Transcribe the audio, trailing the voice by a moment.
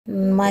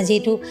মই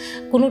যেটো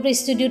কোনোটো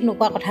ষ্টুডিওত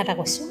নোকোৱা কথা এটা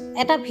কৈছো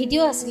এটা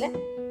ভিডিও আছিলে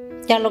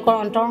তেওঁলোকৰ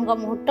অন্তৰংগ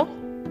মুহূৰ্ত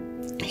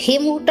সেই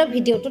মুহূৰ্তৰ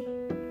ভিডিওটোত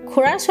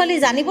খুৰাৰ ছোৱালী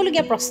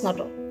জানিবলগীয়া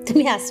প্ৰশ্নটো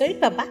তুমি আচৰিত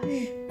পাবা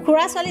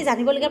খুৰা ছোৱালী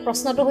জানিবলগীয়া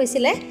প্ৰশ্নটো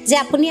হৈছিল যে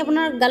আপুনি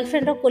আপোনাৰ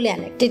গাৰ্লফ্ৰেণ্ডক কলে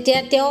আনে তেতিয়া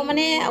তেওঁ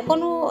মানে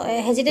অকনো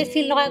হেজিটেট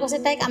ফিল লগাই কৈছে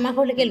তাইক আমাৰ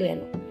ঘৰলৈকে লৈ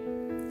আনো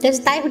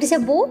তাৰপিছত তাই সুধিছে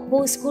বৌ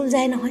স্কুল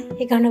যায় নহয়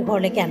সেইকাৰণে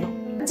ঘৰলৈকে আনো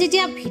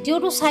যেতিয়া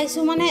ভিডিওটো চাইছো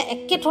মানে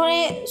একেথৰে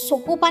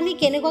চকু পানী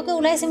কেনেকুৱাকৈ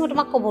ওলাইছে মই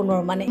তোমাক ক'ব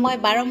নোৱাৰো মানে মই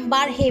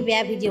বাৰম্বাৰ সেই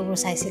বেয়া ভিডিওবোৰ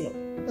চাইছিলো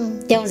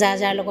তেওঁ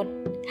যাৰ লগত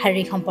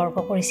শাৰীৰিক সম্পৰ্ক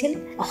কৰিছিল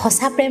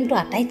হসা প্ৰেমটো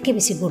আটাইতকৈ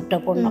বেছি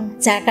গুৰুত্বপূৰ্ণ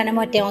যাৰ কাৰণে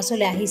মই তেওঁ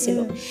ওচৰলৈ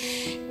আহিছিলো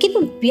কিন্তু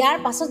বিয়াৰ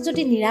পাছত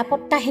যদি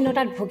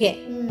নিৰাপত্তাহীনতাত ভুগে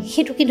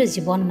সেইটো কিন্তু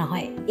জীৱন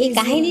নহয় এই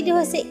কাহিনীটো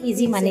হৈছে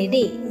ইজি মানে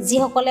দেই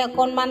যিসকলে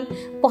অকণমান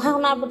পঢ়া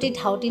শুনাৰ প্ৰতি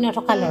ধাউতি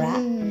নথকা ল'ৰা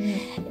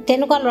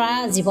তেনেকুৱা ল'ৰা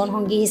জীৱন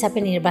সংগী হিচাপে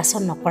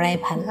নিৰ্বাচন নকৰাই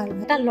ভাল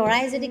এটা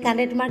ল'ৰাই যদি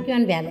কান্দে তোমাৰ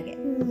কিমান বেয়া লাগে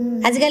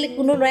আজিকালি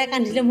কোনো ল'ৰাই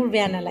কান্দিলে মোৰ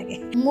বেয়া নালাগে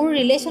মোৰ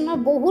ৰিলেশ্যনৰ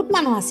বহুত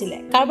মানুহ আছিলে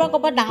কাৰোবাৰ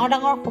ক'ৰবাত ডাঙৰ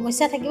ডাঙৰ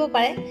সমস্যা থাকিব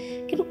পাৰে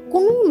কিন্তু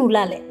কোনো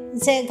নোলালে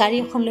যে গাড়ী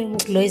এখন লৈ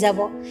মোক লৈ যাব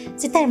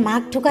যে তাইৰ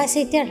মাক ঢুকাইছে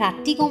এতিয়া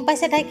ৰাতি গম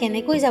পাইছে তাই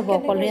কেনেকৈ যাব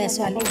অকলশৰীয়া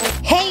ছোৱালী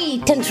Hey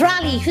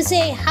Trandali you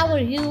say how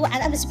are you and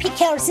I'm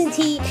speaking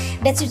Sinti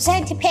that you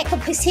trying to pick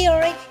up his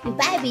theory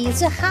baby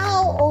so how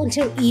old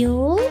are you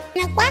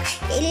nakwa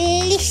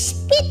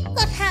lispit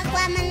kotha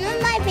kwa manu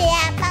mai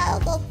beya pa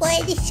ko koi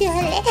disu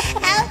hole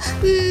au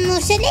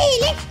musele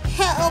ile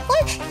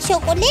okol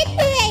chocolate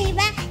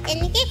aiba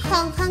enike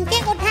khong ke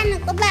kotha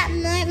nakoba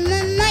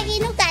moi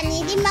kinu kani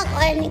di mak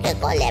enike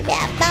kole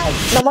beya pa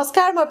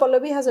নমস্কাৰ মই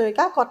পল্লৱী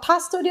হাজৰিকা কথা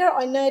ষ্টুডিওৰ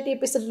অন্য এটি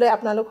এপিসোডলৈ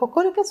আপোনালোক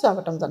সকলোকে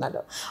স্বাগতম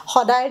জনালো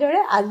সদায় দৰে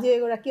আজি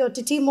এগৰাকী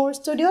অতিথি মোৰ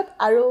ষ্টুডিওত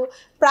আৰু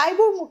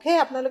প্ৰায়বোৰ মুখে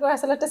আপোনালোকৰ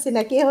আসলতে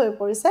চিনাকিয়ে হৈ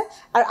পৰিছে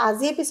আৰু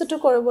আজি এপিসোডটো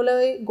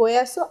কৰিবলৈ গৈ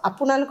আছো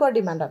আপোনালোকৰ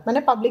ডিমাণ্ডত মানে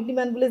পাব্লিক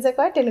ডিমাণ্ড বুলি যে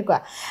কয় তেনেকুৱা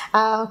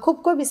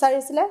খুবকৈ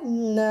বিচাৰিছিলে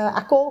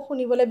আকৌ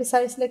শুনিবলৈ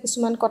বিচাৰিছিলে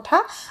কিছুমান কথা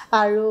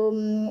আৰু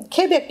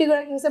সেই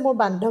ব্যক্তিগৰাকী হৈছে মোৰ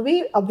বান্ধৱী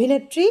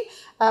অভিনেত্ৰী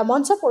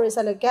মঞ্চ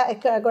পৰিচালকিয়া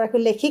এগৰাকী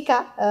লেখিকা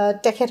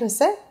তেখেত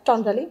হৈছে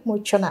ট্ৰান্দালি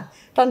মুৰ্চনা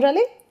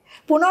ট্ৰান্দালি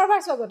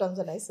পুনৰবাৰ স্বাগতম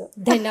জনাইছো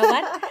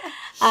ধন্যবাদ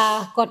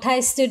কথা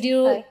ষ্টুডিও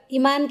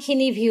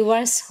ইমানখিনি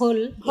ভিউৱাৰ্ছ হ'ল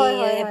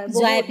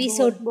যোৱা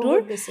এপিসোডটোৰ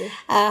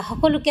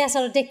সকলোকে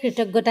আচলতে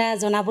কৃতজ্ঞতা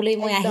জনাবলৈ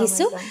মই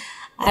আহিছো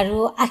আৰু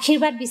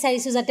আশীৰ্বাদ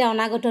বিচাৰিছো যাতে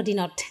অনাগত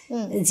দিনত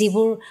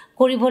যিবোৰ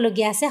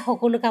কৰিবলগীয়া আছে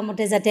সকলো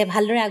কামতে যাতে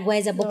ভালদৰে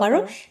আগুৱাই যাব পাৰো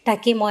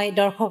তাকে মই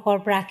দৰ্শকৰ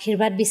পৰা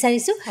আশীৰ্বাদ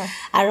বিচাৰিছো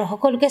আৰু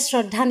সকলোকে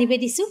শ্ৰদ্ধা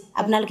নিবেদিছো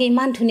আপোনালোকে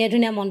ইমান ধুনীয়া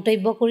ধুনীয়া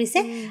মন্তব্য কৰিছে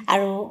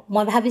আৰু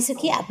মই ভাবিছো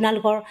কি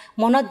আপোনালোকৰ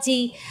মনত যি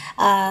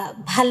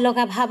ভাল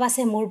লগা ভাৱ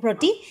আছে মোৰ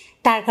প্ৰতি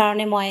তাৰ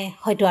কাৰণে মই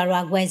হয়তো আৰু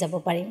আগুৱাই যাব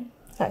পাৰিম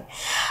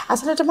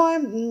আসলতে মই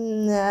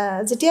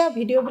যেতিয়া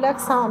ভিডিওবিলাক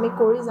চাওঁ আমি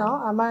কৰি যাওঁ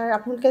আমাৰ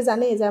আপোনালোকে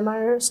জানে যে আমাৰ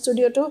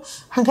ষ্টুডিওটো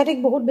সাংঘাতিক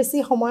বহুত বেছি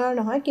সময়ৰ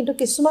নহয় কিন্তু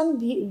কিছুমান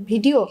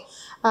ভিডিও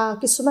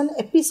কিছুমান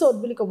এপিসোড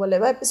বুলি ক'ব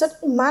লাগিব এপিসোড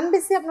ইমান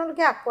বেছি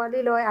আপোনালোকে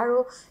আঁকোৱালি লয় আৰু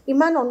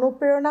ইমান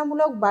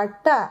অনুপ্ৰেৰণামূলক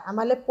বাৰ্তা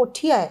আমালৈ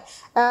পঠিয়ায়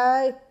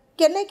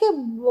কেনেকৈ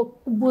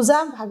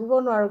বুজাম ভাবিব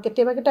নোৱাৰোঁ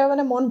কেতিয়াবা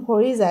মানে মন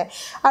ভৰি যায়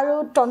আৰু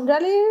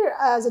ট্ৰান্দালিৰ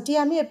যেতিয়া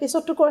আমি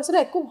এপিসোডটো কৰিছিলোঁ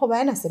একো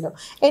ভবাই নাছিলোঁ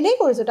এনেই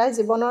কৰিছোঁ তাইৰ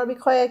জীৱনৰ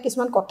বিষয়ে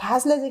কিছুমান কথা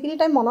আছিলে যিখিনি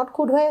তাই মনত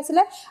খোদ হৈ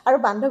আছিলে আৰু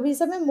বান্ধৱী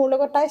হিচাপে মোৰ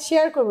লগত তাই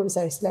শ্বেয়াৰ কৰিব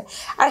বিচাৰিছিলে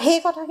আৰু সেই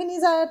কথাখিনি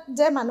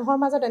যে মানুহৰ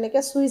মাজত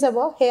এনেকৈ চুই যাব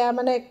সেয়া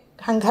মানে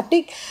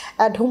সাংঘাতিক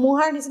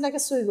ধুমুহাৰ নিচিনাকৈ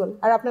চুই গ'ল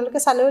আৰু আপোনালোকে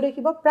চালেও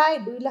দেখিব প্ৰায়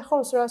 2 লাখৰ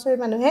ওচৰা-ওচৰি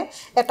মানুহে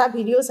এটা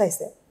ভিডিঅ'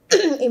 চাইছে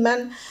ইমান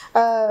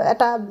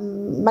এটা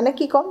মানে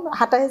কি কম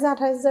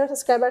 27000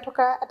 সাবস্ক্ৰাইবাৰ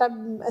থকা এটা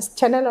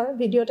চেনেলৰ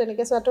ভিডিঅ'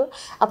 তেনেকৈ চোৱাটো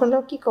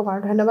আপোনালোকক কি ক'ম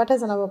আৰু ধন্যবাদহে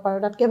জনাব পাৰোঁ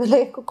তাতকৈ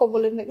বেলেগ একো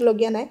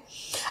ক'বলগীয়া নাই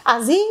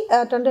আজি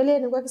ট্ৰান্দালিয়ে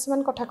এনেকুৱা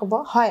কিছুমান কথা ক'ব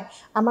হয়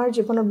আমাৰ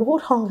জীৱনত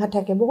বহুত সংঘাত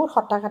থাকে বহুত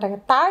হতাশা থাকে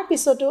তাৰ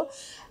পিছতো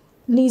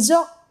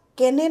নিজক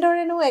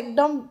কেনেদৰেনো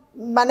একদম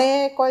মানে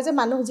কয় যে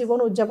মানুহ জীৱন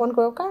উদযাপন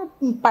কৰিব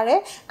পাৰে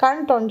কাৰণ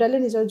ট্ৰান্দালি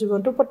নিজৰ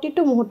জীৱনটো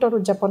প্ৰতিটো মুহূৰ্তত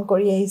উদযাপন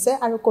কৰি আহিছে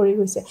আৰু কৰি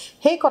গৈছে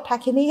সেই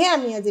কথাখিনিহে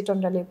আমি আজি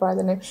ট্ৰান্দালিৰ পৰা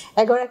জানিম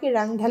এগৰাকী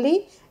ৰাংঢালী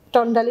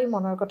ট্ৰান্দালিৰ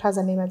মনৰ কথা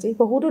জানিম আজি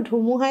বহুতো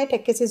ধুমুহাই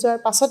ঠেকেচি যোৱাৰ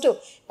পাছতো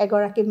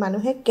এগৰাকী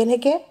মানুহে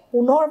কেনেকৈ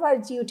পুনৰবাৰ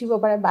জি উঠিব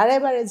পাৰে বাৰে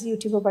বাৰে জি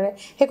উঠিব পাৰে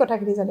সেই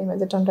কথাখিনি জানিম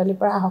আজি ট্ৰান্দালিৰ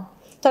পৰা আহক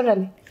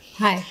ট্ৰান্দালি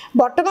হাই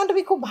বৰ্তমান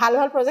তুমি খুব ভাল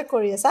প্ৰজেক্ট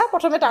কৰি আছা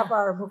প্ৰথমে তাৰ পৰা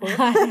আৰম্ভ কৰোঁ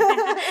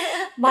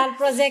ভাল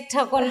প্ৰজেক্ট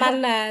অকণমান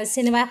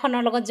চিনেমা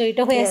এখনৰ লগত জড়িত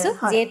হৈ আছো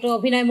যিহেতু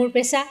অভিনয় মোৰ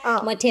পেছা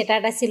মই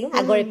থিয়েটাৰত আছিলোঁ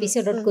আগৰ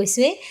এপিসোডত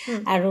কৈছোৱেই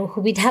আৰু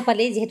সুবিধা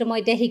পালেই যিহেতু মই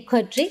এতিয়া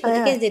শিক্ষয়িত্ৰী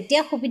গতিকে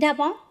যেতিয়া সুবিধা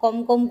পাওঁ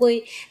কমকৈ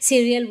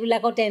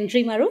চিৰিয়েলবিলাকত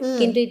এণ্ট্ৰি মাৰোঁ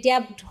কিন্তু এতিয়া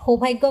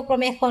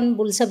সৌভাগ্যক্ৰমে এখন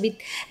বোলছবিত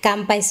কাম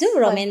পাইছোঁ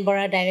ৰমেন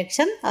বৰাৰ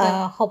ডাইৰেকশ্যন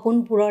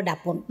সপোনপুৰৰ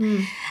দাপোন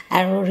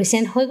আৰু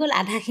ৰিচেণ্ট হৈ গ'ল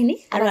আধাখিনি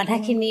আৰু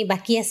আধাখিনি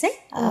বাকী আছে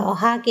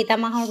অহা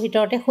কেইটামাহৰ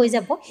ভিতৰতে হৈ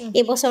যাব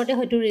এই বছৰতে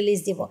হয়তো ৰিলিজ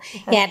দিব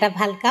সেয়া এটা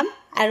ভাল কাম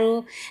আৰু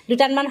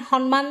দুটামান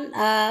সন্মান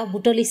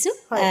বুটলিছোঁ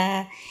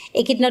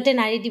এইকেইদিনতে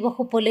নাৰী দিৱস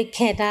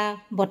উপলক্ষে এটা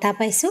বঁটা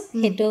পাইছোঁ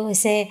সেইটো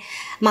হৈছে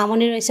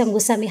মামণি ৰয়চম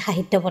গোস্বামী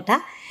সাহিত্য বঁটা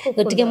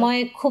গতিকে মই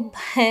খুব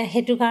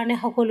সেইটো কাৰণে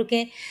সকলোকে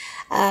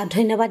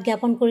ধন্যবাদ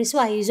জ্ঞাপন কৰিছোঁ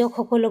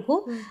আয়োজকসকলকো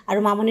আৰু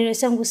মামণি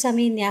ৰয়ছম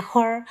গোস্বামী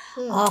ন্যাসৰ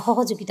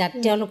সহযোগিতাত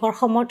তেওঁলোকৰ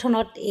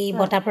সমৰ্থনত এই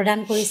বঁটা প্ৰদান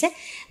কৰিছে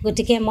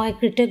গতিকে মই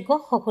কৃতজ্ঞ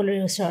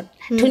সকলোৰে ওচৰত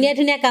ধুনীয়া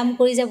ধুনীয়া কাম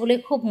কৰি যাবলৈ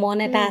খুব মন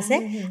এটা আছে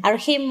আৰু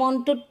সেই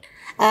মনটোত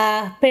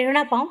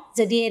প্ৰেৰণা পাওঁ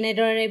যদি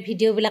এনেদৰে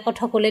ভিডিঅ'বিলাকত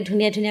সকলোৱে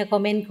ধুনীয়া ধুনীয়া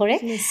কমেণ্ট কৰে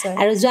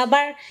আৰু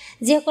যোৱাবাৰ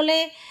যিসকলে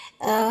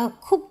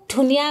খুব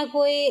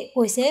ধুনীয়াকৈ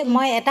কৈছে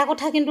মই এটা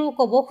কথা কিন্তু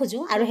ক'ব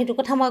খোজোঁ আৰু সেইটো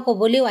কথা মই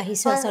ক'বলৈও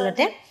আহিছোঁ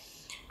আচলতে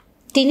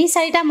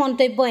 ৩-৪টা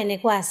মন্তব্য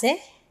এনেকুৱা আছে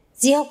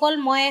যিসকল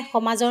মই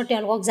সমাজৰ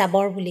তেওঁলোকক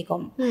জাবৰ বুলি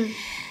ক'ম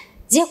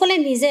যিসকলে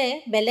নিজে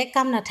বেলেগ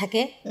কাম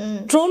নাথাকে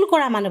ট্ৰল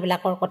কৰা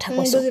মানুহবিলাকৰ কথা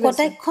কৈছোঁ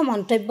কটাক্ষ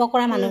মন্তব্য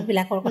কৰা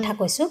মানুহবিলাকৰ কথা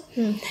কৈছোঁ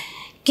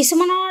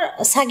কিছুমানৰ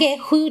চাগে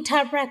শুই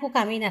উঠাৰ পৰা একো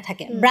কামেই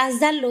নাথাকে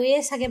ব্ৰাছডাল লৈয়ে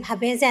চাগে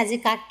ভাবে যে আজি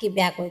কাক কি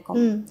বেয়াকৈ ক'ম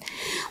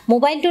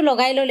মোবাইলটো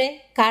লগাই ল'লে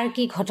কাৰ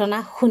কি ঘটনা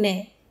শুনে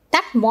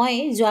তাত মই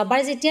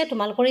যোৱাবাৰ যেতিয়া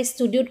তোমালোকৰ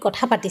ষ্টুডিঅ'ত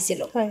কথা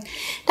পাতিছিলোঁ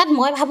তাত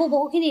মই ভাবোঁ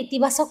বহুখিনি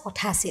ইতিবাচক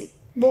কথা আছিল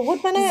বহুত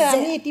মানে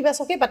আমি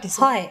ইতিবাচকে পাতিছোঁ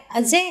হয়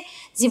যে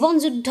জীৱন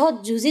যুদ্ধত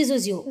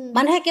যুঁজিও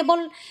মানুহে কেৱল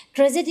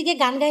ট্ৰেজেডিকে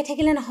গান গাই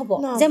থাকিলে নহ'ব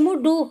যে মোৰ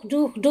দুখ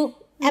দুখ দুখ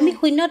আমি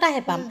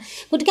শূন্যতাহে পাম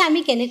গতিকে আমি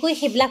কেনেকৈ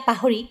সেইবিলাক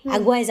পাহৰি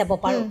আগুৱাই যাব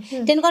পাৰোঁ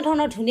তেনেকুৱা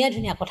ধৰণৰ ধুনীয়া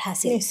ধুনীয়া কথা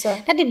আছিল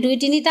তাতে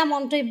 2-3টা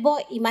মন্তব্য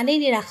ইমানেই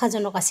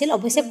নিৰাশাজনক আছিল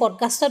অৱশ্যে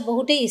পডকাষ্টত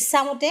বহুতেই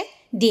ইচ্ছামতে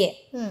দিয়ে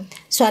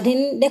স্বাধীন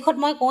দেশত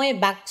মই কওঁৱেই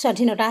বাক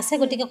স্বাধীনতা আছে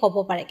গতিকে ক'ব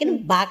পাৰে কিন্তু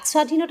বাক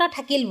স্বাধীনতা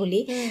থাকিল বুলি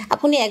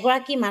আপুনি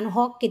এগৰাকী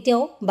মানুহক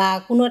কেতিয়াও বা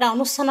কোনো এটা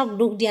অনুষ্ঠানক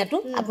দুখ দিয়াটো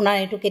আপোনাৰ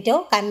এইটো কেতিয়াও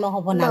কাম্য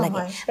হ'ব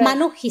নালাগে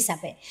মানুহ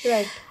হিচাপে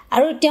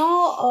আৰু তেওঁ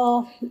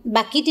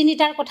বাকী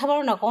 3টাৰ কথা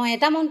বাৰু নকওঁ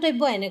এটা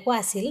মন্তব্য এনেকুৱা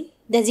আছিল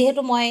যে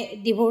যিহেতু মই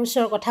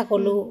ডিভোৰ্চৰ কথা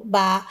ক'লোঁ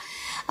বা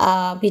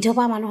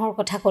বিধৱা মানুহৰ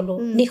কথা ক'লোঁ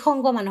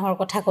নিঃসংগ মানুহৰ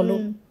কথা ক'লোঁ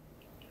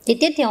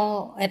তেতিয়া তেওঁ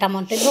এটা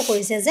মন্তব্য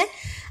কৰিছে যে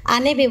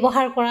আনে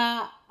ব্যৱহাৰ কৰা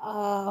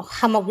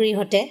সামগ্ৰীৰ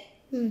সৈতে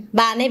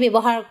বা আনে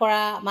ব্যৱহাৰ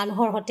কৰা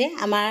মানুহৰ সৈতে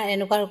আমাৰ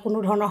এনেকুৱা কোনো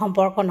ধৰণৰ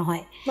সম্পৰ্ক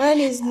নহয়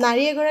মানে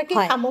নাৰী এগৰাকী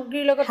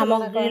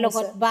সামগ্ৰীৰ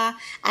লগত বা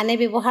আনে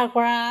ব্যৱহাৰ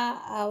কৰা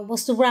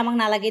বস্তুবোৰ আমাক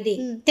নালাগে দেই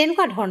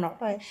তেনেকুৱা ধৰণৰ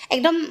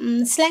একদম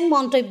স্লেং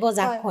মন্তব্য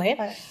যাক হয়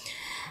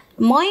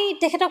মই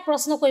তেখেতক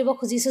প্ৰশ্ন কৰিব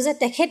খুজিছোঁ যে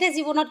তেখেতে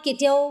জীৱনত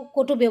কেতিয়াও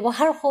ক'তো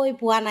ব্যৱহাৰ হৈ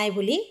পোৱা নাই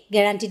বুলি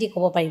গেৰাণ্টি দি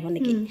ক'ব পাৰিব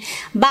নেকি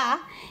বা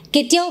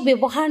কেতিয়াও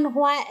ব্যৱহাৰ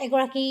নোহোৱা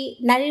এগৰাকী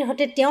নাৰীৰ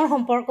সৈতে তেওঁৰ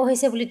সম্পৰ্ক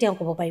হৈছে বুলি তেওঁ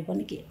ক'ব পাৰিব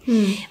নেকি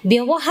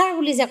ব্যৱহাৰ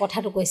বুলি যে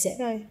কথাটো কৈছে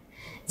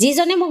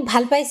যিজনে মোক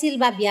ভাল পাইছিল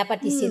বা বিয়া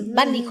পাতিছিল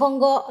বা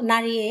নিঃসংগ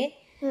নাৰীয়ে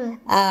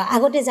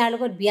আগতে যাৰ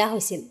লগত বিয়া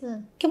হৈছিল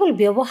কেৱল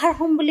ব্যৱহাৰ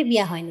হ'ম বুলি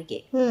বিয়া হয় নেকি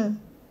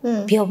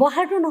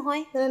ব্যৱহাৰটো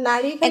নহয়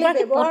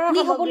এগৰাকী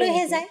পত্নী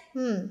হ'বলৈহে যায়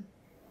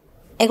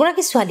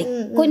এগৰাকী ছোৱালী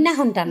কন্যা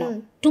সন্তানক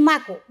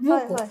তোমাকো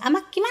মোকো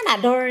আমাক কিমান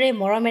আদৰেৰে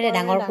মৰমেৰে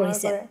ডাঙৰ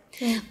কৰিছে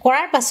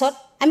কৰাৰ পাছত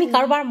আমি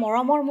কাৰোবাৰ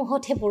মৰমৰ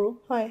মুহতহে পৰোঁ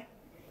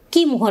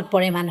কি মুহত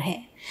পৰে মানুহে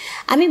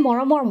আমি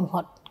মৰমৰ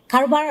মুহত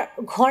কাৰোবাৰ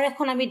ঘৰ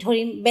এখন আমি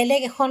ধৰিম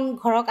বেলেগ এখন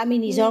ঘৰক আমি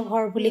নিজৰ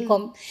ঘৰ বুলি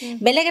ক'ম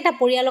বেলেগ এটা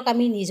পৰিয়ালক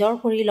আমি নিজৰ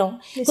কৰি লওঁ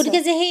গতিকে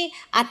যে সেই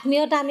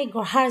আত্মীয়তা আমি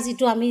গঢ়াৰ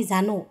যিটো আমি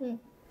জানো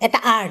এটা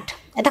আৰ্ট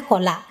এটা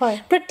কলা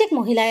প্ৰত্যেক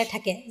মহিলাৰে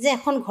থাকে যে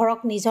এখন ঘৰক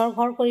নিজৰ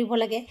ঘৰ কৰিব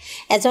লাগে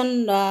এজন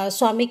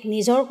স্বামীক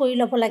নিজৰ কৰি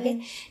ল'ব লাগে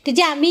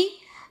তেতিয়া আমি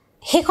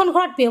সেইখন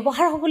ঘৰত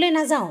ব্যৱহাৰ হ'বলৈ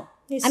নাযাওঁ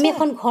আমি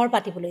এখন ঘৰ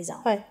পাতিবলৈ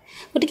যাওঁ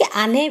গতিকে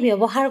আনে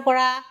ব্যৱহাৰ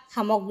কৰা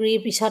সামগ্ৰীৰ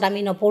পিছত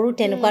আমি নপৰোঁ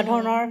তেনেকুৱা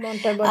ধৰণৰ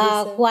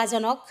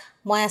কোৱাজনক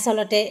মই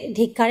আচলতে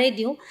ধিক্কাৰেই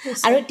দিওঁ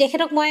আৰু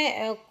তেখেতক মই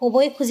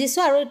ক'বই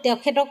খুজিছোঁ আৰু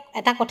তেখেতক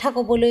এটা কথা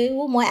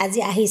ক'বলৈও মই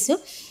আজি আহিছোঁ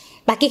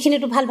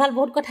বাকীখিনিতো ভাল ভাল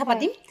বহুত কথা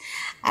পাতিম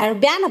আৰু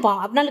বেয়া নাপাওঁ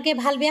আপোনালোকে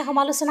ভাল বেয়া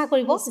সমালোচনা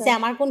কৰিব যে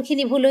আমাৰ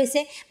কোনখিনি ভুল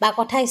হৈছে বা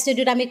কথা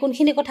ষ্টুডিঅ'ত আমি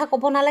কোনখিনি কথা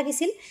ক'ব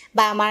নালাগিছিল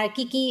বা আমাৰ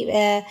কি কি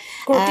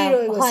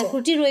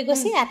ত্ৰুটি ৰৈ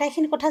গৈছে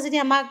আটাইখিনি কথা যদি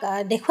আমাক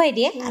দেখুৱাই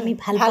দিয়ে আমি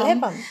ভাল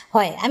পাম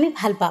হয় আমি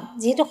ভাল পাম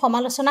যিহেতু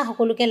সমালোচনা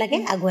সকলোকে লাগে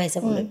আগুৱাই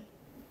যাবলৈ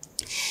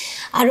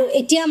আৰু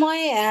এতিয়া মই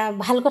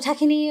ভাল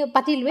কথাখিনি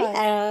পাতিলোঁৱেই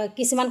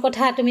কিছুমান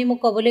কথা তুমি মোক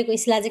ক'বলৈ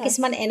কৈছিলা যে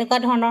কিছুমান এনেকুৱা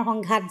ধৰণৰ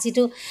সংঘাত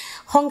যিটো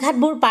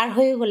সংঘাতবোৰ পাৰ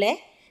হৈ গ'লে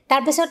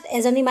তাৰপিছত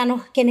এজনী মানুহ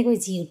কেনেকৈ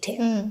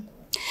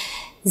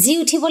জি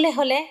উঠিবলৈ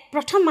হ'লে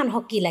প্ৰথম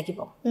মানুহক কি লাগিব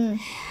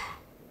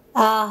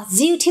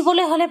জি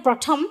উঠিবলৈ হ'লে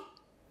প্ৰথম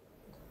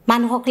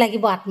মানুহক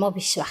লাগিব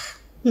আত্মবিশ্বাস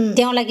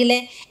তেওঁ লাগিলে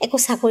একো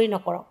চাকৰি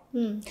নকৰক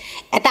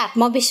এটা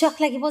আত্মবিশ্বাস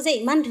লাগিব যে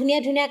ইমান ধুনীয়া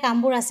ধুনীয়া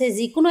কামবোৰ আছে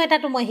যিকোনো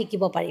এটাতো মই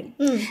শিকিব পাৰিম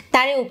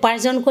তাৰে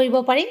উপাৰ্জন কৰিব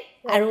পাৰিম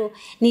আৰু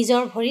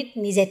নিজৰ ভৰিত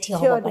নিজে থিয়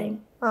হ'ব পাৰিম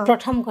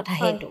প্ৰথম কথা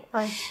সেইটো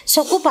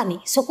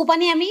চকু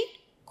পানী আমি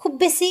খুব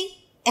বেছি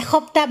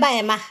এসপ্তাহ বা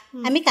এমাহ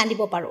আমি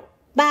কান্দিব পাৰোঁ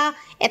বা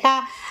এটা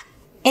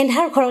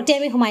এন্ধাৰ ঘৰতে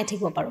আমি সোমাই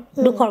থাকিব পাৰোঁ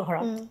দুখৰ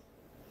ঘৰত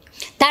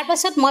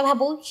তাৰপাছত মই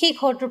ভাবোঁ সেই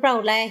ঘৰটোৰ পৰা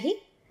ওলাই আহি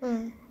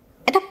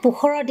এটা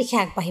পোহৰৰ দিশে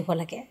আগবাঢ়িব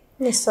লাগে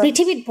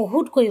পৃথিৱীত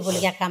বহুত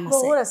কৰিবলগীয়া কাম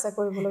আছে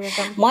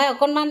মই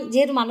অকণমান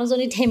যিহেতু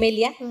মানুহজনী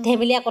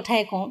ধেমেলীয়া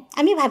কথাই কওঁ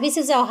আমি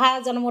ভাবিছোঁ যে অহা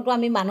জন্মতো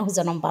আমি মানুহ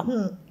জন্ম পাম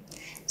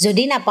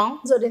যদি নাপাওঁ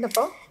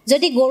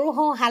যদি গৰু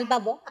হওঁ হাল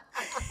বাব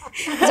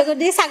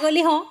যদি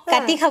ছাগলী হওঁ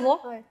কাটি খাব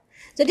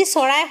যদি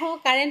চৰাই হওঁ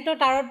কাৰেণ্টৰ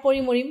তাৰত পৰি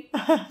মৰিম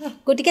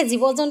গতিকে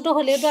জীৱ জন্তু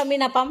হ'লেওতো আমি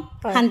নাপাম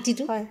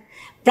শান্তিটো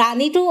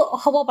প্ৰাণীটো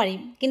হ'ব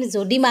পাৰিম কিন্তু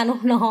যদি মানুহ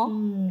নহওঁ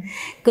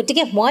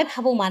গতিকে মই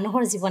ভাবোঁ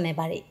মানুহৰ জীৱন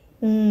এবাৰেই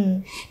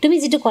তুমি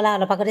যিটো ক'লা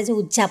অলপ আগতে যে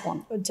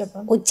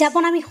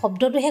উদযাপন আমি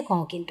শব্দটোহে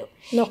কওঁ কিন্তু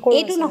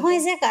এইটো নহয়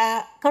যে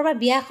কাৰোবাৰ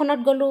বিয়াখনত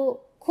গ'লোঁ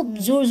খুব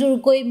জোৰ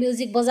জোৰকৈ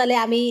মিউজিক বজালে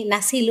আমি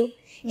নাচিলোঁ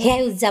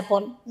সেয়াই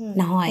উদযাপন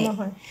নহয়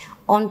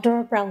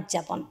অন্তৰৰ পৰা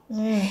উদযাপন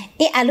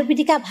এই আলু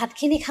পিটিকা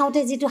ভাতখিনি খাওঁতে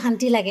যিটো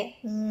শান্তি লাগে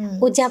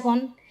উদযাপন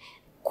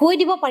কৈ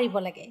দিব পাৰিব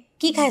লাগে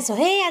কি খাইছ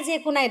সেই আজি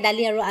একো নাই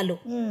দালি আৰু আলু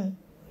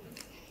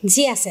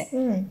যি আছে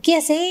কি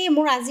আছে এই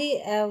মোৰ আজি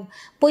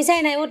পইচাই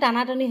নাই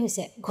টানাটনি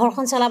হৈছে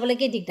ঘৰখন চলাবলৈ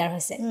কি দিগদাৰ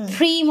হৈছে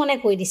ফ্ৰী মনে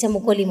কৈ দিছে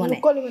মুকলি মনে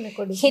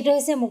সেইটো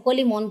হৈছে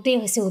মুকলি মনটোৱেই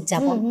হৈছে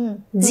উদযাপন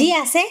যি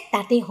আছে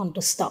তাতেই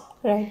সন্তুষ্ট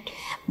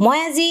মই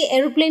আজি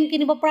এৰোপ্লেন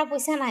কিনিব পৰা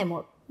পইচা নাই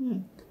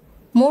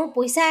মোৰ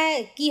পইচা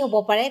কি হ'ব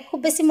পাৰে খুব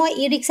বেছি মই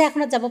ই ৰিক্সা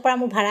এখনত যাব পৰা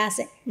মোৰ ভাড়া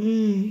আছে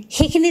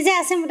সেইখিনি যে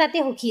আছে মোৰ তাতে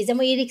সুখী যে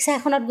মই ই ৰিক্সা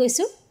এখনত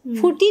গৈছোঁ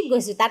ফূৰ্তিত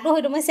গৈছোঁ তাতো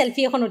হয়তো মই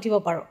চেলফি এখন উঠিব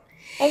পাৰোঁ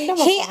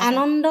সেই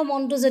আনন্দ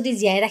মনটো যদি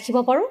জীয়াই ৰাখিব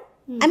পাৰোঁ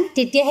আমি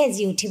তেতিয়াহে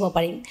জি উঠিব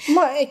পাৰিম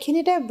মই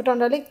এইখিনিতে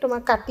তন্দালীক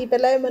তোমাক কাটি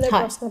পেলাই মানে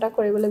প্ৰশ্ন এটা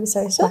কৰিবলৈ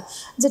বিচাৰিছোঁ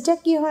যেতিয়া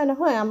কি হয়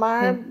নহয় আমাৰ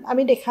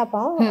আমি দেখা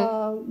পাওঁ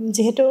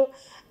যিহেতু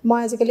মই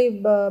আজিকালি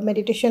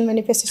মেডিটেশ্যন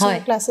মেনিফেষ্টেশ্যন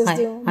ক্লাছেছ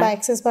দিওঁ বা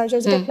এক্সেছ বাৰ্জৰ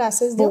যেতিয়া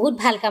ক্লাছেছ দিওঁ বহুত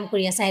ভাল কাম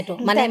কৰি আছা সেইটো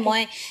মানে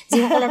মই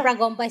যিসকলৰ পৰা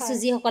গম পাইছোঁ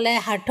যিসকলে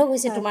সাৰ্থক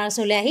হৈছে তোমাৰ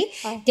ওচৰলৈ আহি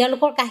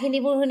তেওঁলোকৰ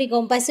কাহিনীবোৰ শুনি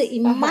গম পাইছোঁ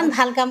ইমান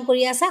ভাল কাম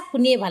কৰি আছা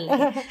শুনিয়ে ভাল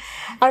লাগে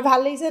আৰু ভাল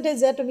লাগিছে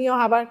যে তুমি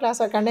অহাবাৰ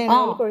ক্লাছৰ কাৰণে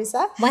এনৰল কৰিছা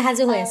মই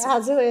সাজু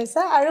হৈ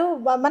আছা আৰু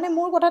মানে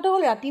মোৰ কথাটো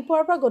হ'ল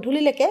ৰাতিপুৱাৰ পৰা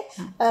গধূলিলৈকে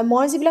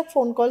মই যিবিলাক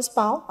ফোন কলছ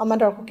পাওঁ আমাৰ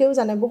দৰ্শকেও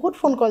জানে বহুত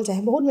ফোন কলছ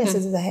আহে বহুত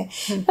মেছেজেছ আহে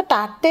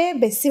তাতে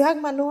বেছিভাগ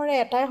মানুহৰে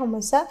এটাই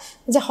সমস্যা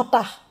যে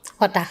হতাশ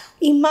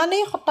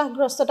ইমানেই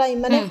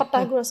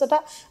হতাশগ্ৰস্ততা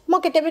মই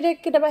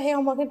কেতিয়াবা সেই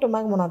সময়খিনি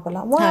তোমাক মনত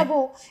পেলাওঁ মই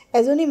ভাবোঁ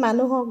এজনী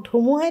মানুহক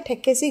ধুমুহাই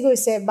ঠেকেচি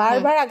গৈছে বাৰ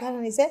বাৰ আঘাত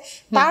আনিছে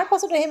তাৰ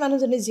পাছতো সেই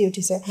মানুহজনী জি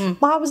উঠিছে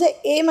মই ভাবোঁ যে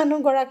এই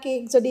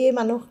মানুহগৰাকীক যদি এই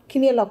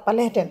মানুহখিনিয়ে লগ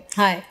পালেহেঁতেন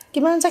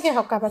কিমান চাগে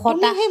সকাহ পায়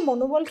তুমি সেই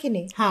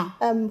মনোবলখিনি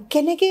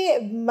কেনেকৈ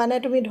মানে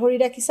তুমি ধৰি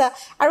ৰাখিছা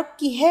আৰু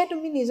কিহে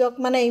তুমি নিজক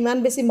মানে ইমান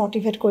বেছি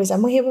মটিভেট কৰিছা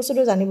মই সেই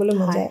বস্তুটো জানিবলৈ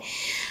মন যায়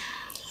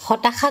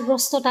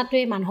হতাশাগ্ৰস্ততাটোৱে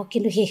মানুহক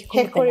কিন্তু শেষ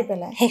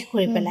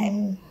কৰি পেলাই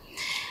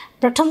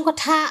প্ৰথম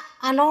কথা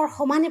আনৰ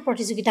সমানে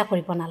প্ৰতিযোগিতা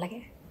কৰিব নালাগে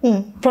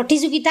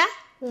প্ৰতিযোগিতা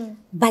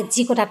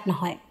বাহ্যিকতাত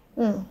নহয়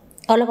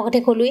অলপ আগতে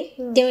ক'লোৱেই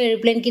তেওঁ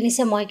এৰোপ্লেন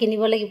কিনিছে মই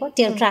কিনিব লাগিব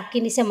তেওঁ ট্ৰাক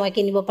কিনিছে মই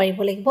কিনিব পাৰিব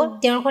লাগিব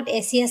তেওঁৰ ঘৰত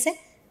এচি আছে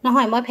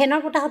নহয় মই ফেনৰ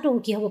বতাহতো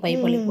সুখী হ'ব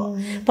পাৰিব লাগিব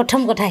প্ৰথম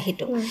কথা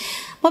সেইটো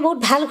মই বহুত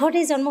ভাল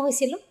ঘৰতেই জন্ম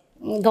হৈছিলোঁ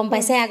গম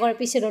পাইছে আগৰ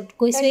এপিছ'ডত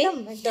কৈছোঁৱেই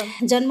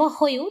জন্ম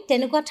হৈও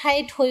তেনেকুৱা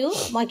ঠাইত হৈও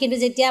মই কিন্তু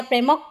যেতিয়া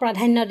প্ৰেমক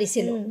প্ৰাধান্য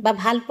দিছিলোঁ বা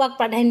ভাল পোৱাক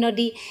প্ৰাধান্য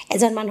দি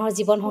এজন মানুহৰ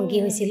জীৱন সংগী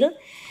হৈছিলোঁ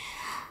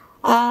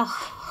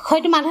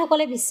হয়তো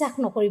মানুহসকলে বিশ্বাস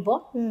নকৰিব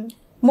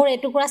মোৰ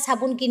এটুকুৰা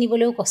চাবোন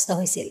কিনিবলৈও কষ্ট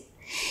হৈছিল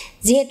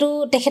যিহেতু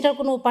তেখেতৰ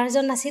কোনো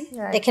উপাৰ্জন নাছিল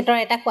তেখেতৰ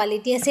এটা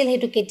কোৱালিটি আছিল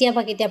সেইটো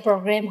কেতিয়াবা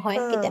প্ৰগ্ৰেম হয়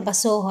কেতিয়াবা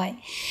শ্ব' হয়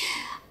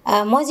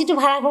মই যিটো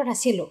ভাড়া ঘৰত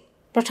আছিলোঁ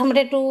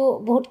প্ৰথমতেতো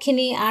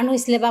বহুতখিনি আৰ্ণ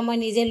হৈছিলে বা মই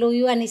নিজে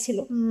লৈও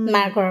আনিছিলোঁ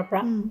মাৰ ঘৰৰ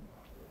পৰা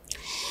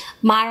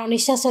মাৰ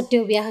অনিচ্ছা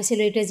সত্ত্বেও বিয়া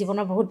হৈছিলোঁ এইটোৱে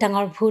জীৱনৰ বহুত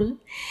ডাঙৰ ভুল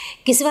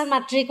কিছুমান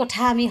মাতৃৰ কথা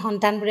আমি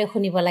সন্তানবোৰে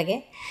শুনিব লাগে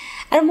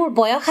আৰু মোৰ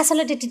বয়স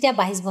আচলতে তেতিয়া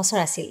 22 বছৰ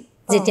আছিল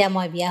যেতিয়া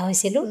মই বিয়া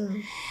হৈছিলোঁ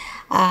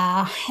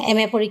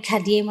MA পৰীক্ষা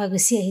দিয়ে মই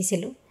গুচি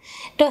আহিছিলোঁ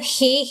তো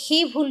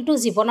সেই ভুলটো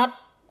জীৱনত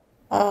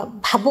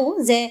ভাবোঁ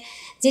যে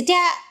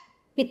যেতিয়া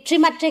পিতৃ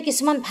মাতৃয়ে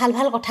কিছুমান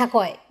ভাল কথা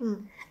কয়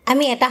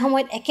আমি এটা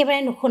সময়ত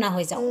একেবাৰে নুশুনা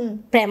হৈ যাওঁ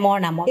প্ৰেমৰ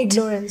নামত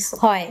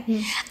হয়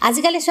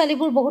আজিকালি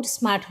ছোৱালীবোৰ বহুত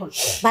স্মাৰ্ট হ'ল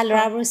বা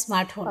ল'ৰাবোৰ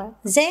স্মাৰ্ট হ'ল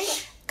যে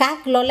কাক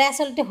ল'লে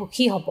আচলতে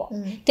সুখী হ'ব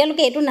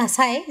তেওঁলোকে এইটো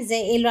নাচায় যে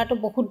এই ল'ৰাটো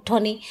বহুত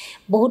ধনী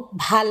বহুত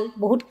ভাল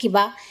বহুত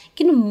কিবা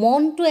কিন্তু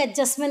মনটো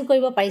এডজাষ্টমেণ্ট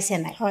কৰিব পাৰিছে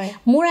নাই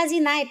মোৰ আজি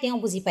নাই তেওঁ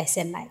বুজি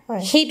পাইছে নাই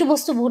সেইটো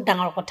বস্তু বহুত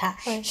ডাঙৰ কথা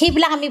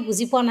সেইবিলাক আমি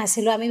বুজি পোৱা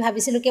নাছিলোঁ আমি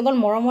ভাবিছিলোঁ কেৱল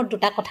মৰমৰ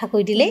দুটা কথা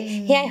কৈ দিলেই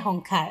সেয়াই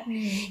সংসাৰ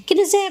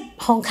কিন্তু যে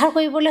সংসাৰ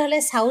কৰিবলৈ হ'লে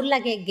চাউল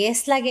লাগে গেছ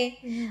লাগে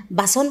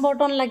বাচন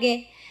বৰ্তন লাগে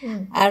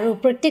আৰু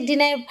প্ৰত্যেক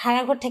দিনাই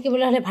ভাড়া ঘৰত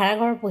থাকিবলৈ হ'লে ভাড়া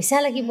ঘৰৰ পইচা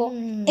লাগিব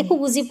একো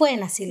বুজি পোৱাই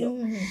নাছিলোঁ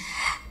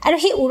আৰু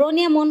সেই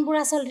উৰণীয়া মনবোৰ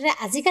আচলতে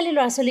আজিকালি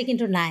ল'ৰা ছোৱালী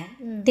কিন্তু নাই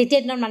তেতিয়া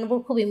দিনৰ মানুহবোৰ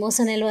খুব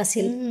ইম'চনেলো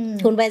আছিল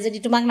কোনোবাই যদি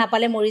তোমাক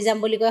নাপালে মৰি যাম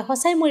বুলি কয়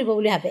সঁচাই মৰিব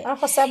বুলি ভাবে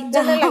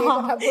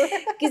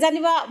কি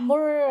জানিবা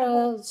মোৰ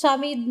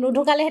স্বামী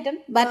নুঢুকালেহেঁতেন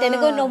বা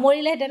তেনেকৈ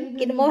নমৰিলেহেঁতেন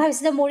কিন্তু মই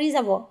ভাবিছিলোঁ মৰি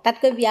যাব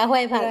তাতকৈ বিয়া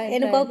হোৱাই ভাল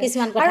এনেকুৱাও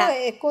কিছুমান কথা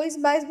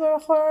 21-22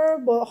 বয়সৰ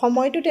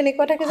সময়টো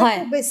তেনেকুৱা থাকে যে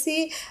খুব বেছি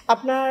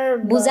আপোনাৰ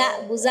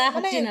বুজা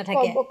শক্তি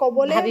নাথাকে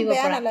ক'বলৈ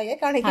বেয়া নালাগে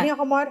কাৰণ সেইখিনি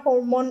সময়ত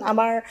হৰম'ন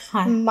আমাৰ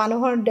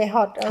মানুহৰ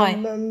দেহত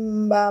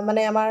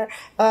মানে আমাৰ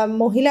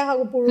মহিলা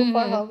হওক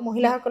পুৰুষৰ হওক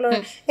মহিলাসকলৰ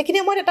এইখিনি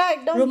সময়ত এটা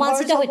একদম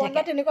ৰোমাঞ্চিত হৈ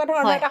থাকে তেনেকুৱা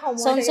ধৰণৰ এটা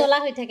সময় চঞ্চলা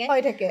হৈ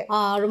থাকে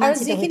আৰু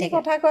যিখিনি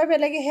কথা কয়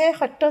বেলেগে হে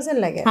সত্য যেন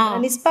লাগে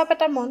নিষ্পাপ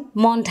এটা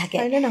মন থাকে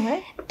হয়নে নহয়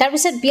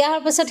তাৰপিছত বিয়া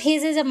হোৱাৰ পাছত সেই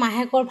যে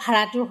মাহেকৰ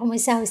ভাড়াটোৰ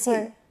সমস্যা হৈছিল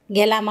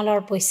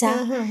গেলামালৰ পইচা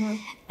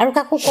আৰু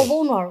কাকো ক'বও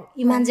নোৱাৰোঁ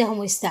ইমান যে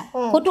সমস্যা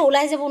ক'তো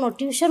ওলাই যাব নোৱাৰোঁ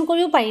টিউশ্যন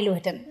কৰিও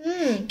পাৰিলোহেঁতেন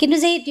কিন্তু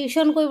যে এই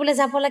টিউশ্যন কৰিবলৈ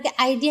যাব লাগে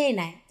আইডিয়াই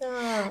নাই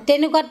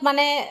তেনেকুৱাত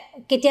মানে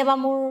কেতিয়াবা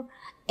মোৰ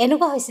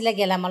এনেকুৱা হৈছিলে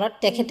গেলামালত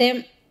তেখেতে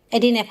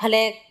এদিন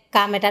এফালে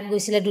কাম এটাত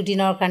গৈছিলে 2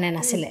 দিনৰ কাৰণে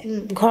নাছিলে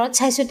ঘৰত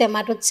চাইছোঁ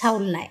টেমাটোত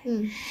চাউল নাই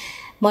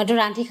মইতো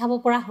ৰান্ধি খাব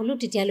পৰা হ'লোঁ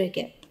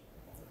তেতিয়ালৈকে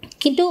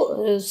কিন্তু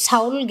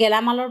চাউল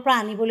গেলামালৰ পৰা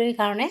আনিবলৈ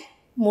কাৰণে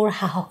মোৰ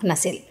সাহস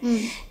নাছিল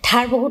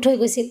ধাৰ বহুত হৈ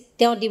গৈছিল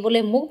তেওঁ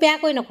দিবলৈ মোক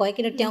বেয়াকৈ নকয়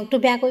কিন্তু তেওঁকতো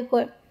বেয়াকৈ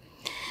কয়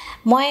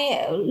মই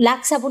লাখ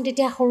চাবোন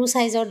তেতিয়া সৰু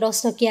সাইজৰ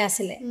 10 টকীয়া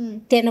আছিলে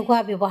তেনেকুৱা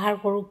ব্যৱহাৰ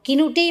কৰোঁ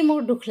কিনোতেই মোৰ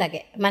দুখ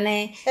লাগে মানে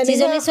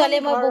যিজনী ছোৱালী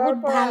মই বহুত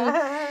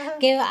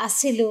ভালকৈ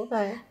আছিলোঁ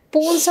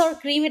পৌন্সৰ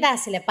ক্ৰীম এটা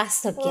আছিলে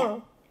 5 টকীয়া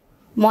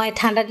মই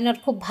ঠাণ্ডা দিনত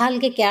খুব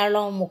ভালকৈ কেয়াৰ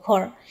লওঁ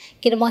মুখৰ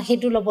কিন্তু মই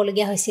সেইটো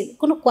ল'বলগীয়া হৈছিল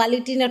কোনো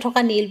কোৱালিটি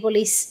নথকা নীল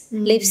পলিচ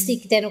লিপষ্টিক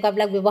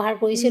তেনেকুৱাবিলাক ব্যৱহাৰ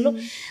কৰিছিলোঁ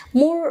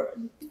মোৰ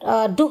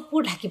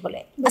দুখবোৰ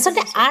ঢাকিবলৈ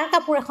আচলতে আৰ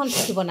কাপোৰ এখন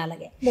থাকিব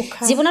নালাগে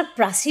জীৱনত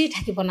প্ৰাচীৰ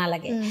থাকিব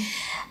নালাগে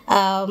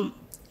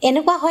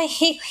এনেকুৱা হয়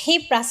সেই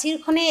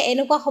প্ৰাচীৰখনে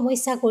এনেকুৱা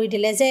সমস্যা কৰি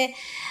দিলে যে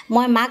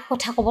মই মাক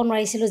কথা ক'ব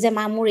নোৱাৰিছিলোঁ যে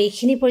মা মোৰ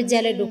এইখিনি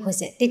পৰ্যায়লৈ দুখ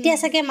হৈছে তেতিয়া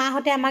চাগে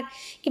মাহঁতে আমাক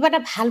কিবা এটা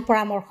ভাল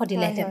পৰামৰ্শ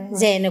দিলেহেঁতেন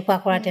যে এনেকুৱা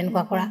কৰা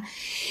তেনেকুৱা কৰা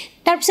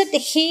তাৰপিছত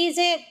সেই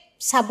যে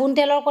চাবোন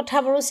তেলৰ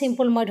কথাবোৰো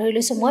চিম্পল মই ধৰি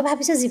লৈছোঁ মই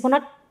ভাবিছোঁ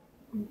জীৱনত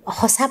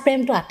সঁচা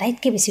প্ৰেমটো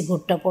আটাইতকৈ বেছি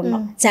গুৰুত্বপূৰ্ণ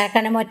যাৰ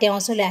কাৰণে মই তেওঁৰ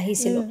ওচৰলৈ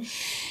আহিছিলোঁ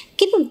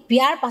কিন্তু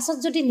বিয়াৰ পাছত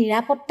যদি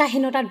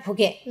নিৰাপত্তাহীনতাত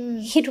ভোগে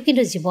সেইটো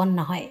কিন্তু জীৱন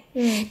নহয়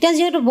তেওঁ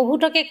যিহেতু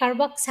বহুতকে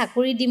কাৰোবাক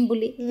চাকৰি দিম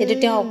বুলি যিহেতু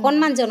তেওঁ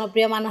অকণমান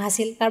জনপ্ৰিয় মানুহ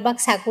আছিল কাৰোবাক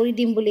চাকৰি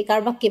দিম বুলি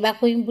কাৰোবাক কিবা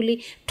কৰিম বুলি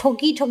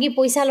ঠগি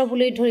পইচা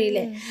ল'বলৈ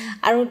ধৰিলে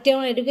আৰু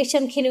তেওঁৰ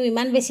এডুকেশ্যনখিনিও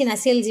ইমান বেছি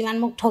নাছিল যিমান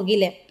মোক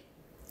ঠগিলে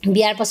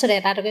বিয়াৰ পাছত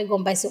এটাকৈ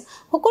গম পাইছোঁ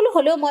সকলো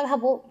হ'লেও মই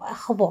ভাবোঁ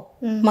হ'ব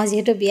মই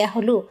যিহেতু বিয়া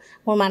হ'লোঁ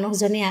মোৰ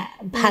মানুহজনী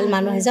ভাল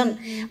মানুহ এজন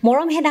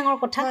মৰমহে ডাঙৰ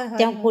কথা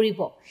তেওঁ কৰিব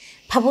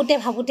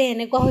ভাবোঁতে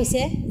এনেকুৱা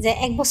হৈছে যে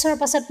 1 বছৰৰ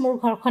পাছত মোৰ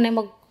ঘৰখনে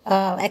মোক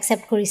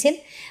একচেপ্ট কৰিছিল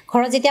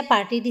ঘৰত যেতিয়া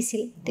পাৰ্টি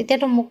দিছিল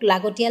তেতিয়াতো মোক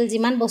লাগতিয়াল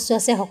যিমান বস্তু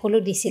আছে সকলো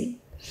দিছিল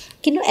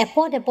কিন্তু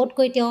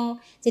এপতকৈ তেওঁ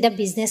যেতিয়া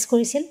বিজনেছ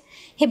কৰিছিল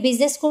সেই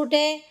বিজনেছ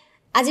কৰোঁতে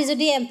আজি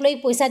যদি এমপ্লয়ীক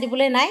পইচা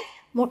দিবলৈ নাই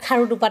মোৰ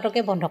খাৰু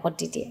দুপাতকে বন্ধকত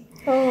দি দিয়ে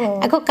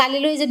আকৌ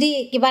কালিলৈ যদি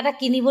কিবা এটা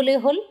কিনিবলৈ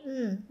হ'ল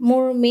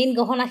মোৰ মেইন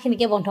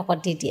গহনাখিনিকে বন্ধকত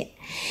দি দিয়ে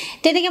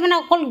তেনেকৈ মানে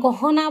অকল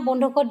গহনা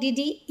বন্ধকত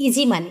দি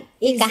ইজি মানি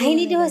এই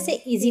কাহিনীটো হৈছে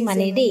ইজি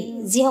মানি দেই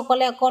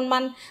যিসকলে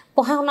অকণমান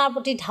পঢ়া শুনাৰ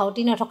প্ৰতি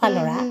ধাউতি নথকা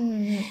ল'ৰা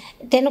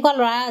তেনেকুৱা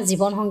ল'ৰা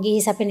জীৱনসংগী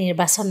হিচাপে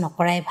নিৰ্বাচন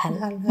নকৰাই ভাল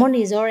মোৰ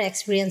নিজৰ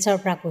এক্সপিৰিয়েঞ্চৰ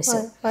পৰা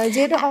কৈছোঁ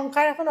যিহেতু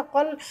সংসাৰ এখন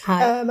অকল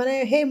মানে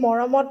সেই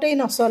মৰমতেই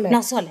নচলে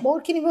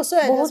বহুতখিনি বস্তু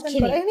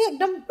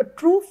একদম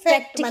ট্ৰু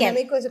ফেক্ট মানে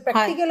আমি কৈছোঁ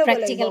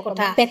প্ৰেক্টিকেল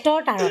কথা পেটৰ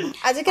তাৰণা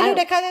আজিকালি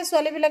দেখা যায়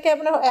ছোৱালীবিলাকে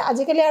আপোনাৰ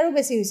আজিকালি আৰু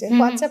বেছি হৈছে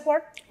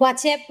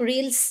হোৱাটছএপ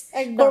ৰিলছ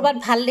ক'ৰবাত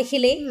ভাল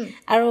দেখিলেই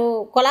আৰু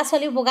কলা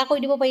ছোৱালীও বগা কৰি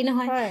দিব পাৰি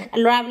নহয়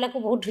ল'ৰাবিলাকো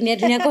বহুত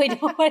ধুনীয়া কৰি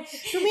দিব পাৰে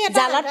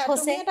জালত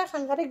ফচে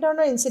সাংঘাতিক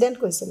ধৰণৰ ইনচিডেণ্ট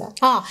কৈছিলা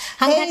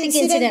সাংঘাতিক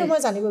ইনচিডেণ্ট মই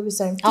জানিব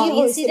বিচাৰিম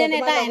ইনচিডেণ্ট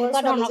এটা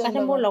এনেকুৱা ধৰণৰ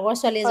কথা মোৰ লগৰ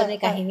ছোৱালী এজনীৰ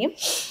কাহিনী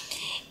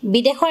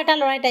বিদেশৰ এটা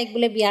ল'ৰাই তাইক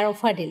বোলে বিয়াৰ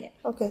অফাৰ দিলে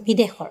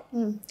বিদেশৰ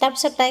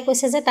তাৰপিছত তাই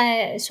কৈছে যে তাইৰ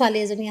ছোৱালী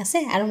এজনী আছে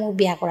আৰু মোক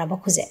বিয়া কৰাব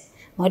খোজে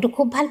মইতো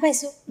খুব ভাল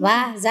পাইছোঁ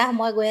বাহ যা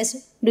মই গৈ আছোঁ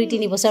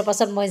 2-3 বছৰ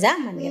পাছত মই যাম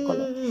এনেকৈ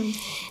ক'লোঁ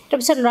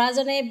তাৰপিছত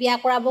ল'ৰাজনে বিয়া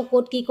কৰাব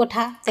ক'ত কি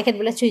কথা তেখেত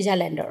বোলে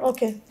ছুইজাৰলেণ্ডৰ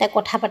তাই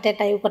কথা পাতে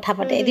তাইও কথা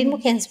পাতে এদিন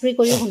মোক হেণ্ডছ ফ্ৰী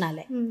কৰিও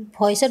শুনালে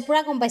ভইচত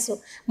পূৰা গম পাইছোঁ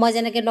মই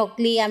যেনেকৈ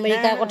নকলি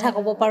আমেৰিকাৰ কথা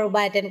ক'ব পাৰোঁ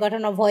বা তেনেকুৱা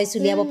ধৰণৰ ভইচ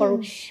উলিয়াব পাৰোঁ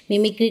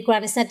মিমিক্ৰি কৰা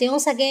নিচিনা তেওঁ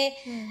চাগে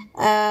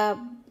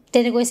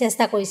তেনেকৈ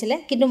চেষ্টা কৰিছিলে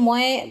কিন্তু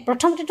মই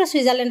প্ৰথমতেতো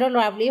ছুইজাৰলেণ্ডৰ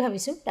ল'ৰা বুলি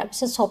ভাবিছোঁ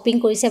তাৰপিছত শ্বপিং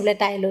কৰিছে বোলে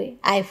তাইলৈ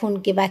আইফোন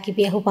কিবা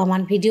কিবি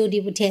এসোপামান ভিডিঅ' দি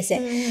পঠিয়াইছে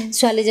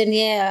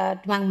ছোৱালীজনীয়ে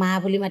তোমাক মা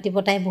বুলি মাতিব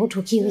তাই বহুত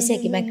সুখী হৈছে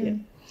কিবা কিবি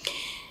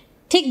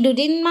ঠিক 2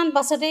 দিনমান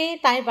পাছতে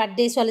তাইৰ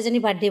বাৰ্থডে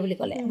ছোৱালীজনীৰ বাৰ্থডে বুলি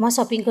ক'লে মই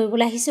শ্বপিং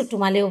কৰিবলৈ আহিছোঁ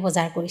তোমালৈও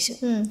বজাৰ কৰিছোঁ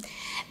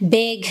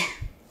বেগ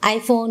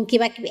আইফোন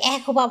কিবা কিবি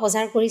এসোপা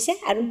বজাৰ কৰিছে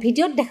আৰু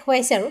ভিডিঅ'ত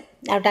দেখুৱাইছে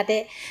আৰু তাতে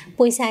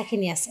পইচা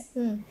এখিনি আছে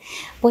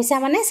পইচা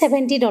মানে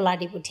 $70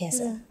 দি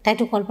পঠিয়াইছে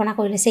তাইতো কল্পনা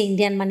কৰি লৈছে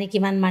ইণ্ডিয়ান মানে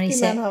কিমান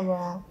মাৰিছে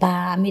বা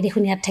আমি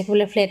দেখোন ইয়াত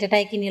থাকিবলৈ ফ্লেট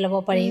এটাই কিনি ল'ব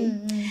পাৰিম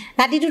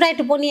ৰাতিটো তাই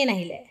টোপনিয়ে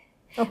নাহিলে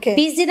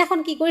পিছদিনাখন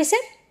কি কৰিছে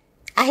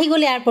আহি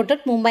গ'ল এয়াৰপৰ্টত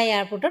মুম্বাই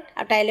এয়াৰপৰ্টত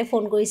আৰু তাইলৈ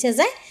ফোন কৰিছে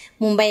যে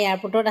মুম্বাই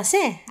এয়াৰপৰ্টত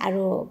আছে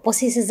আৰু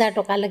 25,000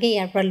 টকালৈকে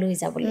ইয়াৰ পৰা লৈ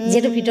যাবলৈ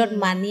যিহেতু ভিতৰত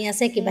মানি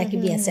আছে কিবা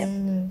কিবি আছে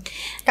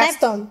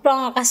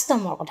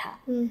কাষ্টমৰ কথা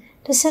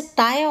তাৰপিছত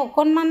তাই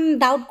অকণমান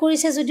ডাউট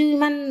কৰিছে যদিও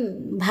ইমান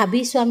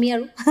ভাবিছোঁ আমি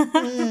আৰু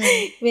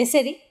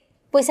বেচেৰি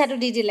পইচাটো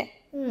দি দিলে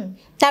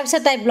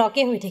তাৰপিছত তাই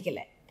ব্লকে হৈ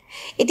থাকিলে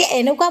এতিয়া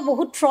এনেকুৱা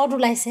বহুত ফ্ৰড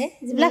ওলাইছে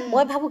যিবিলাক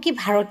মই ভাবোঁ কি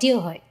ভাৰতীয়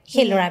হয়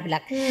সেই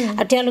ল'ৰাবিলাক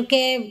আৰু তেওঁলোকে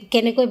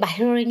কেনেকৈ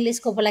বাহিৰৰ ইংলিছ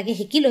ক'ব লাগে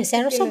শিকি লৈছে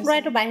আৰু চব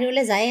ল'ৰাইতো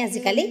বাহিৰলৈ যায়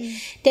আজিকালি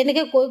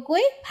তেনেকৈ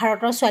কৈ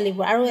ভাৰতৰ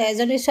ছোৱালীবোৰ আৰু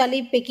এজনী ছোৱালী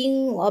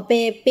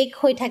পেক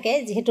হৈ থাকে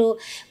যিহেতু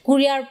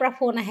কুৰিয়াৰৰ পৰা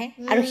ফোন আহে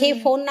আৰু সেই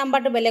ফোন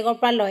নাম্বাৰটো বেলেগৰ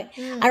পৰা লয়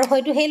আৰু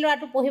হয়তো সেই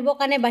ল'ৰাটো পঢ়িবৰ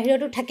কাৰণে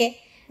বাহিৰতো থাকে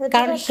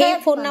কাৰণ সেই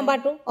ফোন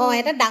নাম্বাৰটো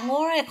এটা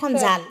ডাঙৰ এখন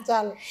জাল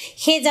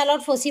সেই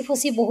জালত ফচি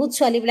ফচি বহুত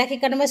ছোৱালীবিলাক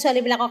সেইকাৰণে মই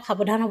ছোৱালীবিলাকক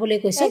সাৱধান হ'বলৈ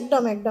কৈছোঁ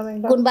একদম একদম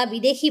একদম কোনোবা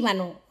বিদেশী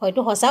মানুহ হয়তো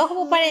সঁচাও হ'ব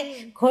পাৰে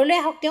ঘৰলৈ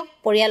আহক তেওঁ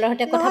পৰিয়ালৰ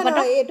সৈতে কথা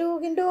পাতক এইটো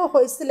কিন্তু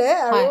হৈছিলে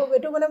আৰু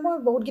এইটো মানে মই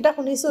বহুতকেইটা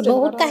শুনিছোঁ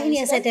বহুত কাহিনী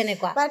আছে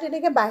তেনেকুৱা বা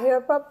তেনেকৈ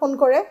বাহিৰৰ পৰা ফোন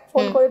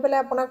কৰি পেলাই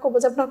আপোনাক ক'ব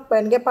যে আপোনাক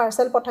এনেকৈ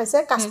পাৰ্চেল পঠাইছে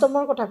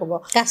কাষ্টমাৰৰ কথা ক'ব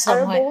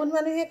আৰু বহুত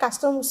মানুহে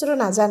কাষ্টমাৰ বস্তুটো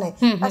নাজানে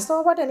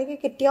কাষ্টমাৰৰ পৰা তেনেকৈ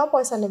কেতিয়াও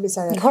পইচা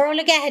নিবিচাৰে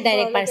ঘৰলৈকে আহে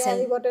ডাইৰেক্ট পাৰ্চেল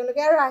আহিব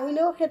তেওঁলোকে আৰু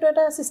আহিলেও সেইটো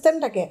এটা চিষ্টেম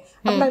থাকে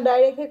আপোনাক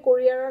ডাইৰেক্ট সেই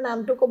কৰিয়াৰৰ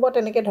নামটো ক'ব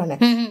তেনেকৈ ধৰণে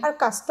আৰু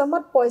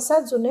কাষ্টমাৰত পইচা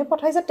যোনে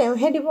পঠাইছে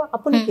তেওঁহে দিব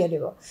আপুনি কিয়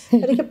দিব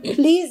গতিকে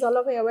প্লিজ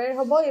অলপ এৱেৰ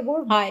হ'ব এইবোৰ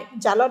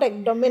জালত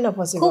একদমেই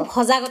নফচিব খুব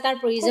সজাগতাৰ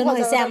প্ৰয়োজন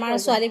হৈছে আমাৰ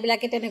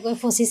ছোৱালীবিলাকে তেনেকৈ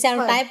ফচিছে আৰু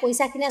তাই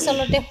পইচাখিনি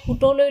আচলতে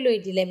সুতলৈ লৈ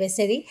দিলে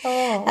বেচেৰি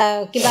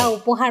কিবা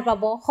উপহাৰ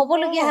পাব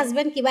হ'বলগীয়া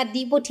হাজবেণ্ড কিবা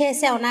দি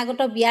পঠিয়াইছে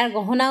অনাগত বিয়াৰ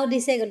গহনাও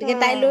দিছে গতিকে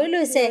তাই লৈ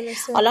লৈছে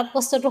অলপ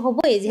কষ্টটো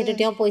হ'বই যিহেতু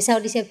তেওঁ পইচাও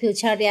দিছে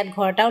ফিউচাৰত ইয়াত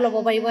ঘৰ এটাও ল'ব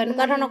পাৰিব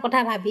এনেকুৱা ধৰণৰ কথা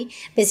ভাবি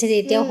বেচেৰি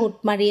এতিয়াও সুত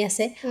মাৰি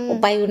আছে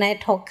উপায়ো নাই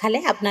ঠগ খালে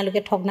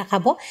আপোনালোকে ঠগ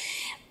নাখাব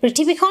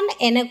পৃথিৱীখন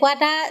এনেকুৱা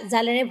এটা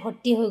জালেৰে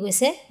ভৰ্তি হৈ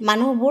গৈছে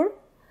মানুহবোৰ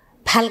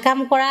ভাল কাম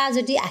কৰা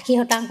যদি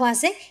 80%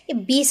 আছে এই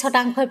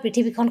 20%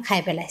 পৃথিৱীখন খাই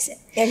পেলাইছে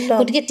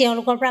গতিকে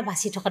তেওঁলোকৰ পৰা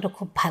বাচি থকাটো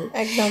খুব ভাল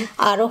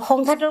আৰু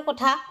সংঘাতৰ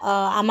কথা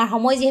আমাৰ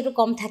সময় যিহেতু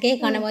কম থাকে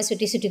সেইকাৰণে মই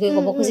চুটিকৈ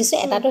ক'ব খুজিছোঁ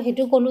এটাতো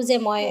সেইটো ক'লোঁ যে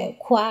মই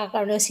খোৱাৰ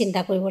কাৰণেও চিন্তা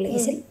কৰিব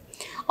লাগিছিল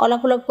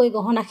অলপ অলপকৈ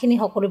গহনাখিনি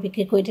সকলো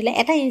বিক্ৰী কৰি দিলে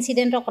এটা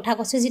ইনচিডেণ্টৰ কথা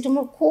কৈছোঁ যিটো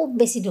মোৰ খুব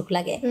বেছি দুখ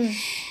লাগে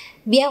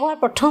বিয়া হোৱাৰ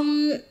প্ৰথম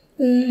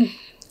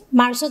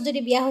মাৰ্চত যদি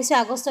বিয়া হৈছে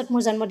আগষ্টত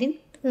মোৰ জন্মদিন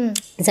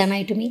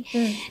জানাই তুমি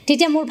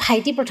তেতিয়া মোৰ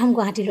ভাইটি প্ৰথম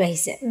গুৱাহাটীলৈ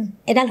আহিছে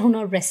এডাল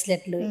সোণৰ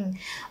ব্ৰেচলেট লৈ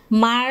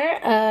মাৰ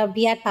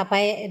বিয়াত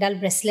পাপাই এডাল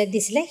ব্ৰেচলেট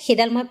দিছিলে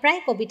সেইডাল মই প্ৰায়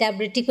কবিতা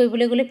আবৃত্তি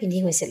কৰিবলৈ গ'লে পিন্ধি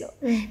গৈছিলোঁ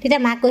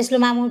তেতিয়া মাক কৈছিলোঁ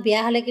মা মোৰ বিয়া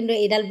হ'লে কিন্তু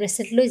এইডাল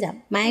ব্ৰেচলেট লৈ যাম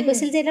মায়ে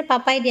কৈছিল যে এইডাল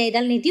পাপাই দিয়া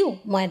এইডাল নিদিওঁ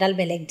মই এডাল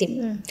বেলেগ দিম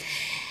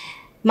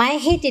মায়ে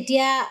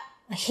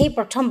সেই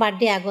প্ৰথম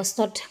বাৰ্থডে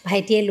আগষ্টত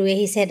ভাইটিয়ে লৈ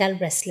আহিছে এডাল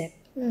ব্ৰেচলেট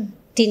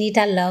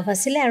 3টা লাভ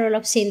আছিলে আৰু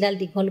অলপ চেইনডাল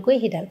দীঘলকৈ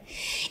সেইডাল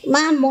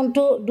ইমান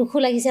মনটো দুখো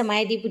লাগিছে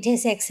মায়ে দি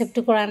পঠিয়াইছে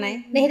একচেপ্টটো কৰা নাই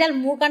সেইডাল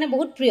মোৰ কাৰণে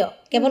বহুত প্ৰিয়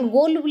কেৱল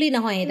গ'ল্ড বুলি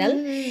নহয় সেইডাল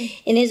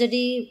এনেই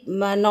যদি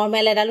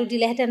নৰ্মেল এডালো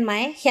দিলেহেঁতেন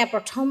মায়ে সেয়া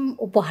প্ৰথম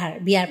উপহাৰ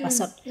বিয়াৰ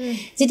পাছত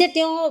যেতিয়া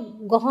তেওঁ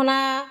গহনা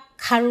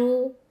খাৰু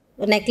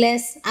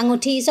নেকলেছ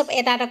আঙুঠি চব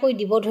এটা এটাকৈ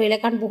দিব ধৰিলে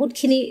কাৰণ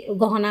বহুতখিনি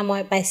গহনা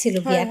মই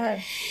পাইছিলোঁ বিয়াত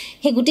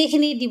সেই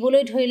গোটেইখিনি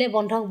দিবলৈ ধৰিলে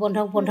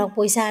বন্ধক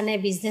পইচা আনে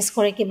বিজনেছ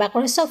কৰে কিবা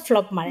কৰে চব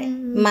ফ্লপ মাৰে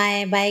মায়ে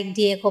বাইক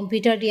দিয়ে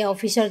কম্পিউটাৰ দিয়ে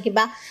অফিচৰ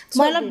কিবা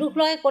মই অলপ দুখ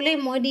লগাই ক'লেই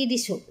মই দি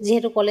দিছোঁ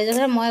যিহেতু কলেজত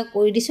মই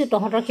কৰি দিছোঁ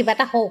তহঁতৰ কিবা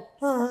এটা হওক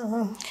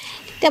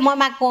এতিয়া মই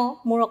মাক কওঁ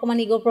মোৰ অকণমান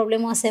ইগ'ৰ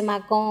প্ৰব্লেমো আছে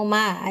মাক কওঁ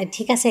মা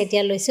ঠিক আছে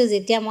এতিয়া লৈছোঁ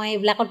যেতিয়া মই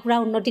এইবিলাকত পূৰা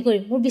উন্নতি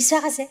কৰিম মোৰ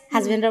বিশ্বাস আছে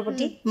হাজবেণ্ডৰ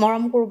প্ৰতি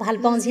মৰম কৰোঁ ভাল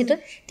পাওঁ যিহেতু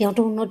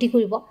তেওঁতো উন্নতি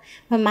কৰিব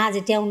মই মা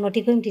যেতিয়া উন্নতি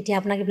কৰিম তেতিয়া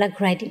আপোনাক এইবিলাক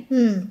ঘূৰাই দিম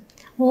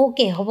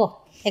অ'কে হ'ব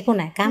একো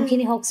নাই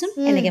কামখিনি হওকচোন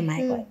এনেকৈ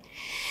মায়ে কয়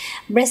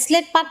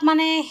ব্ৰেচলেট পাত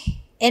মানে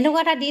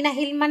এনেকুৱা এটা দিন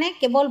আহিল মানে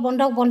কেৱল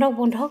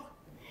বন্ধক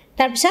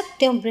তাৰপিছত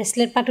তেওঁ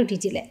ব্ৰেচলেট পাতো দি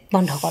দিলে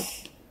বন্ধকত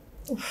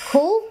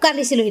খুব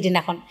কান্দিছিলোঁ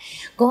সেইদিনাখন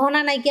গহনা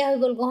নাইকিয়া হৈ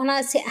গ'ল গহনা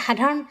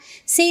সাধাৰণ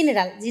চেইন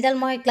এডাল যিডাল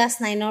মই ক্লাছ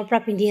 9ৰ পৰা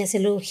পিন্ধি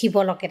আছিলোঁ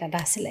শিৱলকেট এটা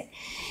আছিলে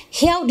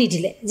সেয়াও দি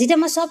দিলে যেতিয়া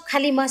মই চব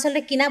খালী মই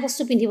আচলতে কিনা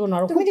বস্তু পিন্ধিব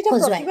নোৱাৰোঁ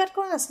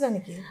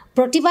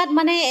প্ৰতিবাদ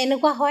মানে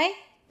এনেকুৱা হয়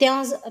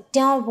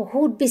তেওঁ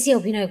বহুত বেছি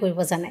অভিনয় কৰিব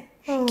জানে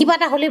কিবা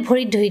এটা হ'লে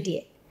ভৰিত ধৰি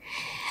দিয়ে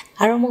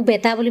আৰু মোক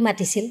বেটা বুলি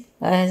মাতিছিল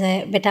যে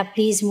বেটা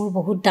প্লিজ মোৰ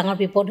বহুত ডাঙৰ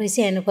বিপদ হৈছে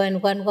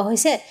এনেকুৱা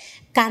হৈছে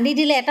কান্দি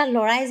দিলে এটা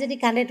ল'ৰাই যদি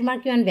কান্দে তোমাৰ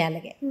কিমান বেয়া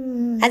লাগে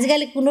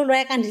আজিকালি কোনো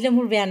ল'ৰাই কান্দিলে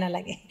মোৰ বেয়া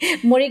নালাগে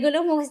মৰি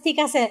গ'লেও মোৰ ঠিক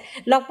আছে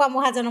লগ পাম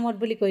মহাজনমত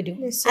বুলি কৈ দিওঁ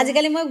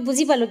আজিকালি মই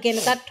বুজি পালোঁ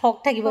কেনেকুৱা ঠগ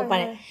থাকিব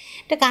পাৰে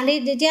তো কান্দি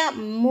যেতিয়া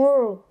মোৰ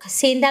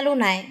চেইনডালো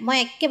নাই মই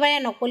একেবাৰে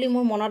নকলি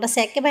মোৰ মনত আছে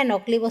একেবাৰে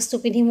নকলি বস্তু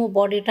পিন্ধি মোৰ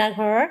বৰদেউতাৰ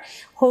ঘৰৰ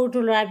সৰুটো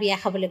ল'ৰাৰ বিয়া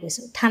খাবলৈ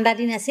গৈছোঁ ঠাণ্ডা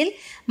দিন আছিল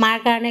মাৰ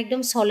কাৰণে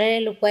একদম চলেৰে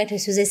লুকুৱাই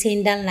থৈছোঁ যে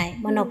চেইনডাল নাই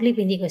মই নকলি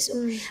পিন্ধি গৈছোঁ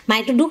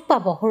মায়েতো দুখ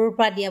পাব সৰুৰ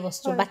পৰা দিয়া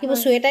বস্তু বাকীবোৰ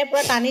চুৱেটাৰ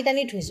পৰা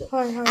টানি থৈছোঁ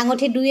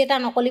আঙুঠি 2-এটা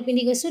নকলি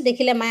পিন্ধি গৈছোঁ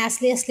দেখিলে মায়ে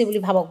আছলি বুলি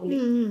ভাবক বুলি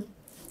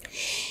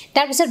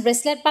তাৰপিছত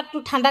ব্ৰেচলেট পাতটো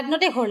ঠাণ্ডা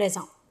দিনতে ঘৰলৈ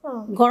যাওঁ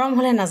গৰম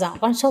হ'লে নাযাওঁ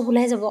কাৰণ চব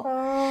ওলাই যাব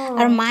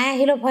আৰু মায়ে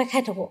আহিলেও ভয়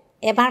খাই থাকোঁ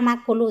এবাৰ মাক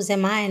ক'লোঁ যে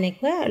মা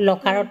এনেকৈ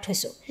লকাৰত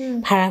থৈছোঁ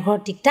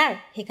ভাড়াঘৰত দিগদাৰ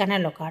সেইকাৰণে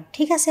লকাৰত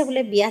ঠিক আছে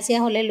বোলে বিয়া চিয়া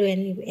হ'লে লৈ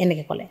আনিবি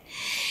এনেকৈ ক'লে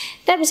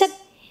তাৰপিছত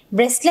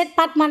ব্ৰেচলেট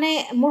পাত মানে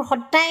মোৰ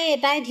সদায়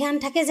এটাই ধ্যান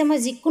থাকে যে মই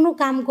যিকোনো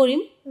কাম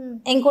কৰিম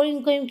এংকৰিং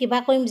কৰিম কিবা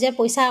কৰিম যে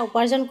পইচা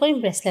উপাৰ্জন কৰিম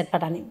ব্ৰেচলেট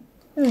পাত আনিম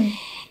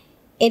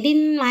এদিন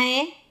মায়ে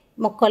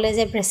মোক ক'লে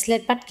যে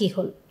ব্ৰেচলেট পাত কি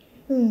হ'ল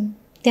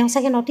তেওঁ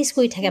চাগে ন'টিছ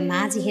কৰি থাকে মা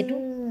যিহেতু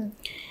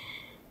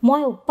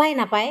মই উপায়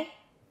নাপায়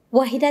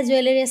ৱাহিদা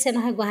জুৱেলাৰী আছে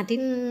নহয়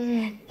গুৱাহাটীত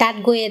তাত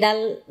গৈ এডাল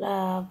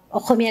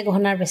অসমীয়া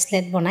গহনাৰ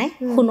ব্ৰেচলেট বনাই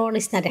সোণৰ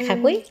নিচিনা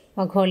দেখাকৈ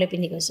মই ঘৰলৈ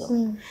পিন্ধি গৈছোঁ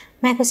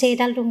মায়ে কৈছে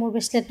এইডালটো মোৰ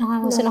ব্ৰেচলেট নহয়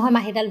কৈছে নহয়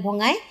মা সেইডাল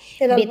ভঙাই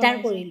বেটাৰ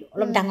কৰিলোঁ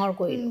অলপ ডাঙৰ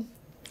কৰিলোঁ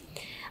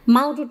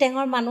মাওতো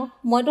টেঙৰ মানুহ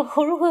মইতো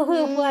সৰু হৈ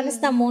হোৱা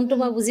নিচিনা মনটো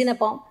মই বুজি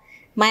নাপাওঁ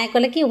মায়ে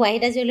ক'লে কি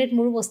ৱাহিদা জুৱেলাৰীত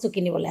মোৰো বস্তু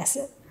কিনিবলৈ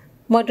আছে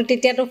মইতো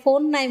তেতিয়াতো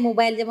ফোন নাই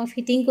মোবাইল যে মই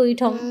ফিটিং কৰি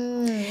থ'ম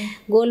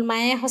গ'ল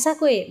মায়ে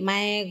সঁচাকৈ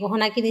মায়ে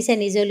গহনা কিনিছে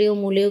নিজলৈও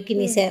মোলৈও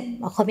কিনিছে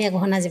অসমীয়া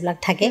গহনা যিবিলাক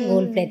থাকে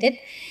গ'ল্ড প্লেটেড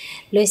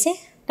লৈছে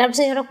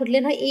তাৰপিছত সিহঁতক সুধিলে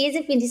নহয় এই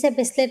যে পিন্ধিছে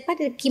ব্ৰেচলেট পাত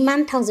কিমান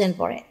 1000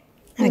 পৰে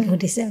এনেকৈ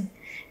সুধিছে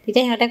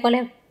তেতিয়া সিহঁতে ক'লে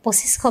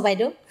 2500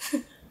 বাইদেউ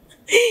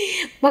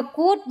মই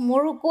ক'ত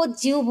মোৰো ক'ত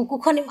জিও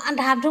বুকুখন ইমান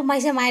ধাপ ধুপ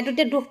মাৰিছে মায়েতো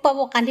তেতিয়া দুখ পাব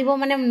কান্দিব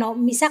মানে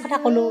মিছা কথা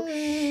ক'লোঁ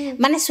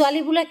মানে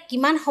ছোৱালীবোৰে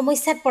কিমান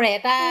সমস্যাত পৰে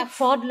এটা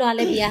ফ্ৰড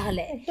লোৱালে বিয়া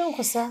হ'লে একদম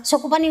সঁচা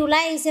চকু পানী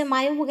ওলাই আহিছে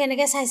মায়েও মোক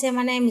এনেকৈ চাইছে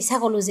মানে মিছা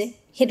ক'লোঁ যে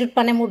সেইটোত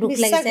মানে মোৰ দুখ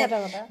লাগিছে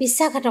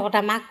বিশ্বাসঘাতকতা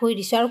মাক কৈ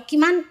দিছোঁ আৰু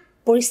কিমান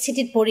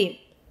পৰিস্থিতিত পৰি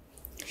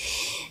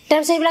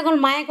তাৰপিছত এইবিলাক হ'ল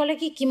মায়ে ক'লে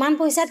কি কিমান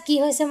পইচাত কি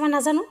হৈছে মই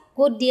নাজানো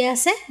ক'ত দিয়ে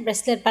আছে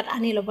ব্ৰেচলেট পাত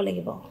আনি ল'ব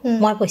লাগিব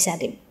মই পইচা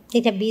দিম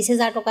তেতিয়া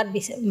 20,000 টকাত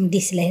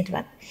দিছিলে সেইটো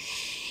পাত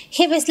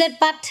সেই ব্ৰেচলেট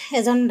পাত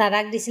এজন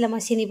দাদাক দিছিলে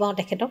মই চিনি পাওঁ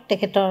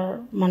তেখেতৰ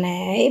মানে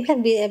এইবিলাক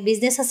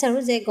বিজনেছ আছে আৰু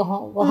যে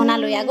গহনা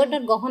লৈ আগৰ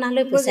দিনত গহনা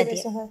লৈ পইচা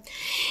দিয়ে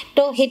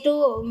তো সেইটো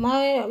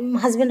মই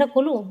হাজবেণ্ডক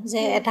ক'লোঁ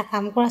যে এটা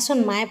কাম কৰাচোন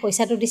মায়ে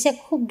পইচাটো দিছে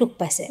খুব দুখ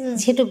পাইছে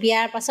যিহেতু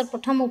বিয়াৰ পাছত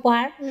প্ৰথম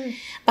উপহাৰ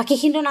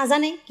বাকীখিনিতো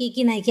নাজানে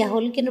কি নাইকিয়া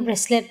হ'ল কিন্তু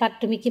ব্ৰেচলেট পাত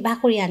তুমি কিবা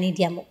কৰি আনি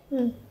দিয়া মোক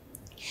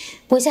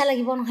পইচা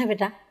লাগিব নহয়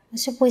বেটা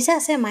পইচা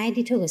আছে মায়ে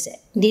দি থৈ গৈছে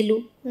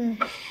দিলোঁ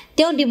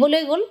তেওঁ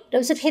দিবলৈ গ'ল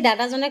তাৰপিছত সেই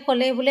দাদাজনে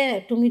ক'লে বোলে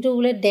তুমিতো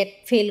বোলে ডেট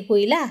ফেইল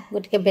কৰিলা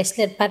গতিকে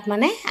ব্ৰেচলেট পাত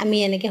মানে আমি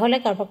এনেকৈ হ'লে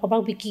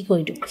কাৰোবাক বিক্ৰী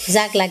কৰি দিওঁ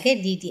যাক লাগে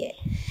দি দিয়ে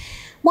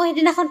মই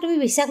সেইদিনাখন তুমি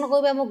বিশ্বাস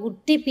নকৰিবা মই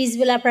গোটেই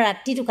পিছবেলাৰ পৰা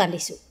ৰাতিটো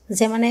কান্দিছোঁ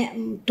যে মানে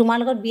তোমাৰ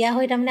লগত বিয়া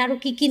হৈ তাৰমানে আৰু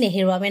কি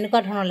নেহেৰুৱাম এনেকুৱা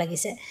ধৰণৰ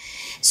লাগিছে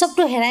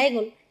চবটো হেৰাই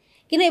গ'ল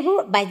কিন্তু এইবোৰ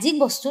বাহ্যিক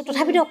বস্তু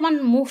তথাপিতো অকণমান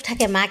মুখ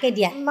থাকে মাকে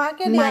দিয়া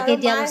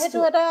বস্তু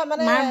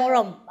মাৰ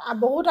মৰম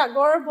বহুত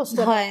আগৰ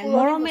বস্তু হয়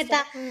মৰম এটা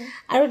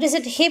আৰু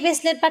তাৰপিছত সেই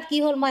ব্ৰেচলেট পাত কি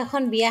হ'ল মই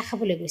এখন বিয়া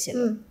খাবলৈ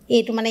গৈছিলোঁ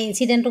এইটো মানে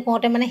ইনচিডেণ্টটো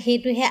কওঁতে মানে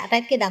সেইটোহে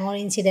আটাইতকৈ ডাঙৰ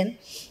ইনচিডেণ্ট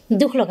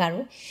দুখ লগা আৰু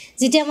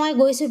যেতিয়া মই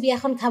গৈছোঁ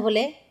বিয়াখন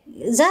খাবলৈ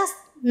জাষ্ট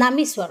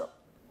নামিছোঁ আৰু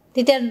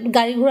তেতিয়া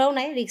গাড়ী ঘোঁৰাও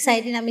নাই ৰিক্সা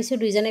এদি নামিছোঁ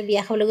দুইজনে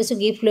বিয়া খাবলৈ গৈছোঁ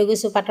গিফ্ট লৈ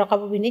গৈছোঁ পাটৰ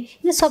কাপোৰ পিন্ধি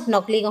কিন্তু চব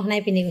নকলি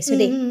গহনাই পিন্ধি গৈছোঁ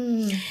দেই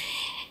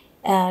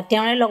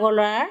তেওঁৰে লগৰ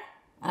ল'ৰাৰ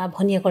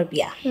ভনীয়েকৰ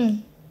বিয়া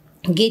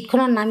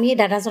গেটখনত নামিয়ে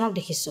দাদাজনক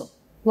দেখিছোঁ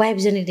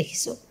ৱাইফজনীক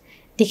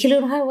দেখিলোঁ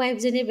নহয়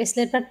ৱাইফজনীয়ে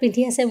ব্ৰেচলেট পাত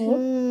পিন্ধি আছে মোৰ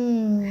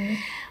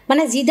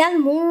মানে যিডাল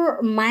মোৰ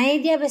মায়ে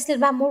দিয়া ব্ৰেচলেট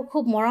বা মোৰ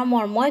খুব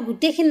মৰমৰ মই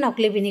গোটেইখিনি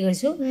নকলি পিন্ধি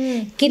গৈছোঁ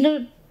কিন্তু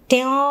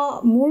তেওঁ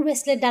মোৰ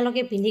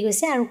ব্ৰেচলেটডালকে পিন্ধি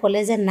গৈছে আৰু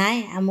ক'লে যে নাই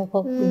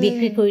আমুকক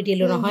বিক্ৰী কৰি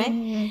দিলোঁ নহয়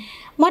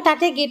মই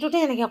তাতে গেটতে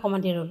এনেকৈ অকণমান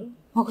দেৰি ৰ'লোঁ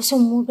মই কৈছোঁ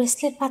মোৰ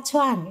ব্ৰেচলেট পাত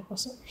চোৱা আমি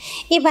কৈছোঁ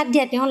এই বাদ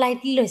দিয়া তেওঁ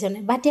লাইটলি লৈছে নে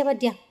বাদ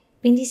দিয়া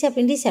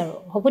পিন্ধিছে আৰু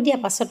হ'ব দিয়া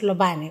পাছত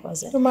ল'বা এনেকৈ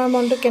কৈছে তোমাৰ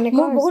মনটো কেনেকৈ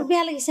মোৰ বহুত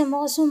বেয়া লাগিছে মই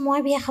কৈছোঁ মই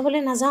বিয়া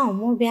খাবলৈ নাযাওঁ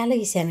মোৰ বেয়া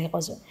লাগিছে এনেকৈ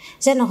কৈছোঁ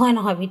যে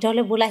নহয়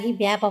ভিতৰলৈ বোলা সি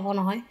বেয়া পাব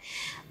নহয়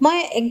মই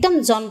একদম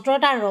যন্ত্ৰ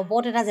এটা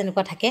ৰবট এটা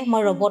যেনেকুৱা থাকে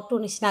মই ৰবটটোৰ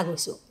নিচিনা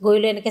গৈছোঁ গৈ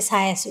লৈ এনেকৈ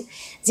চাই আছোঁ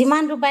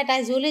যিমান দূৰ পাই তাই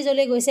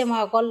জ্বলি গৈছে মই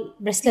অকল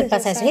ব্ৰেচলেট পাত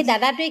চাইছোঁ সেই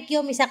দাদাটোৱে কিয়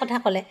মিছা কথা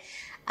ক'লে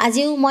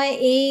আজিও মই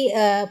এই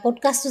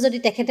পডকাষ্টটো যদি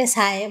তেখেতে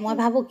চায় মই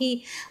ভাবোঁ কি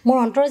মোৰ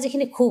অন্তৰৰ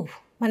যিখিনি ক্ষোভ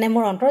মানে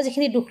মোৰ অন্তৰৰ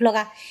যিখিনি দুখ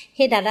লগা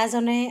সেই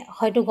দাদাজনে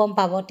হয়তো গম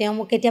পাব তেওঁ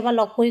মোক কেতিয়াবা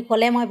লগ কৰি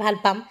ক'লে মই ভাল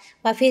পাম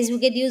বা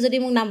ফেচবুকে দিও যদি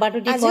মোক নাম্বাৰটো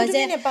দি কয়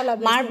যে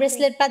মাৰ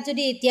ব্ৰেচলেট পাত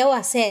যদি এতিয়াও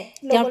আছে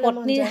তেওঁৰ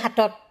পত্নীৰ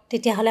হাতত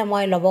তেতিয়াহ'লে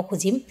মই ল'ব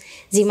খুজিম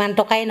যিমান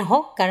টকাই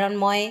নহওক কাৰণ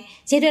মই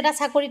যিহেতু এটা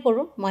চাকৰি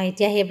কৰোঁ মই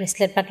এতিয়া সেই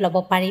ব্ৰেচলেট পাত ল'ব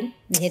পাৰিম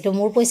যিহেতু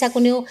মোৰ পইচা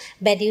কোনেও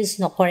বেড ইউজ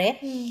নকৰে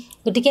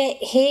গতিকে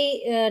সেই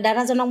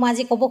দাদাজনক মই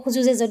আজি ক'ব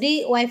খোজোঁ যে যদি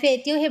ৱাইফে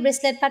এতিয়াও সেই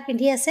ব্ৰেচলেট পাত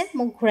পিন্ধি আছে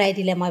মোক ঘূৰাই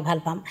দিলে মই ভাল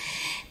পাম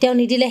তেওঁ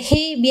নিদিলে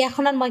সেই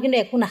বিয়াখনত মই কিন্তু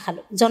একো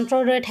নাখালোঁ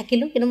যন্ত্ৰৰ দৰে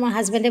থাকিলোঁ কিন্তু মোৰ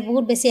হাজবেণ্ডে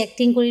বহুত বেছি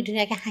এক্টিং কৰি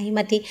ধুনীয়াকৈ হাঁহি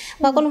মাতি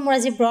মই ক'লোঁ মোৰ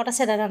আজি ব্ৰত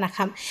আছে দাদা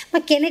নাখাম মই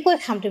কেনেকৈ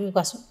খাম তুমি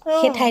কোৱাচোন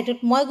সেই ঠাইটোত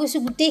মই গৈছোঁ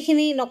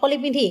গোটেইখিনি নকলি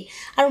পিন্ধি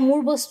আৰু মোৰ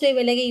বস্তুৱে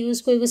বেলেগে ইউজ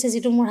কৰি গৈছে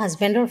যিটো মোৰ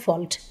হাজবেণ্ডৰ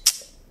ফল্ট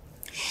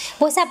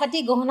পইচা পাতি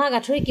গহনা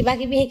গাঁঠৰি কিবা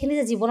কিবি সেইখিনি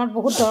যে জীৱনত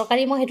বহুত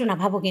দৰকাৰী মই সেইটো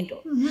নাভাবোঁ কিন্তু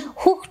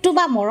সুখটো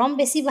বা মৰম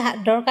বেছি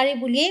দৰকাৰী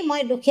বুলিয়েই মই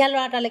দুখীয়া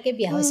ল'ৰা এটালৈকে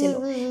বিয়া হৈছিলোঁ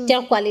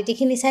তেওঁৰ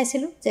কোৱালিটিখিনি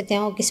চাইছিলোঁ যে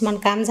তেওঁ কিছুমান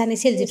কাম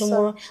জানিছিল যিটো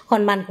মোৰ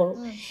সন্মান কৰোঁ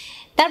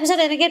তাৰপিছত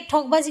এনেকৈ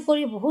ঠগবাজি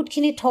কৰি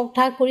বহুতখিনি ঠগ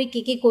ঠাগ কৰি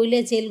কি কৰিলে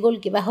জেল গ'ল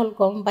কিবা হ'ল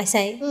গম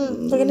পাইছাই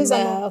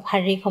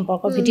শাৰীৰিক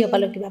সম্পৰ্কৰ ভিডিঅ'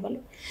 পালোঁ কিবা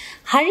পালোঁ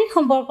শাৰীৰিক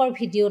সম্পৰ্কৰ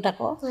ভিডিঅ'ত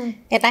আকৌ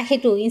এটা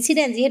সেইটো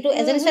ইনচিডেণ্ট যিহেতু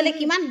এজনী ছোৱালীয়ে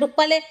কিমান দুখ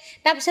পালে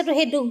তাৰপিছতো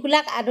সেই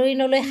দুখবিলাক আদৰি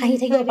নলৈ হাঁহি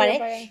থাকিব পাৰে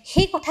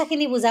সেই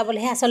কথাখিনি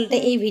বুজাবলৈহে আচলতে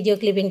এই ভিডিঅ'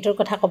 ক্লিপিংটোৰ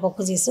কথা ক'ব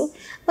খুজিছোঁ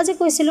মই যে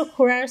কৈছিলোঁ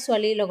খুৰাৰ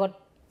ছোৱালীৰ লগত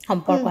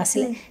সম্পৰ্ক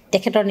আছিলে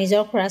তেখেতৰ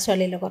নিজৰ খুৰাৰ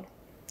ছোৱালীৰ লগত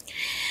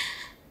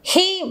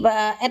সেই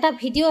এটা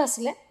ভিডিঅ'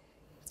 আছিলে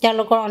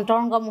তেওঁলোকৰ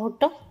অন্তৰংগ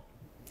মুহূৰ্ত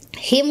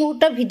সেই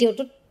মুহূৰ্তৰ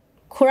ভিডিঅ'টোত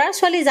খুৰাৰ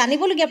ছোৱালী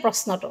জানিবলগীয়া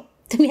প্ৰশ্নটো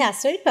তুমি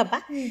আচৰিত পাবা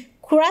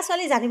খুৰাৰ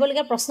ছোৱালী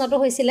জানিবলগীয়া প্ৰশ্নটো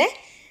হৈছিলে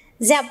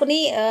যে আপুনি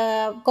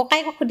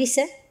ককাইকক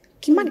সুধিছে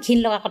কিমান ঘিণ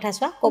লগা কথা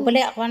চোৱা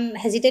ক'বলৈ অকণমান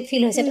হেজিটেট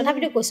ফিল হৈছে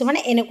তথাপিতো কৈছোঁ মানে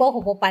এনেকুৱাও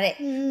হ'ব পাৰে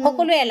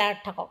সকলোৱে এলাৰ্ট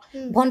থাকক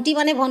ভণ্টি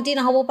মানে ভণ্টি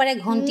নহ'ব পাৰে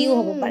ঘণ্টিও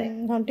হ'ব পাৰে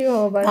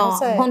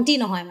ভণ্টি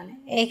নহয় মানে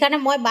সেইকাৰণে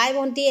মই বাই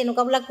ভণ্টি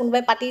এনেকুৱাবিলাক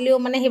কোনোবাই পাতিলেও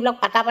মানে সেইবিলাক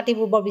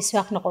পাতিবোৰ বৰ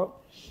বিশ্বাস নকৰোঁ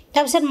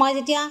তাৰপিছত মই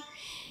যেতিয়া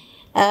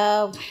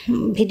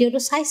ভিডিঅ'টো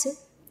চাইছোঁ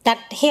তাত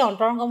সেই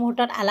অন্তৰংগ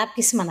মুহূৰ্তত আলাপ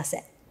কিছুমান আছে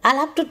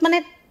আলাপটোত মানে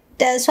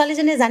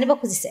ছোৱালীজনীয়ে জানিব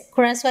খুজিছে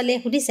খুৰাৰ ছোৱালীয়ে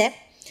সুধিছে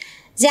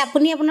যে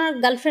আপুনি আপোনাৰ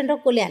গাৰ্লফ্ৰেণ্ডক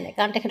ক'লে আনে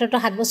কাৰণ তেখেতৰতো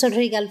 7 বছৰ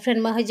ধৰি গাৰ্লফ্ৰেণ্ড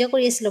মই সহ্য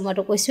কৰি আছিলোঁ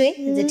মইতো কৈছোঁৱেই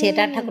যে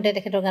থিয়েটাৰত থাকোঁতে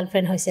তেখেতৰ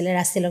গাৰ্লফ্ৰেণ্ড হৈছিলে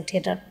ৰাজতিলক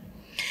থিয়েটাৰত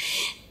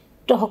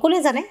তো সকলোৱে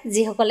জানে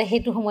যিসকলে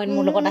সেইটো সময়ত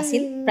মোৰ লগত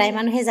আছিল প্ৰায়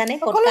মানুহে জানে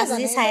পডকাষ্ট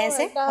যি চাই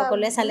আছে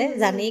সকলোৱে চালে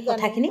জানেই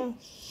কথাখিনি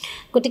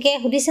গতিকে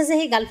সুধিছে যে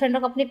সেই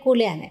গাৰ্লফ্ৰেণ্ডক আপুনি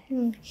ক'লে আনে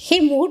সেই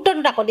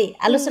মুহূৰ্তটোত আকৌ দেই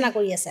আলোচনা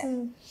কৰি আছে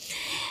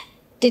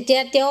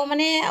তেতিয়া তেওঁ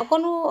মানে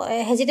অকণো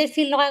হেজিটেট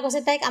ফিল নকৰাই কৈছে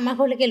তাইক আমাৰ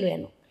ঘৰলৈকে লৈ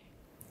আনো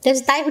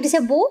তাৰপিছত তাই সুধিছে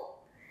বৌ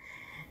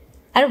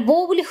আৰু বৌ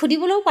বুলি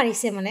সুধিবলৈও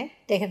পাৰিছে মানে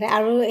তেখেতে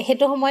আৰু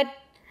সেইটো সময়ত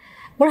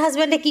মোৰ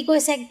হাজবেণ্ডে কি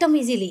কৈছে একদম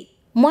ইজিলি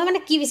মই মানে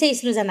কি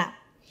বিচাৰিছিলোঁ জানা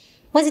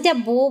মই যেতিয়া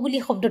বৌ বুলি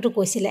শব্দটো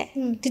কৈছিলে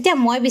তেতিয়া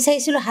মই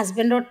বিচাৰিছিলোঁ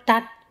হাজবেণ্ডৰ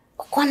তাত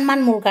অকণমান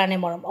মোৰ কাৰণে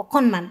মৰম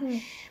অকণমান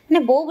মানে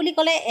বৌ বুলি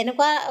ক'লে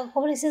এনেকুৱা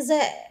ক'ব লাগিছে যে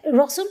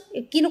ৰচোন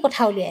কিনো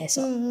কথা উলিয়াই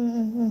আছোঁ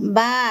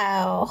বা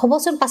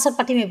হ'বচোন পাছত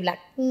পাতিম এইবিলাক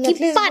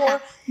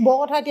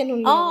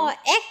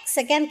এক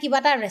ছেকেণ্ড কিবা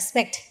এটা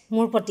ৰেচপেক্ট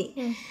মোৰ প্ৰতি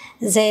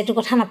যে এইটো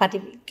কথা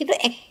নাপাতিবি কিন্তু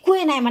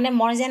একোৱে নাই মানে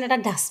মই যেন এটা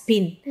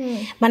ডাষ্টবিন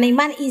মানে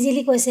ইমান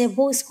ইজিলি কৈছে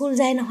বৌ স্কুল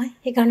যায় নহয়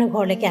সেইকাৰণে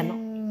ঘৰলৈকে আনো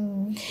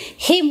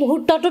সেই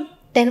মুহূৰ্তটোত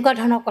তেনেকুৱা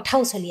ধৰণৰ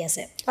কথাও চলি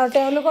আছে আৰু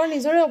তেওঁলোকৰ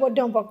নিজৰে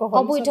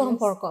অবৈধ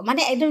সম্পৰ্ক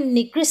মানে একদম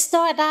নিকৃষ্ট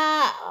এটা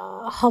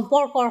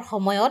সম্পৰ্কৰ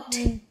সময়ত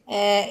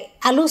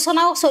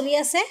আলোচনাও চলি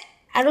আছে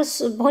আৰু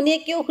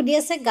ভনীয়েকেও সুধি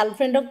আছে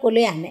গাৰ্লফ্ৰেণ্ডক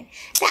ক'লৈ আনে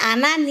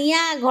আনা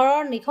নিয়া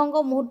ঘৰৰ নিসংগ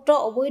মুহূৰ্ত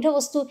অবৈধ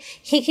বস্তু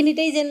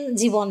সেইখিনিতেই যেন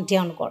জীৱন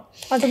তেওঁলোকৰ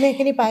তুমি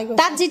সেইখিনি পাই গৈছা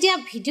তাত যেতিয়া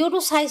ভিডিঅ'টো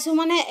চাইছোঁ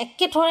মানে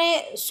একেথৰে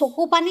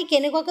চকু পানী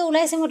কেনেকুৱাকৈ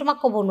ওলাইছে মই তোমাক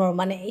ক'ব নোৱাৰোঁ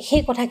মানে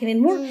সেই কথাখিনিত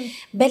মোৰ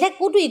বেলেগ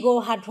ক'তো ইগ'ৰ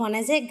হাত হোৱা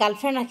নাই যে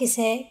গাৰ্লফ্ৰেণ্ড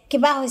ৰাখিছে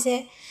কিবা হৈছে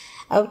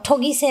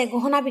ঠগিছে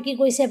গহনা বিক্ৰী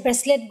কৰিছে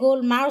ব্ৰেচলেট গ'ল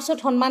মাৰ ওচৰত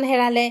সন্মান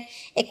হেৰালে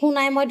একো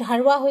নাই মই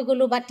ধাৰুৱা হৈ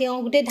গ'লোঁ বা তেওঁ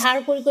গোটেই ধাৰ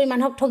কৰি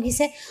মানুহক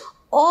ঠগিছে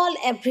অল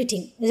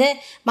এভৰিথিং যে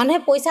মানুহে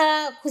পইচা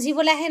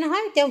খুজিবলৈ আহে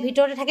নহয় তেওঁ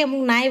ভিতৰতে থাকে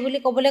মোক নাই বুলি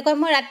ক'বলৈ কয়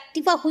মই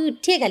ৰাতিপুৱা শুই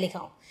উঠিয়ে গালি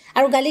খাওঁ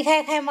আৰু গালি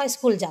খাই মই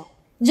স্কুল যাওঁ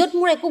য'ত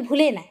মোৰ একো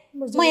ভুলেই নাই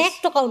মই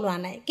 1 টকাও লোৱা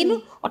নাই কিন্তু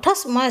অথচ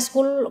মই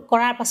স্কুল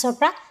কৰাৰ পাছৰ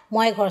পৰা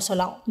মই ঘৰ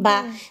চলাওঁ বা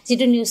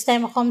যিটো নিউজ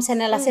টাইম অসম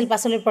চেনেল আছিল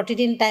পাছলৈ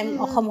প্ৰতিদিন টাইম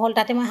অসম হ'ল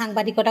তাতে মই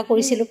সাংবাদিকতা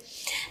কৰিছিলোঁ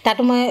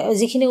তাতো মই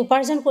যিখিনি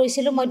উপাৰ্জন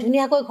কৰিছিলোঁ মই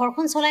ধুনীয়াকৈ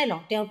ঘৰখন চলাই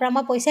লওঁ তেওঁৰ পৰা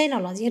মই পইচাই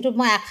নলওঁ যিহেতু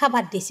মই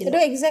আশাবাদ দিছিলোঁ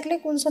এইটো এক্সেক্টলি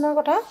কোন চনৰ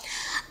কথা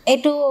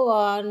এইটো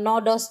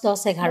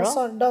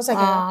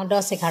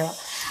 9-10-11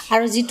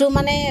 আৰু যিটো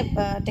মানে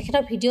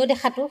তেখেতৰ ভিডিঅ'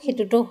 দেখাটো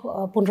সেইটোতো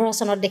 15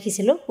 চনত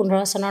দেখিছিলোঁ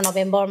 15 চনৰ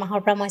নৱেম্বৰ মাহৰ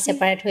পৰা মই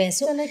ছেপাৰেট হৈ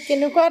আছোঁ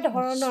কেনেকুৱা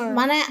ধৰণৰ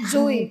মানে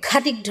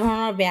ঘাটিক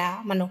ধৰণৰ বেয়া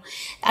মানুহ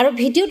আৰু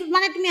ভিডিঅ'টোত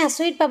মানে তুমি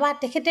আচৰিত পাবা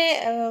তেখেতে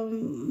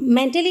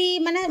মেণ্টেলি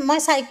মানে মই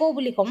চাইকো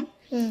বুলি ক'ম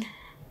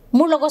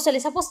মোৰ লগৰ ছোৱালী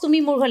ছাপ'জ তুমি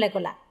মোৰ ঘৰলৈ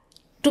গ'লা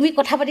তুমি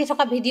কথা পাতি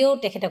থকা ভিডিঅ'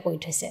 তেখেতে কৰি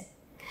থৈছে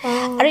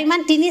আৰু ইমান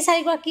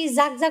 3-4 গৰাকী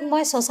যাক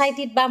মই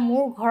ছ'চাইটিত বা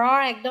মোৰ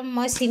ঘৰৰ একদম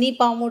মই চিনি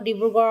পাওঁ মোৰ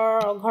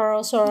ডিব্ৰুগড়ৰ ঘৰৰ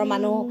ওচৰৰ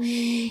মানুহ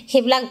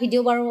সেইবিলাক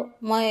ভিডিঅ' বাৰু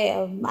মই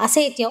আছে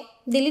এতিয়াও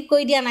ডিলিট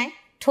কৰি দিয়া নাই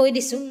থৈ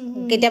দিছোঁ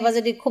কেতিয়াবা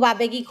যদি খুব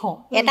আৱেগিক হওঁ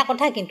এটা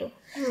কথা কিন্তু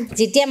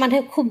যেতিয়া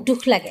মানুহে খুব দুখ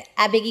লাগে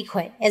আৱেগিক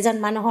হয় এজন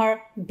মানুহৰ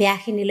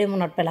বেয়াখিনিলৈ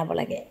মনত পেলাব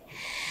লাগে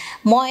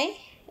মই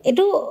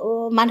এইটো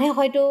মানুহে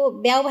হয়তো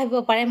বেয়াও ভাবিব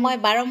পাৰে মই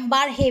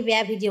বাৰম্বাৰ সেই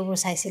বেয়া ভিডিঅ'বোৰ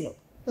চাইছিলোঁ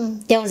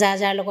তেওঁ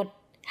যাৰ লগত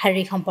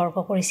শাৰীৰিক সম্পৰ্ক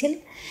কৰিছিল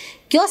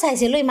কিয়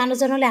চাইছিলোঁ এই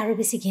মানুহজনলৈ আৰু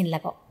বেছি ঘিণ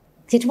লাগক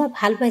যিটো মই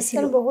ভাল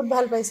পাইছিলোঁ বহুত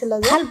ভাল পাইছিলোঁ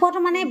ভাল পোৱাটো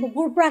মানে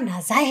বুকুৰ পৰা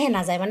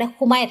নাযায় মানে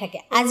সোমাই থাকে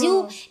আজিও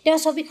তেওঁ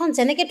ছবিখন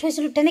যেনেকৈ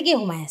থৈছিলোঁ তেনেকৈয়ে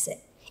সোমাই আছে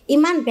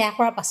ইমান বেয়া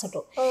কৰাৰ পাছতো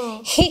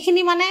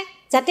সেইখিনি মানে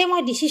যাতে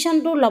মই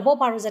ডিচিশ্যনটো ল'ব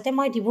পাৰোঁ যাতে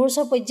মই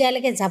ডিভোৰ্চৰ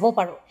পৰ্যায়লৈকে যাব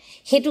পাৰোঁ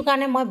সেইটো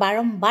কাৰণে মই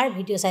বাৰম্বাৰ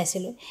ভিডিঅ'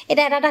 চাইছিলোঁ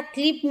এটা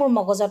ক্লিপ মোৰ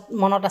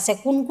মনত আছে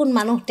কোন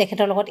মানুহ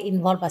তেখেতৰ লগত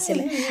ইনভলভ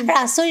আছিলে আৰু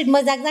আচৰিত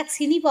মই যাক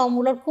চিনি পাওঁ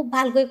মোৰ লগত খুব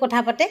ভালকৈ কথা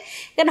পাতে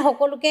কাৰণ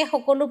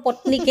সকলো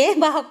পত্নীকে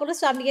বা সকলো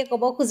স্বামীকে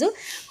ক'ব খোজোঁ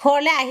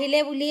ঘৰলৈ আহিলে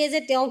বুলিয়ে যে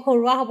তেওঁ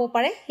ঘৰুৱা হ'ব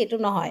পাৰে সেইটো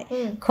নহয়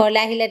ঘৰলৈ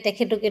আহিলে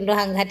তেখেতো কিন্তু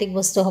সাংঘাতিক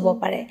বস্তু হ'ব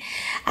পাৰে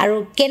আৰু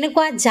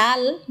কেনেকুৱা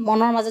জাল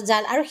মনৰ মাজত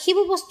জাল আৰু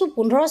সেইবোৰ বস্তু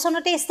 15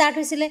 চনতে ষ্টাৰ্ট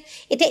হৈছিলে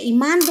এতিয়া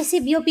ইমান বেছি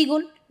বিয়পি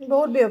গ'ল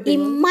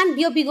ইমান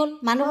বিয়পি গ'ল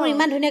মানুহবোৰ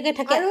ইমান ধুনীয়াকৈ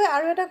থাকে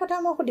আৰু এটা কথা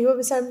মই সুধিব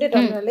বিচাৰিম দেই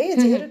টন্ডালি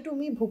যিহেতু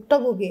তুমি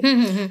ভুক্তভোগী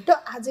তো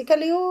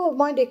আজিকালিও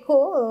মই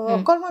দেখোঁ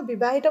অকল মই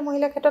বিবাহিত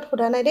মহিলাৰ ক্ষেত্ৰত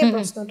সোধা নাই দেই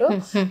প্ৰশ্নটো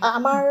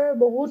আমাৰ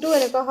বহুতো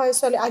এনেকুৱা হয়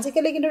ছোৱালী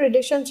আজিকালি কিন্তু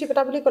ৰিলেশ্যনশ্বিপ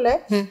এটা বুলি ক'লে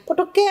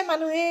পটককৈ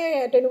মানুহে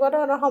তেনেকুৱা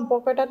ধৰণৰ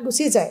সম্পৰ্ক এটাত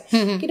গুচি যায়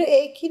কিন্তু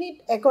এইখিনিত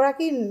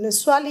এগৰাকী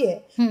ছোৱালীয়ে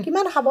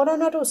কিমান সাৱধান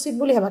হোৱাটো উচিত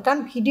বুলি ভাবা কাৰণ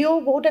ভিডিঅ'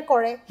 বহুতে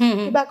কৰে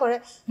কিবা কৰে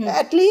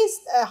এটলিষ্ট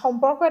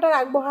সম্পৰ্ক এটাৰ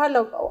আগবঢ়াৰ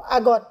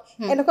আগত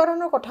এনেকুৱা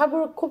ধৰণৰ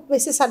কথাবোৰ খুব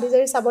বেছি চালি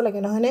জাৰি চাব লাগে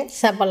নহয়নে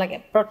চাব লাগে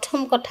প্ৰথম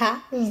কথা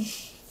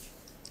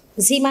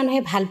যি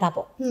মানুহে ভাল পাব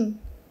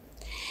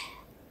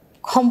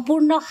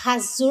সম্পূৰ্ণ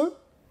সাজযোৰ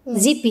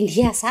যি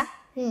পিন্ধি আছা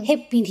সেই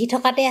পিন্ধি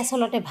থকাতে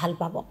আচলতে ভাল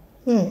পাব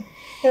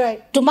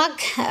তোমাক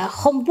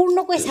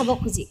সম্পূৰ্ণকৈ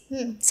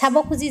চাব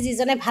খুজি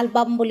যিজনে ভাল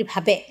পাম বুলি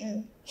ভাবে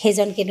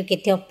সেইজন কিন্তু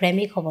কেতিয়াও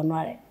প্ৰেমিক হ'ব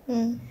নোৱাৰে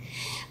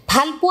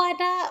ভাল পোৱা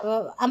এটা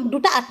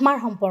দুটা আত্মাৰ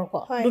সম্পৰ্ক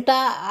দুটা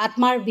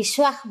আত্মাৰ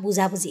বিশ্বাস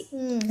বুজাবুজি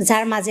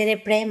যাৰ মাজেৰে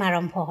প্ৰেম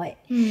আৰম্ভ হয়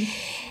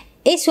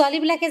এই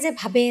ছোৱালীবিলাকে যে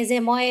ভাবে যে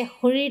মই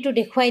শৰীৰটো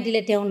দেখুৱাই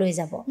দিলে তেওঁ লৈ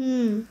যাব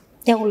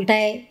তেওঁ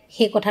উল্টাই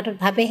সেই কথাটোত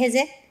ভাবেহে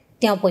যে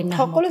তেওঁ পন্য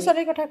সকলো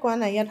ছোৱালীৰ কথা কোৱা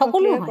নাই ইয়াত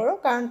সকলো কৰোঁ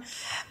কাৰণ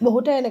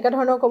বহুতে এনেকুৱা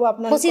ধৰণৰ ক'ব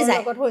আপোনালোকৰ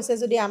লগত হৈছে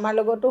যদি আমাৰ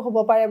লগতো হ'ব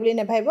পাৰে বুলি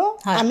নাভাবিব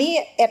আমি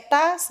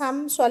এটা চাম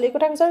ছোৱালীৰ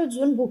কথা কৈছোঁ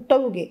যোন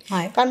ভুক্তভোগী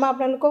কাৰণ মই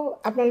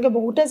আপোনালোকে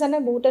বহুতে জানে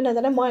বহুতে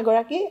নাজানে মই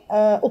এগৰাকী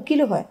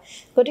উকিলো হয়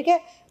গতিকে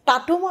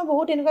তাতো মই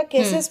বহুত এনেকুৱা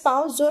কেছেছ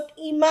পাওঁ য'ত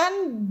ইমান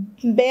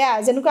বেয়া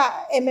যেনেকুৱা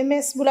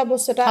MMS বোলা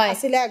বস্তু এটা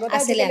আছিলে আগতে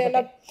আজিকালি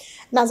অলপ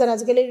নাজানো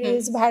আজিকালি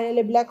ৰিলছ ভাইৰেল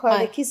এইবিলাক হয়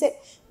দেখিছে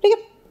গতিকে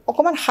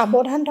অকণমান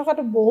সাৱধান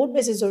থকাটো বহুত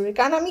বেছি জৰুৰী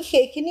কাৰণ আমি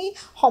সেইখিনি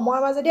সময়ৰ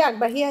মাজেদি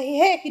আগবাঢ়ি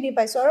আহিহে এইখিনি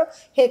পাইছোঁ আৰু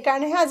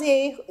সেইকাৰণেহে আজি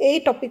এই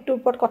টপিকটোৰ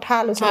ওপৰত কথা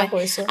আলোচনা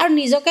কৰিছোঁ আৰু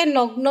নিজকে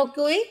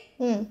নগ্নকৈ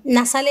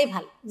নাচালেই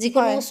ভাল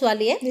যিকোনো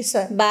ছোৱালীয়ে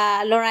বা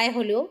ল'ৰাই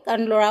হ'লেও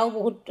কাৰণ ল'ৰাও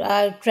বহুত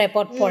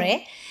ট্ৰেপত পৰে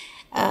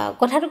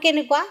কথাটো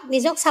কেনেকুৱা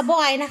নিজক চাব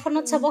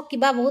আইনাখনত চাব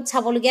কিবা বহুত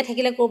চাবলগীয়া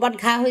থাকিলে ক'ৰবাত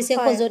ঘাঁ হৈছে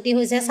খজুৱতি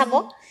হৈছে চাব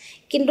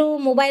কিন্তু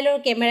মোবাইলৰ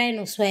কেমেৰাই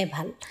নোচোৱাই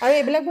ভাল আৰু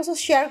এইবিলাক বস্তু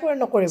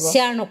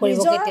শ্বেয়াৰ নকৰিব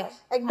কেতিয়াও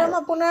একদম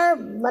আপোনাৰ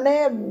মানে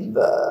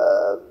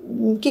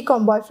কি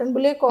ক'ম বয়ফ্ৰেণ্ড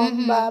বুলিয়ে ক'ম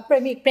বা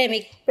প্ৰেমিক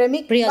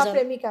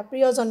প্ৰেমিকা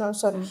প্ৰিয়জনৰ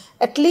ওচৰত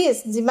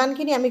এটলিষ্ট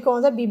যিমানখিনি আমি কওঁ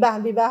যে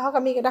বিবাহক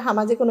আমি এটা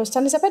সামাজিক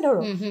অনুষ্ঠান হিচাপে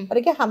ধৰোঁ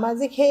গতিকে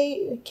সামাজিক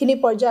সেইখিনি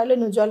পৰ্যায়লৈ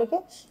নোযোৱালৈকে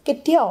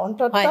কেতিয়াও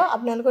অন্ততঃ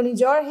আপোনালোকৰ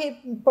নিজৰ সেই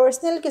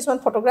পাৰ্চনেল কিছুমান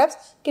ফটোগ্ৰাফছ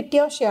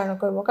কেতিয়াও শ্বেয়াৰ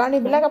নকৰিব কাৰণ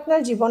এইবিলাক আপোনাৰ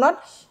জীৱনত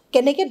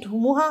কেনেকৈ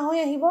ধুমুহা হৈ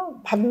আহিব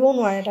ভাবিব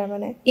নোৱাৰে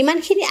তাৰমানে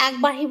ইমানখিনি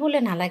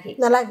আগবাঢ়িবলৈ নালাগে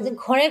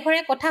ঘৰে ঘৰে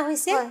কথা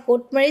হৈছে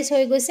কোৰ্ট মেৰেজ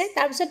হৈ গৈছে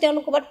তাৰপিছত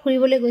তেওঁলোক ক'ৰবাত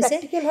ফুৰিবলৈ গৈছে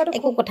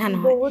একো কথা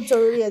নহয় বহুত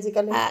জৰুৰী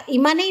আজিকালি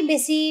ইমানেই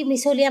বেছি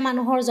মিছলীয়া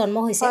মানুহৰ জন্ম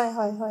হৈছে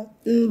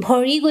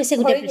ভৰি গৈছে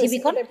গোটেই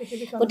পৃথিৱীখন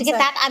গতিকে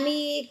তাত আমি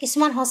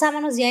কিছুমান সঁচা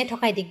মানুহ জীয়াই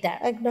থকাই দিগদাৰ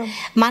একদম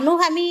মানুহ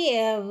আমি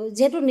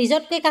যিহেতু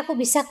নিজতকৈ কাকো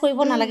বিশ্বাস কৰিব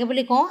নালাগে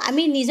বুলি কওঁ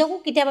আমি নিজকো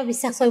কেতিয়াবা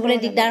বিশ্বাস কৰিবলৈ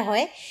দিগদাৰ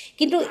হয়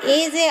কিন্তু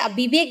এই যে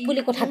বিবেক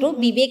বুলি কথাটো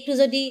বিবেকটো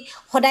যদি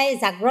সদায়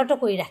জাগ্ৰত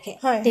কৰি ৰাখে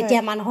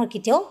তেতিয়া মানুহৰ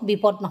কেতিয়াও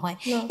বিপদ নহয়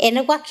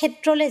এনেকুৱা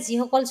ক্ষেত্ৰলৈ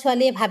যিসকল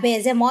ছোৱালীয়ে ভাবে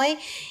যে মই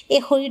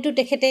এই শৰীৰটো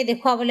তেখেতে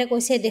দেখুৱাবলৈ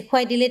কৈছে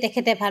দেখুৱাই দিলে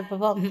তেখেতে ভাল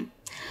পাব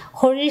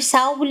শৰীৰ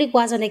চাওঁ বুলি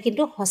কোৱাজনে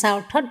কিন্তু সঁচা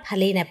অৰ্থত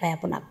ভালেই নাপায়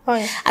আপোনাক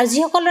আৰু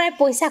যিসকল ল'ৰাই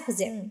পইচা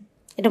খোজে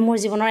এইটো মোৰ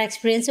জীৱনৰ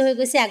এক্সপিৰিয়েঞ্চো হৈ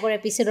গৈছে আগৰ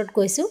এপিছ'ডত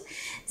কৈছোঁ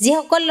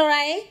যিসকল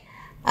ল'ৰাই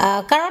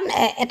কাৰণ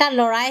এটা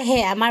ল'ৰাইহে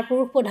আমাৰ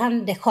পুৰুষ প্ৰধান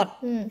দেশত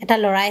এটা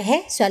ল'ৰাইহে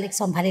ছোৱালীক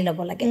চম্ভালি ল'ব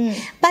লাগে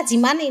বা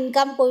যিমান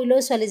ইনকাম কৰিলেও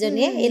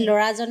ছোৱালীজনীয়ে এই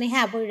ল'ৰাজনেহে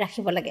আৱৰি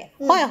ৰাখিব লাগে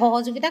হয়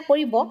সহযোগিতা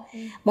কৰিব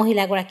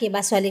মহিলাগৰাকীয়ে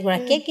বা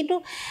ছোৱালীগৰাকীয়ে কিন্তু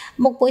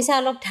মোক পইচা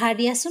অলপ ধাৰ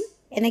দিয়াচোন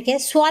এনেকৈ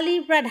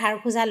ছোৱালীৰ পৰা ধাৰ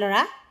খোজা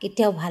ল'ৰা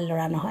কেতিয়াও ভাল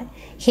ল'ৰা নহয়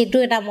সেইটো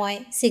এটা মই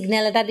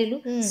ছিগনেল এটা দিলোঁ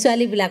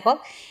ছোৱালীবিলাকক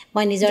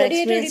মই নিজৰ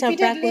এক্সপিৰিয়েঞ্চৰ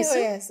পৰা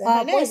কৈছোঁ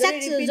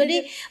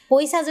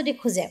পইচা যদি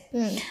খোজে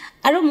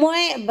আৰু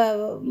মই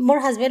মোৰ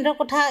হাজবেণ্ডৰ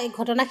কথা এই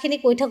ঘটনাখিনি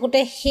কৈ থাকোঁতে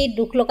সেই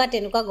দুখ লগা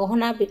তেনেকুৱা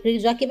গহনা বিক্ৰী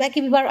যোৱা কিবা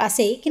কিবি বাৰু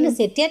আছেই কিন্তু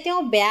যেতিয়া তেওঁ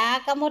বেয়া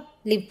কামত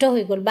লিপ্ত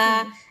হৈ গ'ল বা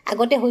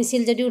আগতে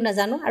হৈছিল যদিও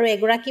নাজানো আৰু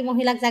এগৰাকী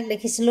মহিলাক যাক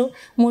দেখিছিলোঁ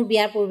মোৰ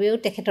বিয়াৰ পূৰ্বেও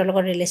তেখেতৰ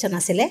লগত ৰিলেশ্যন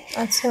আছিলে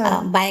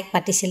বায়েক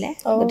পাতিছিলে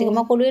গতিকে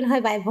মই ক'লোৱে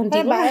নহয় বাই ভণ্টি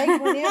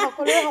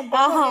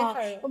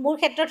মোৰ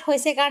ক্ষেত্ৰত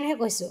হৈছে কাৰণেহে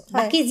কৈছোঁ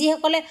বাকী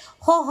যিসকলে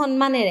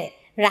সন্মানেৰে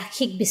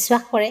ৰাশিক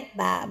বিশ্বাস কৰে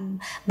বা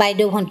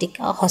বাইদেউ ভণ্টিক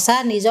সঁচা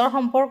নিজৰ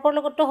সম্পৰ্কৰ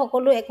লগতো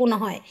সকলো একো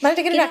নহয়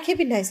ৰাখি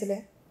পিন্ধাইছিলে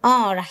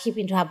ৰাখি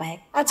পিন্ধোৱা বায়েক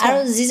আৰু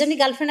যিজনী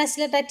গাৰ্লফ্ৰেণ্ড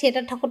আছিলে তাই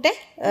থিয়েটাৰত থাকোঁতে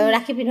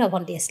ৰাখি পিন্ধোৱা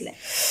ভণ্টি আছিলে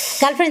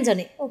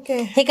গাৰ্লফ্ৰেণ্ডজনী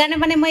সেইকাৰণে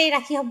মানে মই এই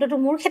ৰাখি শব্দটো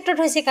মোৰ ক্ষেত্ৰত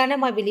হৈছে কাৰণে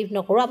মই বিলিভ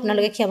নকৰোঁ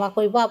আপোনালোকে ক্ষমা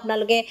কৰিব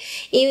আপোনালোকে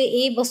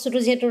এই বস্তুটো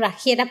যিহেতু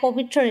ৰাখি এটা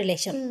পবিত্ৰ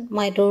ৰিলেশ্যন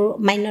মই এইটোৰ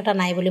মান্যতা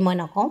নাই বুলি মই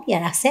নকওঁ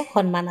ইয়াৰ আছে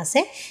সন্মান আছে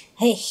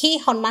সেই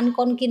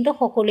সন্মানকণ কিন্তু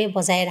সকলোৱে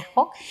বজাই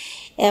ৰাখক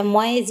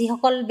মই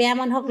যিসকল বেয়া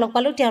মানুহক লগ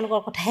পালোঁ তেওঁলোকৰ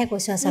কথাহে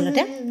কৈছোঁ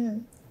আচলতে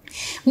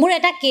মোৰ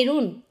এটা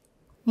কেৰুণ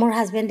মোৰ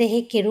হাজবেণ্ডে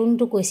সেই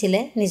কেৰুণটো কৈছিলে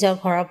নিজৰ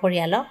ঘৰৰ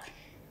পৰিয়ালক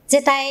যে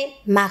তাই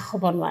মাক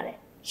হ'ব নোৱাৰে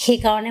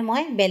সেইকাৰণে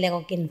মই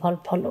বেলেগক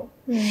ইনভলভ হ'লোঁ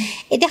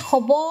এতিয়া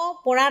হ'ব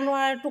পৰা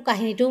নোৱাৰাটো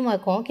কাহিনীটোও মই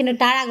কওঁ কিন্তু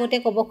তাৰ আগতে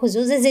ক'ব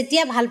খোজোঁ যে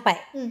যেতিয়া ভাল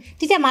পায়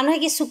তেতিয়া মানুহে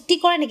কি চুক্তি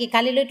কৰে নেকি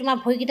কালিলৈ তোমাৰ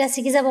ভৰিকেইটা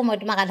ছিগি যাব মই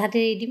তোমাক আধাতে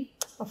এৰি দিম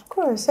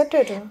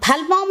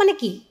ভাল পাওঁ মানে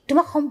কি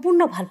তোমাক সম্পূৰ্ণ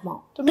ভাল পাওঁ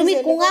তুমি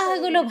কোঙা হৈ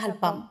গ'লেও ভাল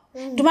পাম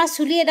তোমাৰ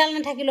চুলি এডাল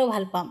নাথাকিলেও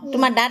ভাল পাম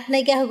তোমাৰ দাঁত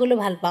নাইকিয়া হৈ গ'লেও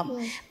ভাল পাম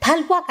ভাল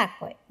পোৱা কাক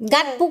কয়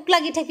গাত পোক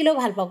লাগি থাকিলেও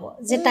ভাল পাব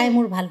যে তাই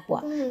মোৰ ভাল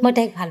পোৱা মই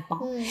তাইক ভাল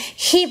পাওঁ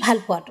সেই ভাল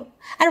পোৱাটো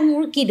আৰু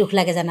মোৰ কি দুখ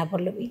লাগে জানা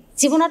পল্লৱী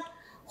জীৱনত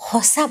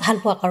সঁচা ভাল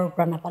পোৱা কাৰোৰ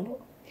পৰা নাপালোঁ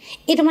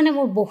এইটো মানে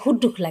মোৰ বহুত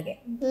দুখ লাগে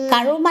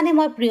কাৰো মানে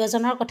মই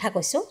প্ৰিয়জনৰ কথা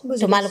কৈছোঁ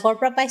তোমালোকৰ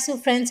পৰা পাইছোঁ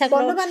ফ্ৰেণ্ড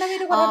চাৰ্কল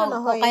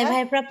ককাই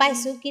ভাইৰ পৰা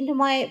পাইছোঁ কিন্তু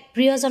মই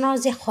প্ৰিয়জনৰ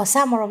যে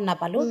সঁচা মৰম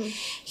নাপালোঁ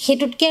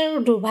সেইটোতকৈ আৰু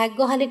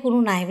দুৰ্ভাগ্যশালী কোনো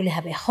নাই বুলি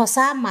ভাবে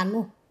সঁচা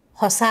মানুহ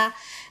সঁচা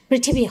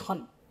পৃথিৱী এখন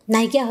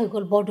নাইকিয়া হৈ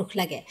গ'ল বৰ দুখ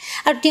লাগে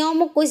আৰু তেওঁ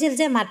মোক কৈছিল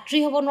যে মাতৃ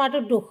হ'ব নোৱাৰাটো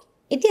দুখ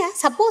এতিয়া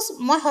ছাপ'জ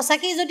মই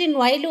সঁচাকৈ যদি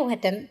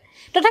নোৱাৰিলোঁহেঁতেন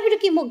তথাপিতো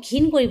কি মোক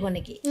ঘিণ কৰিব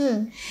নেকি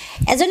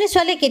এজনী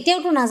ছোৱালীয়ে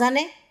কেতিয়াওতো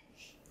নাজানে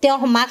তেওঁ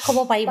মাক হ'ব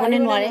পাৰিবনে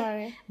নোৱাৰে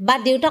বা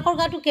দেউতাকৰ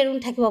গাতো কেৰুণ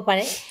থাকিব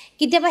পাৰে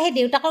কেতিয়াবা সেই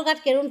দেউতাকৰ গাত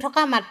কেৰুণ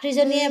থকা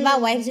মাতৃজনীয়ে বা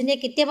ৱাইফজনীয়ে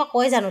কেতিয়াবা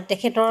কয় জানো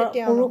তেখেতৰ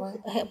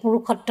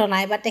পুৰুষত্ব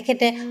নাই বা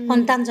তেখেতে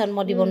সন্তান জন্ম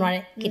দিব নোৱাৰে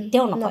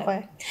কেতিয়াও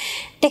নকয়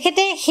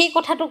তেখেতে সেই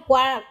কথাটো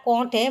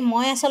কওঁতে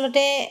মই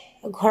আচলতে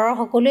ঘৰৰ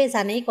সকলোৱে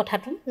জানেই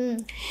কথাটো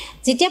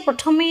যেতিয়া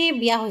প্ৰথমে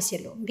বিয়া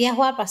হৈছিলোঁ বিয়া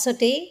হোৱাৰ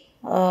পাছতেই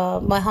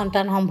মই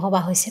সন্তান সম্ভৱা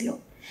হৈছিলোঁ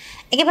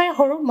একেবাৰে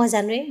সৰু মই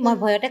জানোৱেই মই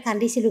ভয়তে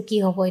কান্দিছিলোঁ কি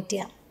হ'ব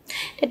এতিয়া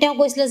তেওঁ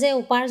কৈছিলে যে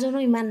উপাৰ্জনো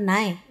ইমান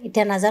নাই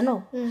এতিয়া নাজানো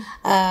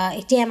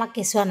এতিয়া আমাক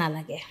কেঁচুৱা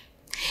নালাগে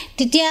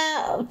তেতিয়া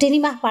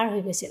 3 মাহ পাৰ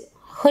হৈ গৈছিল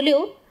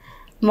হ'লেও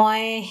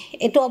মই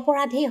এইটো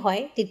অপৰাধী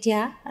হয় তেতিয়া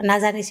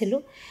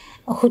নাজানিছিলোঁ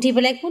সুধি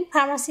পেলাই কোন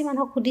ফাৰ্মাচী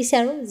মানুহক সুধিছে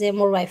আৰু যে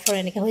মোৰ ৱাইফৰ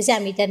এনেকৈ হৈছে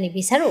আমি এতিয়া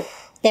নিবিচাৰোঁ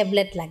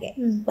টেবলেট লাগে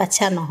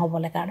বাচ্চা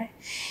নহ'বলৈ কাৰণে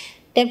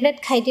টেবলেট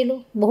খাই দিলোঁ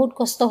বহুত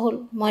কষ্ট হ'ল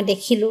মই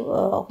দেখিলোঁ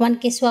অকণমান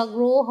কেঁচুৱা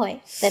গ্ৰ' হয়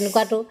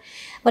তেনেকুৱাতো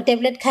মই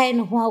টেবলেট খাই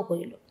নোহোৱাও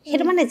কৰিলোঁ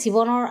সেইটো মানে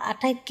জীৱনৰ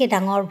আটাইতকৈ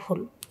ডাঙৰ ভুল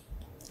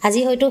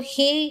আজি হয়তো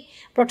সেই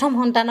প্ৰথম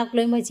সন্তানক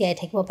লৈ মই জীয়াই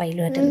থাকিব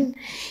পাৰিলোহেঁতেন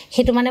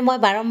সেইটো মানে মই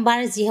বাৰম্বাৰ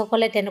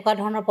যিসকলে তেনেকুৱা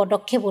ধৰণৰ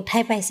পদক্ষেপ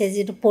উঠাই পাইছে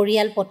যিটো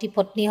পৰিয়াল পতি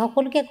পত্নী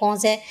সকলোকে কওঁ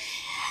যে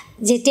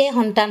যেতিয়াই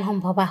সন্তান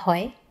সম্ভৱা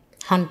হয়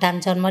সন্তান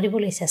জন্ম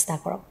দিবলৈ চেষ্টা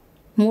কৰক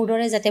মোৰ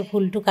দৰে যাতে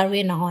ভুলটো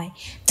কাৰোৱে নহয়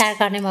তাৰ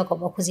কাৰণে মই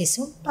ক'ব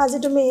খুজিছোঁ আজি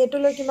তুমি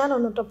এইটোলৈ কিমান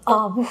অনুতপ্ত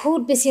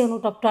বহুত বেছি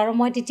অনুতপ্ত আৰু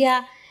মই তেতিয়া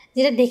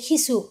যেতিয়া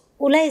দেখিছোঁ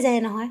ওলাই যায়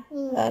নহয়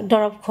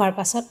দৰৱ খোৱাৰ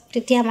পাছত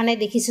তেতিয়া মানে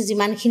দেখিছোঁ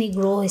যিমানখিনি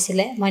গ্ৰ'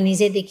 হৈছিলে মই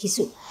নিজে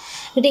দেখিছোঁ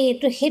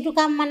গতিকে সেইটো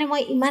কাম মানে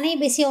মই ইমানেই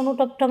বেছি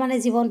অনুতপ্ত মানে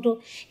জীৱনটো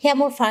সেয়া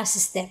মোৰ ফাৰ্ষ্ট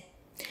ষ্টেপ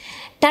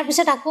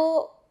তাৰপিছত আকৌ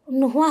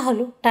নোহোৱা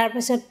হ'লোঁ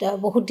তাৰপিছত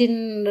বহুত দিন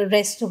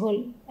ৰেষ্ট হ'ল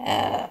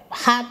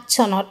 7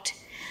 চনত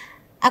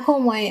আকৌ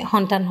মই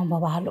সন্তান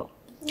সম্ভৱা হ'লোঁ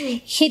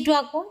সেইটো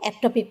আকৌ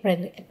এক্টপিক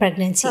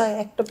প্ৰেগনেঞ্চি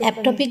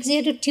এক্টপিক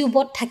যিহেতু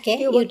টিউবত থাকে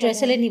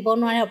ইউটেৰাছলৈ নিব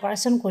নোৱাৰে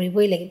অপাৰেশ্যন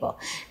কৰিবই লাগিব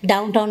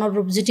ডাউন টাউনত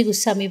ৰূপজ্যোতি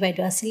গোস্বামী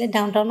বাইদেউ আছিলে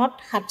ডাউন টাউনত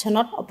 7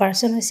 চনত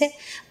অপাৰেশ্যন হৈছে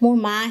মোৰ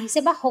মা আহিছে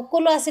বা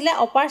সকলো আছিলে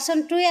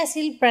অপাৰেশ্যনটোৱে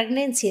আছিল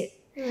প্ৰেগনেঞ্চিৰ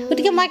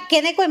গতিকে মই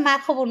কেনেকৈ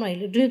মাক হ'ব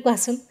নোৱাৰিলোঁ তুমি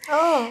কোৱাচোন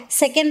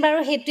ছেকেণ্ড বাৰু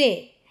সেইটোৱে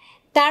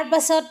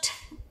তাৰপাছত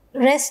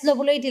ৰেষ্ট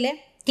ল'বলৈ দিলে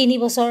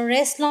 3 বছৰ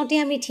ৰেষ্ট লওঁতে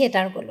আমি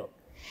থিয়েটাৰ গ'লোঁ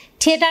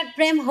থিয়েটাৰত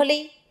প্ৰেম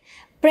হ'লেই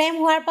প্ৰেম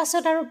হোৱাৰ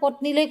পাছত আৰু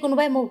পত্নীলৈ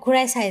কোনোবাই মুখ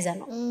ঘূৰাই চাই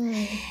জানো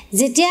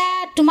যেতিয়া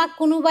তোমাক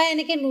কোনোবাই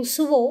এনেকৈ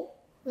নুচুবও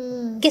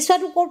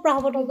কেঁচুৱাটো ক'ৰ পৰা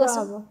হ'ব তুমি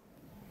কোৱাচোন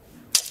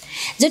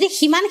যদি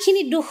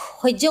সিমানখিনি দুখ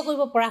সহ্য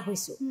কৰিব পৰা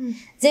হৈছোঁ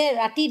যে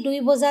ৰাতি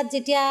 2 বজাত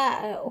যেতিয়া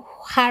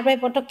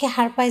পটককৈ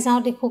সাৰ পাই যাওঁ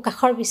দেখোঁ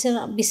কাষৰ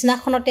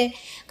বিচনাখনতে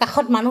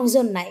কাষত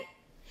মানুহজন নাই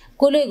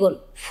ক'লৈ গ'ল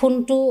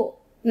ফোনটো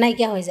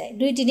নাইকিয়া হৈ যায়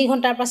 2-3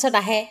 ঘণ্টাৰ পাছত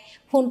আহে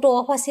ফোনটো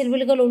অফ আছিল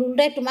বুলি ক'লে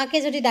ওলোটাই তোমাকে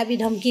যদি দাবী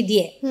ধমকি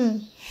দিয়ে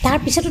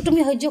তাৰপিছতো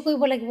তুমি সহ্য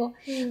কৰিব লাগিব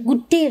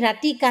গোটেই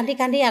ৰাতি কান্দি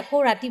কান্দি আকৌ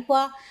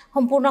ৰাতিপুৱা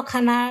সম্পূৰ্ণ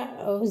খানা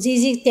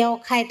যি তেওঁ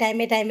খাই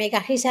টাইমে টাইমে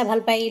গাখীৰ চাহ ভাল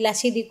পাই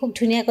ইলাচি দি খুব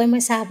ধুনীয়াকৈ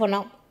মই চাহ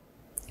বনাওঁ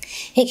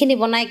সেইখিনি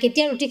বনাই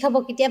কেতিয়া ৰুটি খাব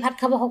কেতিয়া ভাত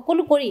খাব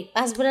সকলো কৰি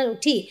 5 বজাত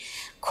উঠি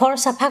ঘৰ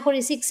চাফা কৰি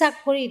চিকচাক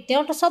কৰি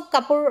তেওঁতো চব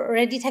কাপোৰ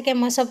ৰেডি থাকে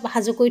মই চব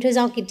সাজু কৰি থৈ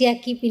যাওঁ কেতিয়া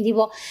কি পিন্ধিব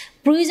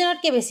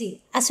প্ৰয়োজনতকৈ বেছি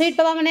আচৰিত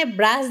পাবা মানে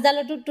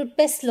ব্ৰাছডালতো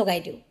টুথপেষ্ট লগাই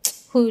দিওঁ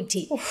শুই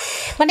উঠি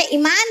মানে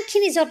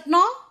ইমানখিনি যত্ন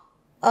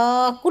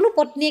কোনো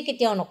পত্নীয়ে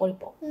কেতিয়াও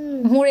নকৰিব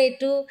মোৰ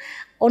এইটো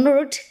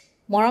অনুৰোধ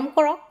মৰম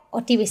কৰক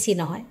অতি বেছি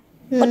নহয়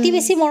অতি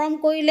বেছি মৰম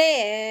কৰিলে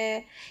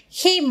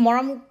সেই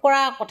মৰম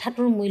কৰা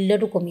কথাটোৰ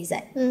মূল্যটো কমি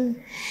যায়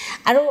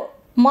আৰু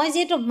মই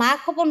যিহেতু মাক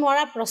হ'ব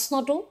নোৱাৰা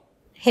প্ৰশ্নটো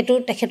সেইটো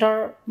তেখেতৰ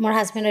মোৰ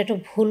হাজবেণ্ডৰ এইটো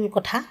ভুল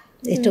কথা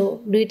এইটো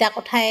 2টা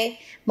কথাই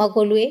মই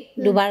ক'লোৱেই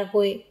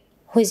দুবাৰকৈ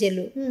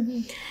হৈছিলোঁ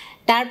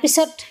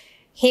তাৰপিছত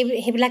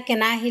সেইবিলাক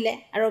কেনা আহিলে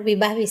আৰু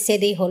বিবাহ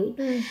বিচ্ছেদেই হ'ল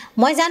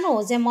মই জানো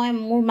যে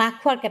মোৰ মাক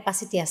খোৱাৰ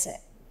কেপাচিটি আছে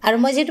আৰু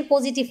মই যেহেতু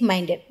পজিটিভ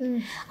মাইণ্ডেড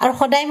আৰু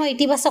সদায় মই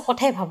ইতিবাচক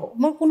কথাই ভাবোঁ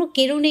মোৰ কোনো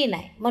কেৰুণেই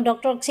নাই মই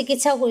ডক্টৰক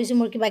চিকিৎসাও কৰিছোঁ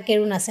মোৰ কিবা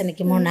কেৰুণ আছে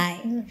নেকি মোৰ নাই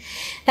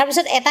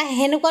তাৰপিছত এটা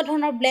সেনেকুৱা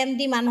ধৰণৰ ব্লেম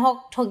দি মানুহক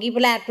ঠগি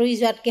পেলাই আঁতৰি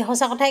যোৱাতকৈ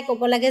সঁচা কথাই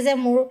ক'ব লাগে যে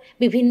মোৰ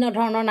বিভিন্ন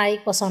ধৰণৰ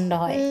নাৰীক পচন্দ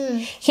হয়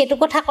সেইটো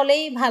কথা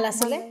ক'লেই ভাল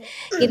আছিলে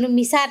কিন্তু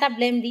মিছা এটা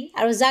ব্লেম দি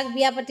আৰু যাক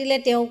বিয়া পাতিলে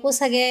তেওঁকো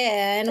চাগে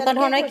এনেকুৱা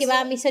ধৰণৰ কিবা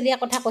মিছলীয়া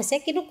কথা কৈছে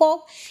কিন্তু কওক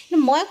কিন্তু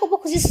মই ক'ব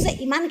খুজিছোঁ যে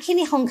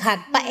ইমানখিনি সংঘাত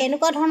বা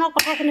এনেকুৱা ধৰণৰ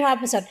কথাখিনি হোৱাৰ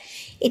পিছত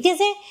এতিয়া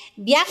যে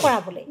বিয়া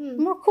কৰাবলৈ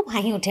মোৰ খুব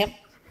হাঁহি উঠে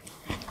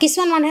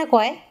কিছুমান মানুহে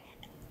কয়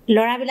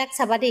ল'ৰাবিলাক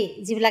চাবা দেই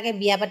যিবিলাকে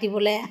বিয়া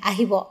পাতিবলৈ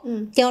আহিব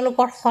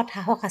তেওঁলোকৰ সৎ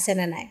সাহস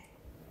আছেনে নাই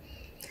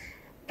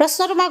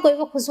প্ৰশ্নটো মই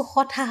কৰিব খোজোঁ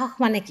সৎ সাহস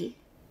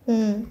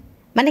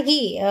মানে কি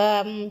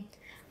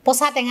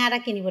পচা টেঙা এটা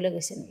কিনিবলৈ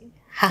গৈছে নেকি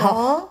সাহস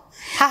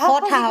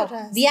সৎ সাহস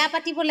বিয়া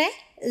পাতিবলৈ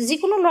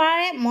যিকোনো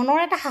ল'ৰাৰে মনৰ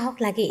এটা সাহস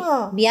লাগেই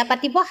বিয়া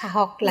পাতিব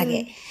সাহস লাগে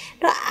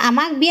তো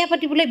আমাক বিয়া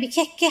পাতিবলৈ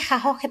বিশেষকৈ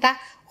সাহস এটা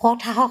সৎ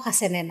সাহস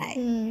আছেনে নাই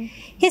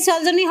সেই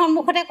ছোৱালীজনীৰ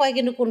সন্মুখতে কয়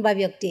কিন্তু কোনোবা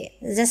ব্যক্তিয়ে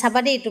যে চাবা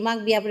দেই তোমাক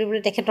বিয়া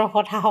পাতিবলৈ তেখেতৰ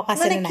সৎ সাহস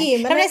আছেনে নাই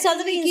তাৰমানে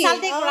ছোৱালীজনীক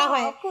ইনচাল্টেই কৰা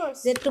হয়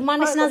যে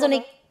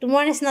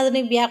তোমাৰ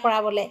নিচিনাজনীক বিয়া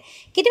কৰাবলৈ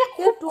কেতিয়াবা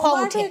খুব খং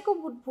উঠে একো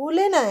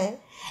ভুলেই নাই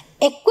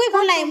একোৱেই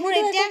ভুল নাই মোৰ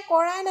এতিয়া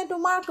কৰাই নাই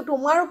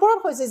তোমাৰ ওপৰত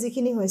হৈছে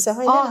যিখিনি হৈছে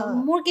হয়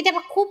মোৰ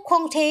কেতিয়াবা খুব খং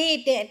উঠে এই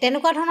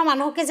তেনেকুৱা ধৰণৰ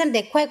মানুহকে যেন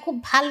দেখুৱাই খুব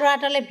ভাল ল'ৰা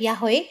এটালৈ বিয়া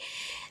হৈ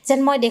যেন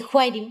মই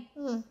দেখুৱাই দিম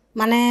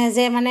মানে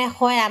যে মানে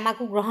হয়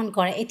আমাকো গ্ৰহণ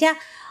কৰে এতিয়া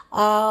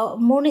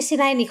মোৰ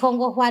নিচিনাই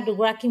নিসংগ হোৱা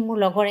দুগৰাকী মোৰ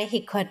লগৰে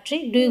শিক্ষয়িত্ৰী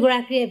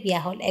দুইগৰাকীৰে বিয়া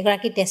হ'ল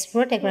এগৰাকী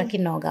তেজপুৰত এগৰাকী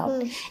নগাঁৱত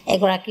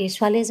এগৰাকীৰ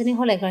ছোৱালী এজনী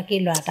হ'ল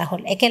এগৰাকীৰ ল'ৰা এটা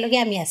হ'ল একেলগে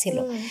আমি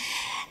আছিলোঁ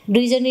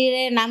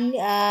দুইজনীৰে নাম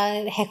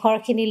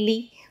শেষৰখিনি লি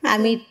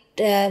আমি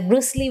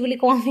ব্ৰুচলি বুলি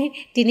কওঁ আমি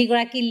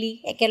তিনিগৰাকী লি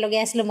একেলগে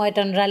আছিলোঁ মই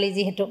টন্দ্ৰালি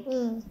যিহেতু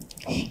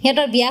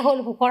সিহঁতৰ বিয়া হ'ল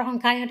সুখৰ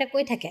সংসাৰ সিহঁতে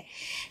কৈ থাকে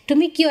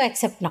তুমি কিয়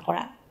একচেপ্ট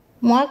নকৰা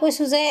মই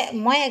কৈছোঁ যে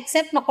মই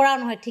একচেপ্ট নকৰাও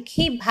নহয় ঠিক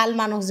সেই ভাল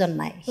মানুহজন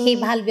নাই সেই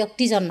ভাল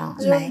ব্যক্তিজন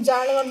নাই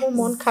যাৰ লগত মোৰ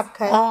মন খাপ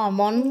খায়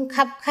মন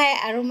খাপ খায়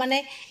আৰু মানে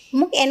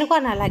মোক এনেকুৱা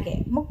নালাগে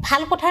মোক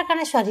ভাল কথাৰ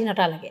কাৰণে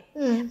স্বাধীনতা লাগে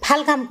ভাল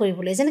কাম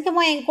কৰিবলৈ যেনেকৈ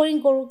মই এংকৰিং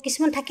কৰোঁ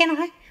কিছুমান থাকে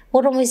নহয়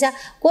প্ৰথম হৈছা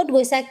ক'ত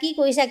গৈছা কি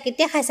কৰিছা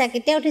কেতিয়া খাইছা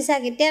কেতিয়া উঠিছা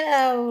কেতিয়া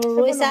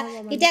ৰৈছা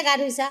কেতিয়া গা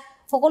ধুইছা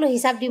সকলো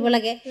হিচাপ দিব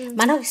লাগে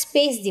মানুহক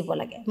স্পেচ দিব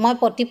লাগে মই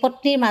পতি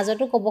পত্নীৰ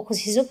মাজতো ক'ব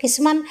খুজিছোঁ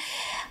কিছুমান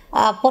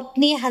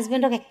পত্নীয়ে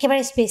হাজবেণ্ডক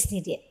একেবাৰে স্পেচ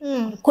নিদিয়ে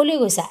ক'লৈ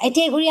গৈছা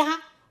এতিয়া ঘূৰি আহা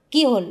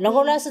কি হ'ল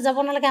লগৰ ল'ৰা ছোৱালী যাব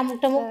নালাগে আমুক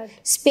তামুক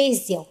স্পেচ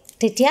দিয়ক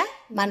তেতিয়া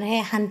মানুহে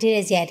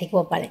শান্তিৰে জীয়াই থাকিব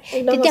পাৰে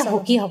তেতিয়া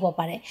সুখী হ'ব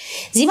পাৰে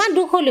যিমান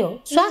দুখ হ'লেও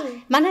চোৱা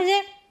মানুহে যে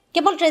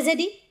কেৱল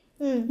ট্ৰেজেডি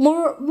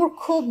মোৰ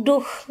খুব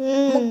দুখ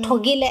মোক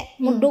ঠগিলে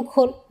মোৰ দুখ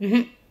হ'ল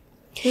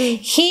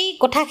সেই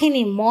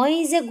কথাখিনি মই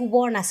যে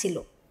গোবৰ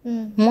নাছিলোঁ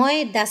মই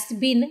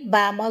ডাষ্টবিন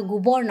বা মই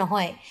গোবৰ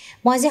নহয়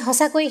মই যে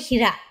সঁচাকৈ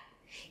হীৰা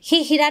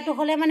সেই হীৰাটো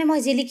হ'লে মানে মই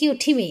জিলিকি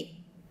উঠিমেই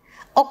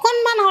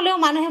অকণমান হ'লেও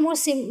মানুহে মোৰ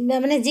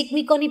মানে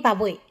জিকমিকনি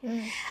পাবই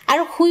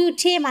আৰু শুই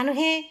উঠিয়ে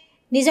মানুহে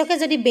নিজকে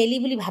যদি বেলি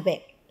বুলি ভাবে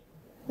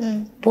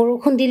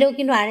বৰষুণ দিলেও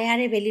কিন্তু আৰে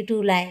আৰে বেলিটো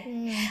ওলায়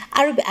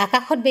আৰু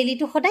আকাশত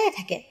বেলিটো সদায়ে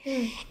থাকে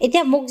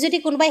এতিয়া মোক যদি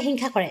কোনোবাই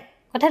হিংসা কৰে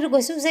কথাটো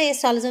কৈছোঁ যে এই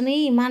ছোৱালীজনী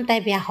ইমান তাই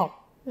বেয়া হওক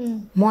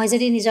মই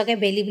যদি নিজকে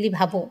বেলি বুলি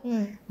ভাবোঁ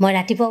মই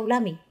ৰাতিপুৱা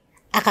ওলামেই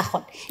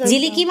আকাশত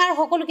জিলিকিম আৰু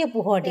সকলোকে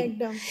পোহৰ দিম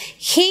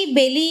সেই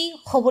বেলি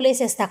হ'বলৈ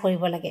চেষ্টা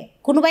কৰিব লাগে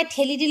কোনোবাই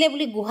ঠেলি দিলে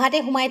বুলি গুহাতে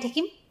সোমাই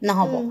থাকিম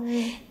নহ'ব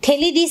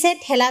ঠেলি দিছে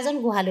ঠেলাজন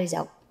গুহালৈ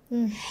যাওক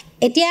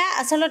এতিয়া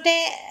আচলতে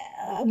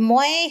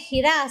মই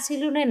হীৰা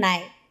আছিলোঁ নে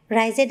নাই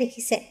ৰাইজে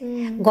দেখিছে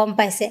গম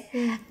পাইছে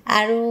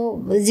আৰু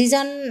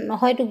যিজন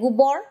হয়তো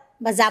গোবৰ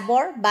বা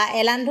জাবৰ বা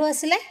এলান্ধু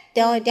আছিলে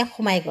তেওঁ এতিয়া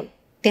সোমাই গ'ল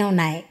তেওঁ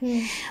নাই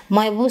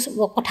মই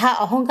কথা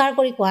অহংকাৰ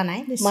কৰি কোৱা নাই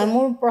মই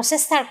মোৰ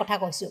প্ৰচেষ্টাৰ কথা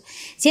কৈছোঁ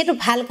যিহেতু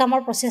ভাল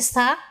কামৰ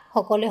প্ৰচেষ্টা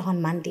সকলোৱে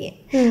সন্মান দিয়ে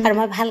আৰু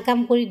মই ভাল কাম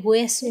কৰি গৈ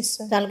আছোঁ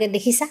তেওঁলোকে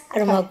দেখিছা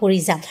আৰু মই কৰি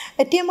যাম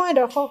এতিয়া মই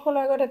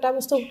দৰ্শকসকলৰ আগত এটা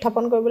বস্তু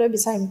উত্থাপন কৰিবলৈ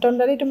বিচাৰিম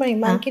টন্দ্ৰালি তোমাৰ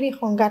ইমানখিনি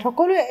সংঘাত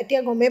সকলোৱে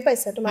এতিয়া গমেই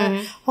পাইছে তোমাৰ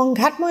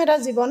সংঘাতময় এটা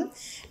জীৱন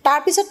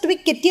তাৰপিছত তুমি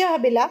কেতিয়া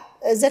ভাবিলা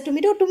যে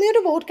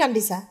তুমিওতো বহুত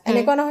কান্দিছা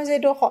এনেকুৱা নহয় যে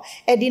এইটো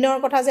এদিনৰ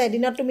কথা যে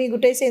এদিনত তুমি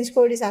গোটেই চেঞ্জ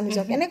কৰি দিছা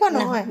নিজক এনেকুৱা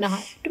নহয়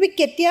তুমি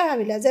কেতিয়া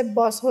ভাবিলা যে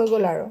বছ হৈ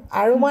গ'ল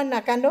আৰু মই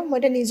নাকান্দো মই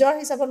এতিয়া নিজৰ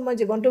হিচাপত মই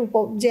জীৱনটো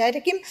জীয়াই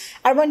থাকিম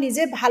আৰু মই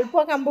নিজে ভাল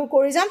পোৱা কামবোৰ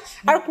কৰি যাম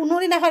আৰু কোনো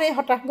দিনাখন এই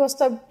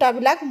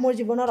হতাশগ্ৰস্ততাবিলাক মোৰ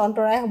জীৱনত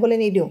অন্তৰায় হ'বলৈ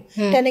নিদিওঁ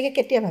তেনেকৈ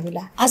কেতিয়া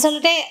ভাবিলা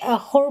আচলতে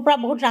সৰুৰ পৰা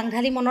বহুত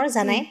ৰাংঢালী মনৰ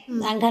জানাই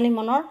ৰাংঢালী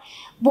মনৰ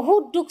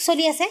বহুত দুখ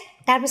চলি আছে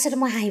তাৰপিছত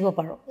মই হাঁহিব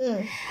পাৰোঁ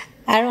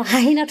আৰু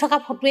হাঁহি নথকা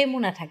ফটোৱে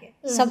মোৰ নাথাকে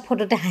চব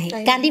ফটোতে হাঁহি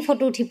কান্দি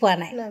ফটো উঠি পোৱা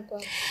নাই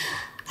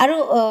আৰু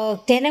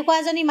তেনেকুৱা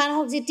এজনী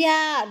মানুহক যেতিয়া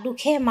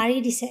দুখে মাৰি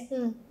দিছে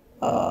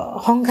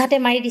সংঘাতে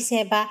মাৰি দিছে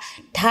বা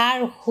ধাৰ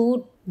সুদ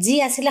যি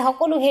আছিলে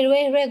সকলো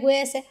হেৰুৱাই হেৰুৱাই গৈ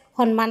আছে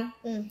সন্মান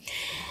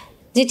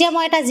যেতিয়া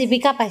মই এটা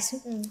জীৱিকা পাইছোঁ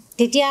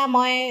তেতিয়া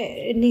মই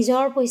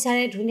নিজৰ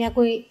পইচাৰে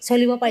ধুনীয়াকৈ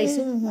চলিব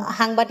পাৰিছোঁ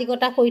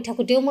সাংবাদিকতা কৰি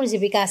থাকোঁতেও মোৰ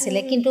জীৱিকা আছিলে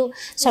কিন্তু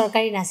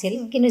চৰকাৰী নাছিল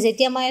কিন্তু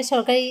যেতিয়া মই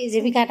চৰকাৰী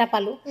জীৱিকা এটা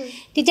পালোঁ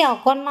তেতিয়া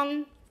অকণমান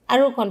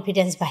আৰু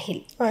কনফিডেঞ্চ বাঢ়িল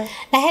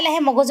লাহে লাহে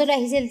মগজলৈ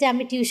আহিছিল যে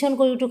আমি টিউশ্যন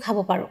কৰিওতো খাব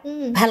পাৰোঁ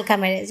ভাল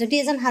কামেৰে যদি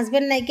এজন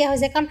হাজবেণ্ড নাইকিয়া হৈ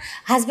যায় কাৰণ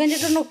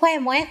হাজবেণ্ডেতো নোখোৱাই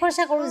ময়ে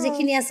খৰচা কৰোঁ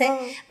যিখিনি আছে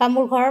বা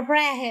মোৰ ঘৰৰ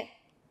পৰাই আহে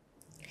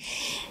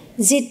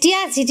যেতিয়া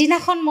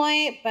যিদিনাখন মই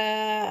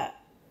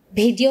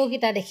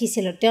ভিডিঅ'কেইটা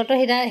দেখিছিলোঁ তেওঁতো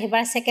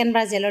সেইবাৰ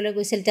ছেকেণ্ডবাৰ জেললৈ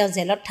গৈছিল তেওঁ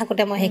জেলত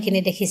থাকোঁতে মই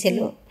সেইখিনি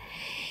দেখিছিলোঁ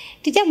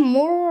তেতিয়া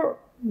মোৰ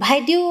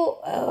ভাইটিও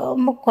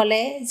মোক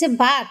ক'লে যে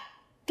বা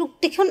তোক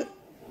দেখোন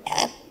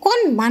কোন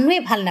মানুহে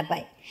ভাল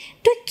নাপায়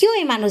তই কিয়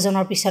এই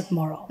মানুহজনৰ পিছত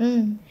মৰ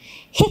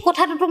সেই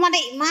কথাটোতো মানে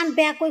ইমান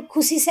বেয়াকৈ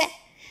খুচিছে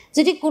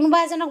যদি কোনোবা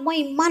এজনক মই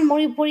ইমান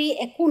মৰি পৰি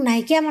একো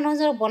নাইকিয়া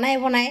মানুহজনক বনাই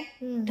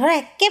ধৰা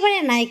একেবাৰে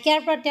নাইকিয়াৰ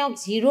পৰা তেওঁক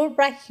জিৰ'ৰ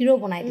পৰা হিৰ'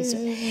 বনাই দিছোঁ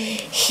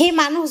সেই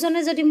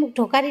মানুহজনে যদি মোক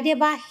ধোকা দি দিয়ে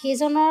বা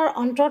সেইজনৰ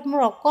অন্তৰত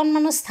মোৰ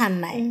অকণমানো স্থান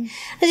নাই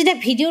যেতিয়া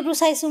ভিডিঅ'টো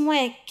চাইছোঁ মই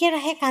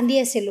একেৰাহে কান্দি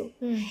আছিলোঁ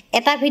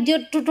এটা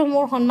ভিডিঅ'টোতো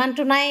মোৰ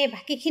সন্মানটো নাই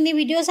বাকীখিনি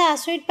ভিডিঅ' চাই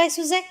আচৰিত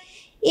পাইছোঁ যে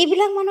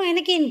এইবিলাক মানুহ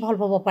এনেকৈ ইনভলভ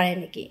হ'ব পাৰে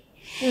নেকি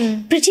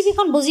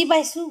পৃথিৱীখন বুজি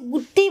পাইছোঁ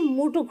গোটেই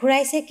মূৰটো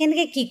ঘূৰাইছে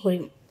কেনেকৈ কি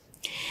কৰিম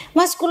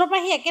মই স্কুলৰ পৰা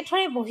সেই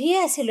একেথৰে বহিয়ে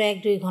আছিলোঁ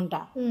 1-2 ঘণ্টা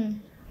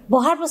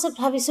বহাৰ পাছত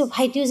ভাবিছোঁ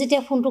ভাইটিও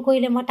যেতিয়া ফোনটো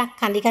কৰিলে মই তাক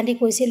কান্দি কান্দি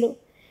কৈছিলোঁ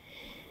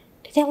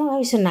তেতিয়া মই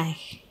ভাবিছোঁ নাই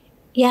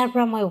ইয়াৰ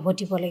পৰা মই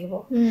উভতিব লাগিব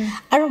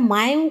আৰু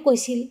মায়েও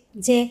কৈছিল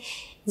যে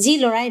যি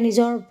ল'ৰাই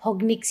নিজৰ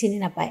ভগ্নীক চিনি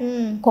নাপায়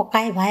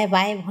ককাই ভাই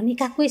বাই ভনী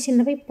কাকোৱে চিনি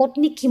নাপায়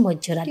পত্নীক কি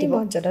মৰ্যাদা দিব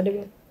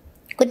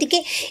গতিকে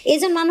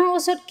এইজন মানুহৰ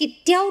ওচৰত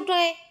কেতিয়াও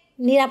তই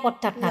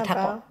নিৰাপত্তাত নাথাক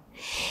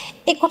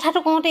এই কথাটো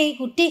কওঁতে এই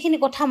গোটেইখিনি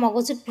কথা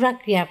মগজুত পূৰা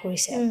ক্ৰিয়া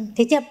কৰিছে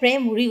তেতিয়া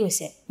প্ৰেম উৰি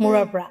গৈছে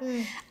মূৰৰ পৰা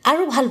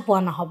আৰু ভাল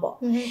পোৱা নহ'ব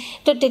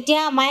তো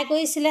তেতিয়া মায়ে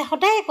কৈছিলে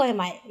সদায় কয়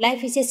মায়ে life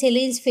is a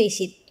challenge face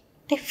it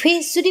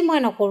face যদি মই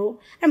নকৰোঁ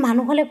আৰু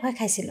মানুহ হ'লে ভয়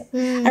খাইছিলোঁ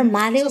আৰু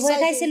মালেও ভয়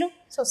খাইছিলোঁ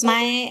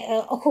মায়ে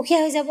অসুখীয়া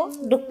হৈ যাব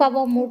দুখ পাব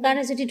মোৰ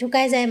কাৰণে যদি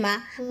ঢুকাই যায় মা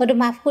মইতো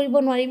মাফ কৰিব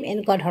নোৱাৰিম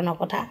এনেকুৱা ধৰণৰ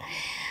কথা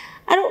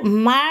আৰু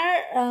মাৰ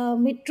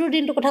মৃত্যুৰ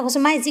দিনটোৰ কথা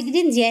কৈছোঁ মায়ে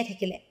যিকেইদিন জীয়াই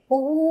থাকিলে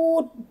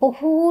বহুত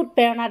বহুত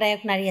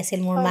প্ৰেৰণাদায়ক নাৰী আছিল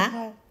মোৰ মা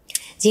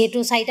যিহেতু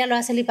 4টা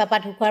ল'ৰা ছোৱালী পাপা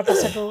ঢুকোৱাৰ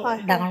পাছতো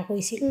ডাঙৰ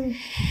কৰিছিল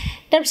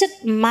তাৰপিছত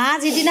মা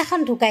যিদিনাখন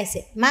ঢুকাইছে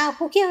মা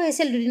অসুখীয়া হৈ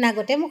আছিল দুদিন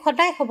আগতে মোক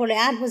সদায় খবৰ লয়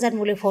 8 বজাত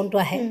মোলৈ ফোনটো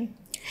আহে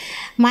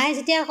মায়ে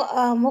যেতিয়া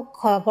মোক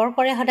খবৰ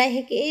কৰে সদায়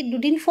এই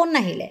দুদিন ফোন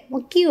নাহিলে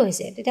মোক কি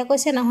হৈছে তেতিয়া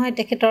কৈছে নহয়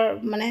তেখেতৰ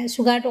মানে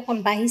চুগাৰটো অকণ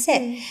বাঢ়িছে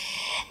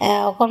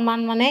অকণমান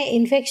মানে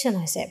ইনফেকশ্যন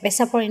হৈছে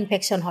পেচাবৰ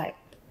ইনফেকশ্যন হয়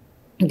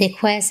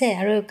দেখুৱাই আছে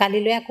আৰু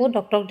কালিলৈ আকৌ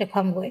ডক্টৰক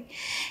দেখুৱামগৈ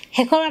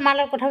শেষৰ আমাৰ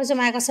লগত কথা কৈছোঁ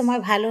মায়ে কৈছে মই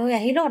ভাল হৈ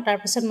আহিলোঁ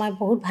তাৰপিছত মই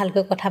বহুত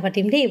ভালকৈ কথা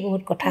পাতিম দেই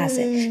বহুত কথা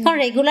আছে কাৰণ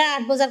ৰেগুলাৰ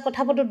 8 বজাত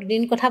কথা পাতোঁ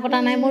দুদিন কথা পতা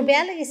নাই মোৰ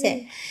বেয়া লাগিছে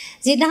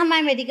যিদিনাখন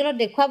মায়ে মেডিকেলত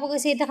দেখুৱাব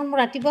গৈছে সেইদিনাখন মোৰ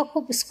ৰাতিপুৱা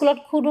খুব স্কুলত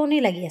খুদনি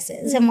লাগি আছে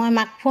যে মই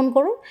মাক ফোন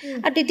কৰোঁ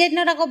আৰু তেতিয়া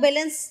দিনত আকৌ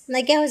বেলেঞ্চ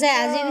নাইকিয়া হৈ যায়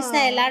আজিৰ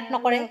নিচিনা এলাৰ্ট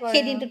নকৰে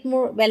সেই দিনটোত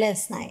মোৰ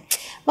বেলেঞ্চ নাই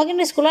মই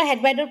কিন্তু স্কুলৰ হেড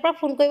বাইদেউৰ পৰা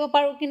ফোন কৰিব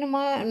পাৰোঁ কিন্তু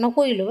মই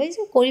নকৰিলোঁ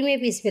ভাবিছোঁ কৰিমেই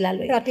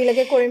পিছবেলালৈ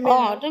ৰাতিলৈকে কৰিম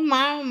তই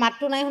মাৰ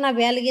মাতটো নাই শুনা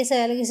বেয়া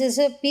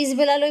লাগিছে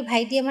পিছবেলালৈ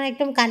ভাইটিয়ে মানে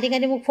একদম কান্দি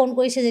কান্দি মোক ফোন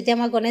কৰিছে যেতিয়া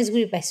মই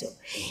গণেশগুৰি পাইছোঁ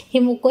সি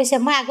মোক কৈছে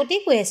মই আগতেই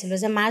কৈ আছিলোঁ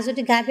যে মাৰ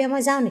যদি গা বেয়া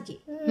মই যাওঁ নেকি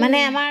মানে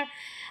আমাৰ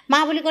মা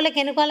বুলি ক'লে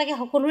কেনেকুৱা লাগে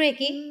সকলোৰে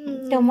কি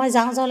তো মই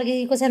যাওঁ লাগে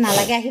সি কৈছে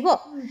নালাগে আহিব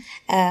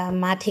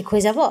মা ঠিক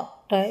হৈ যাব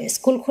তই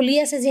স্কুল খুলি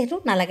আছে যিহেতু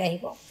নালাগে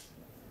আহিব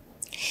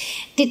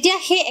তেতিয়া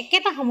সেই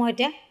একেটা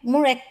সময়তে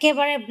মোৰ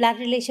একেবাৰে ব্লাড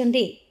ৰিলেশ্যন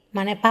দেই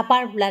মানে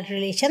পাপাৰ ব্লাড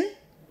ৰিলেশ্যন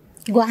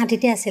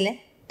গুৱাহাটীতে আছিলে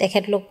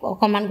তেখেতলোক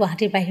অকণমান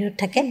গুৱাহাটীৰ বাহিৰত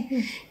থাকে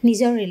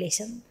নিজৰ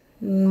ৰিলেশ্যন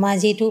মই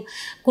যিহেতু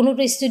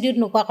কোনোটো ষ্টুডিঅ'ত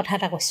নোকোৱা কথা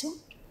এটা কৈছোঁ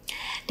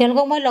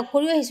তেওঁলোকক মই লগ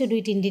কৰিও আহিছোঁ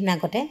 2-3 দিন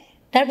আগতে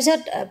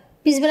তাৰপিছত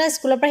পিছবেলা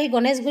স্কুলৰ পৰা সি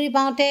গণেশগুৰি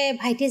পাওঁতে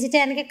ভাইটিয়ে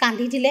যেতিয়া এনেকৈ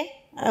কান্দি দিলে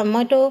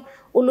মইতো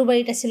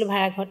উলুবাৰীত আছিলোঁ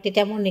ভাড়াঘৰত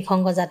তেতিয়া মোৰ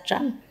নিসংগ যাত্ৰা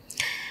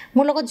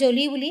মোৰ লগত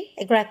জলি বুলি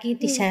এগৰাকী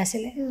টিচাৰ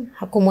আছিলে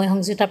কুমৈ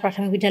সংযুক্তা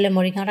প্ৰাথমিক বিদ্যালয়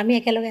মৰিগাঁৱত আমি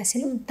একেলগে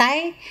আছিলোঁ তাই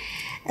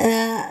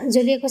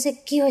জলিয়ে কৈছে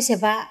কি হৈছে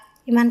বা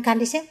ইমান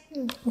কান্দিছে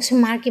কৈছোঁ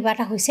মাৰ কিবা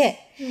এটা হৈছে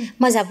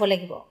মই যাব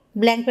লাগিব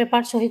ব্লেংক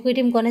পেপাৰত চহী কৰি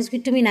দিম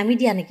গণেশগুৰিত তুমি নামি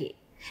দিয়া নেকি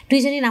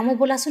দুইজনী নামো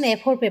বোলাচোন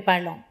A4 পেপাৰ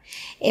লওঁ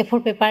A4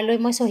 পেপাৰ লৈ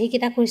মই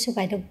চহীকেইটা কৰিছোঁ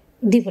বাইদেউক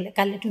দিবলৈ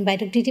কালি তুমি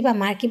বাইদেউক দি দিবা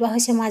মাৰ কিবা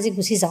হৈছে মই আজি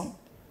গুচি যাওঁ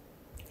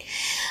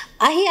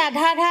আহি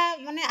আধা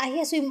মানে আহি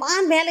আছোঁ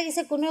ইমান বেয়া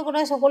লাগিছে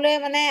কোনোৱে সকলোৱে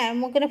মানে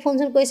মোক কিন্তু ফোন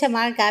চোন কৰিছে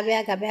মাৰ গা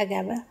বেয়া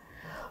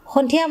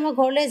সন্ধিয়া মই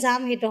ঘৰলৈ যাম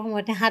সেইটো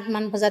সময়তে 7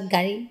 মান বজাত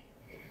গাড়ী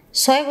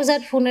 6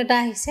 বজাত ফোন এটা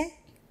আহিছে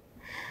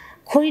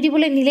খৰি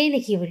দিবলৈ নিলেই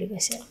নেকি বুলি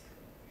কৈছে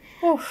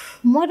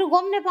মইতো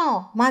গম নাপাওঁ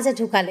মা যে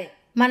ঢুকালে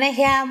মানে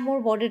সেয়া মোৰ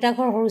বৰদেউতা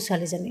ঘৰ সৰু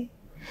ছোৱালীজনী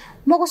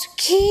মই কৈছোঁ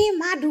কি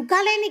মা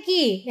ঢুকালে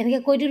নেকি এনেকৈ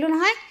কৈ দিলোঁ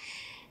নহয়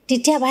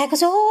তেতিয়া বায়ে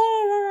কৈছে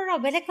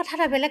বেলেগ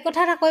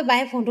কথা এটা কৈ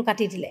বায়ে ফোনটো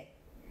কাটি দিলে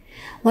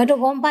মইতো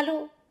গম পালোঁ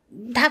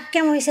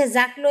ঢাপকৈ মৰিছে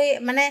যাক লৈ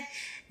মানে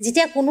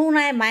যেতিয়া কোনো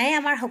নাই মায়ে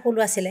আমাৰ সকলো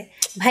আছিলে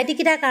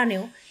ভাইটিকেইটাৰ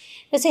কাৰণেও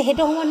কৈছে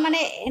সেইটো সময়ত মানে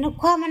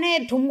এনেকুৱা মানে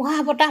ধুমুহা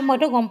বতাহ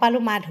মইতো গম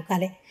পালোঁ মা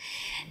ঢুকালে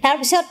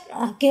তাৰপিছত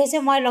কি হৈছে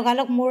মই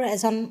লগালগ মোৰ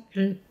এজন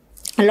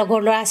লগৰ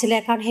ল'ৰা আছিলে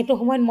কাৰণ সেইটো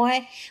সময়ত মই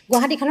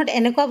গুৱাহাটীখনত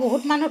এনেকুৱা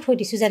বহুত মানুহ থৈ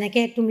দিছোঁ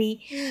যেনেকৈ তুমি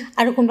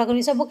আৰু কোনোবা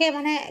চবকে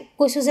মানে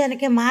কৈছোঁ যে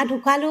এনেকৈ মা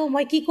ঢুকালেও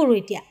মই কি কৰোঁ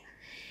এতিয়া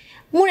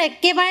মোৰ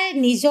একেবাৰে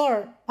নিজৰ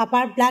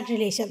পাপাৰ ব্লাড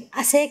ৰিলেশ্যন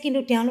আছে কিন্তু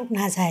তেওঁলোক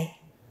নাযায়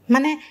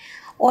মানে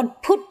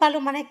অদ্ভুত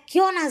পালোঁ মানে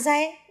কিয়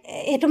নাযায়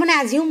এইটো মানে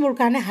আজিও মোৰ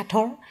কাৰণে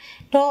হাতৰ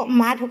তো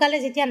মা ঢুকালে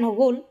যেতিয়া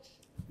নগ'ল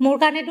মোৰ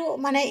কাৰণেতো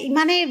মানে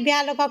ইমানেই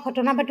বেয়া লগা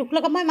ঘটনা বা দুখ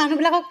লগা মই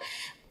মানুহবিলাকক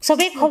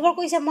চবেই খবৰ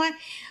কৰিছে মই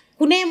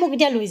কোনে মোক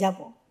এতিয়া লৈ যাব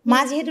মা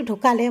যিহেতু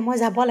ঢুকালে মই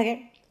যাব লাগে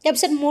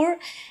তাৰপিছত মোৰ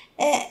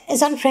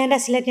এজন ফ্ৰেণ্ড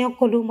আছিলে তেওঁক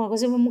ক'লোঁ মই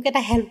কৈছোঁ মোক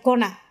এটা হেল্প কৰ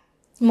না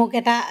মোক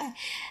এটা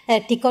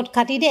টিকট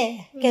কাটি দে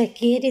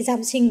কিহেদি যাম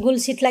ছিংগুল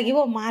ছিট লাগিব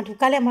মা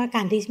ঢুকালে মই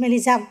কান্দি মেলি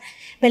যাম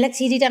বেলেগ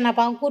ছিট এটা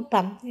নাপাওঁ ক'ত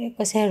পাম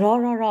কৈছে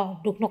ৰ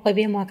দুখ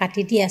নকৰিবি মই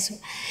কাটি দি আছোঁ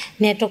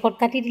নেটৱৰ্কত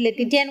কাটি দিলে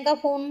তেতিয়া এনেকুৱা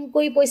ফোন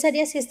কৰি পইচা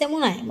দিয়া ছিষ্টেমো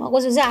নাই মই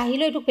কৈছোঁ যে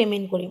আহিলেও এইটো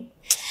পে'মেণ্ট কৰিম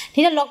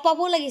তেতিয়া লগ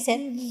পাবও লাগিছে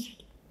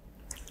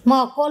মই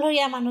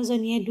অকলশৰীয়া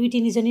মানুহজনীয়ে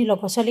 2-3জনী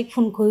লগৰ ছোৱালীক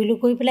ফোন কৰিলোঁ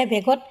কৰি পেলাই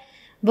বেগত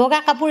বগা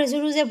কাপোৰ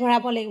এযোৰো যে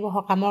ভৰাব লাগিব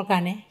সকামৰ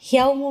কাৰণে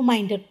সেয়াও মোৰ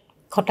মাইণ্ডত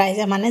খটাই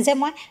যে মানে যে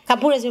মই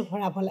কাপোৰ এযোৰ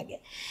ভৰাব লাগে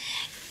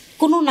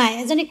কোনো নাই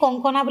এজনী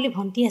কংকনা বুলি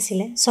ভণ্টি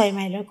আছিলে 6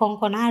 মাইলৰ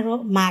কংকনা আৰু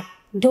মাক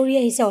দৌৰি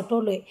আহিছে অটো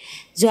লৈ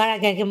যোৱাৰ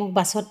আগে মোক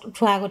বাছত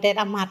উঠোৱা আগতে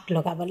এটা মাত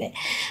লগাবলৈ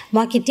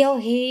মই কেতিয়াও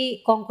সেই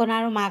কংকনা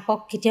আৰু মাকক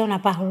কেতিয়াও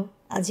নাপাহৰোঁ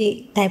আজি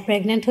তাই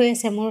প্ৰেগনেণ্ট হৈ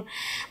আছে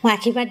মই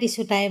আশীৰ্বাদ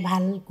দিছোঁ তাই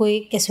ভালকৈ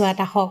কেঁচুৱা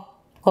এটা হওক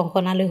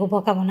কংকনালৈ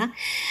শুভকামনা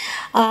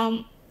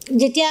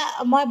যেতিয়া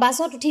মই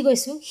বাছত উঠি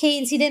গৈছোঁ সেই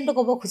ইনচিডেণ্টটো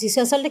ক'ব খুজিছোঁ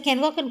আচলতে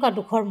কেনেকুৱা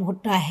দুখৰ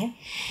মুহূৰ্ত আহে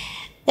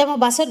মই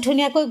বাছত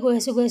ধুনীয়াকৈ গৈ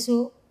আছোঁ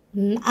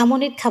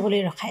আমনিত খাবলৈ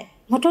ৰখাই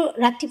মইতো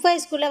ৰাতিপুৱা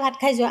স্কুললৈ ভাত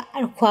খাই যোৱা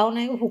আৰু খোৱাও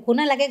নাই ভোকো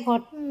নালাগে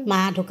ঘৰত মা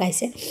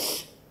ঢুকাইছে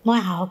মই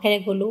সাহসেৰে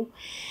গ'লোঁ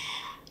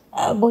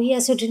বহি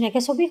আছোঁ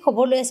ধুনীয়াকৈ চবেই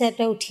খবৰ লৈ আছে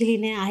তই উঠিলি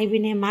নে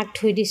আহিবিনে মাক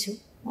থৈ দিছোঁ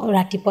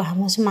ৰাতিপুৱা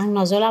মই মাক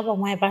নজ্বলাব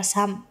মই এবাৰ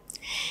চাম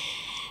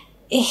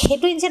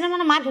সেইটো ইনচিডেণ্ট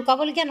মানে মা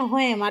ঢুকাবলগীয়া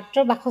নহয় মাত্ৰ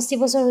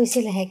 ৬২ বছৰ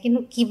হৈছিলেহে কিন্তু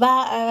কিবা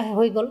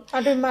হৈ গ'ল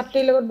আৰু তুমি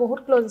মাতৃৰ লগত বহুত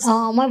ক্ল'জ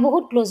মই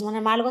বহুত ক্ল'জ মানে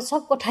মাৰ লগত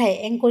চব কথাই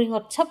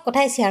এংকৰিঙত চব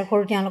কথাই শ্বেয়াৰ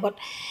কৰোঁ তেওঁৰ লগত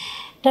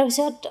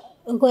তাৰপিছত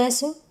গৈ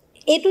আছোঁ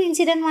এইটো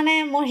ইনচিডেণ্ট মানে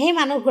মোৰ সেই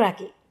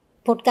মানুহগৰাকী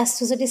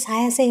পডকাষ্টটো যদি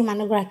চাই আছে সেই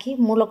মানুহগৰাকী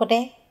মোৰ লগতে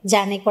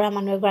জাৰ্ণি কৰা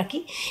মানুহ এগৰাকী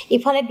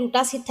ইফালে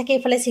 2টা ছিট থাকে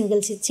ইফালে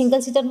ছিংগল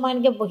ছিটত মই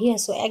এনেকৈ বহি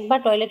আছোঁ একবাৰ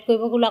টয়লেট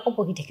কৰিব গ'লোঁ আকৌ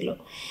বহি থাকিলোঁ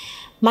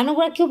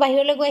মানুহগৰাকীও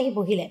বাহিৰলৈ গৈ আহি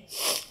বহিলে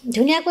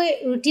ধুনীয়াকৈ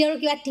ৰুটি আৰু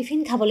কিবা টিফিন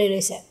খাবলৈ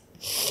লৈছে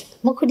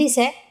মোক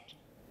সুধিছে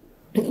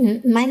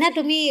মাইনা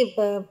তুমি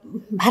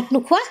ভাত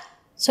নোখোৱা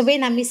চবেই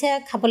নামিছে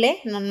খাবলৈ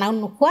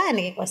নোখোৱা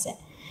এনেকৈ কৈছে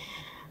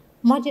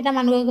মই তেতিয়া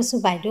মানুহগৰাকী কৈছোঁ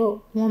বাইদেউ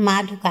মোৰ মা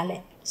ঢুকালে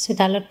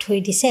চোতালত থৈ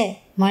দিছে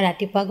মই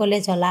ৰাতিপুৱা গ'লে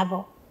জ্বলাব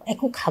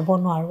একো খাব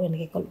নোৱাৰোঁ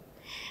এনেকৈ ক'লোঁ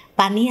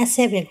পানী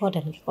আছে বেগত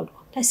এনেকৈ ক'লোঁ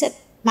তাৰপিছত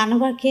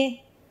মানুহগৰাকীয়ে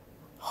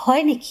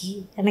হয় নেকি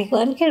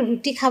এনেকৈ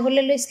ৰুটি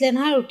খাবলৈ লৈছিলে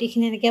নহয়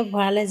ৰুটিখিনি এনেকৈ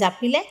ভৰালে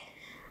জাপিলে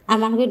আৰু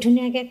মানুহগৰাকী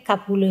ধুনীয়াকৈ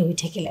কাপোৰ লৈ শুই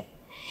থাকিলে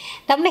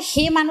তাৰমানে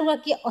সেই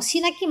মানুহগৰাকী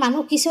অচিনাকি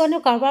মানুহ কিছুমানেও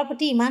কাৰোবাৰ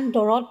প্ৰতি ইমান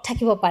দৰত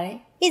থাকিব পাৰে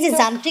এই যে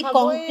যান্ত্ৰিক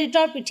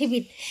কংক্ৰিটৰ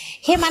পৃথিৱীত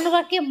সেই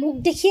মানুহগৰাকীয়ে মোক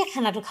দেখিয়ে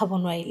খানাটো খাব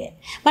নোৱাৰিলে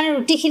মানে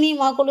ৰুটিখিনি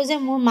মই ক'লোঁ যে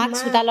মোৰ মাক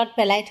চোতালত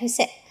পেলাই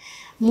থৈছে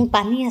মোৰ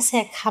পানী আছে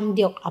খাম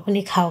দিয়ক আপুনি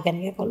খাওক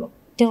এনেকৈ ক'লোঁ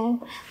তেওঁ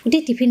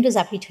গোটেই টিফিনটো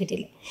জাপি থৈ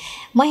দিলে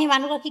মই সেই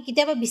মানুহগৰাকী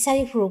কেতিয়াবা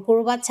বিচাৰি ফুৰোঁ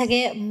ক'ৰবাত চাগে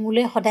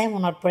মোলৈ সদায়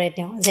মনত পৰে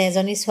তেওঁ যে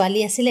এজনী ছোৱালী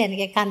আছিলে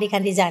এনেকৈ কান্দি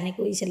কান্দি জাৰ্ণি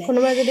কৰিছিলে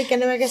কোনোবাই যদি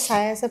কেনেবাকৈ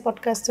চাই আছে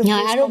পডকাষ্টটো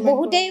আৰু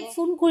বহুতেই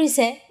ফোন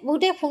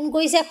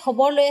কৰিছে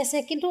খবৰ লৈ আছে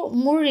কিন্তু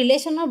মোৰ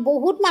ৰিলেশ্যনৰ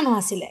বহুত মানুহ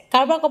আছিলে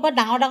কাৰোবাৰ ক'ৰবাত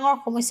ডাঙৰ ডাঙৰ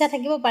সমস্যা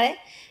থাকিব পাৰে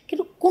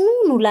কিন্তু কোনো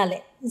নোলালে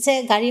যে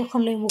গাড়ী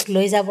এখন লৈ মোক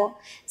লৈ যাব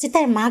যে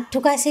তাইৰ মাক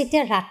ঢুকাইছে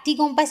এতিয়া ৰাতি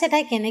গম পাইছে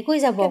তাই কেনেকৈ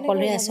যাব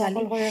অকলশৰীয়া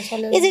ছোৱালী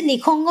এই যে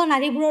নিসংগ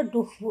নাৰীবোৰৰ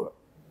দুখবোৰ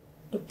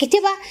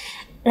কেতিয়াবা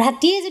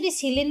ৰাতিয়ে যদি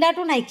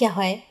চিলিণ্ডাৰটো নাইকিয়া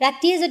হয়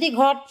ৰাতিয়ে যদি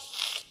ঘৰত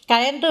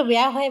কাৰেণ্টটো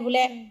বেয়া হয়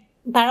বোলে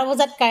 12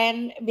 বজাত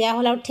কাৰেণ্ট বেয়া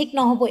হ'লে আৰু ঠিক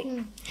নহ'বই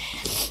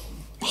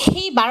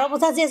সেই 12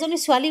 বজাত যে এজনী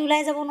ছোৱালী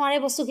ওলাই যাব নোৱাৰে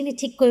বস্তুখিনি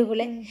ঠিক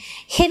কৰিবলৈ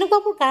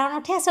সেনেকুৱাবোৰ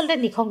কাৰণতহে আচলতে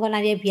নিসংগ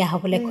নাৰীয়ে বিয়া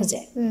হ'বলৈ খোজে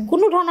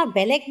কোনো ধৰণৰ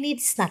বেলেগ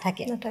নিডছ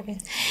নাথাকে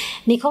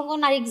নিসংগ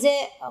নাৰীক যে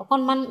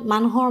অকণমান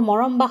মানুহৰ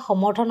মৰম বা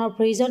সমৰ্থনৰ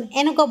প্ৰয়োজন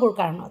এনেকুৱাবোৰ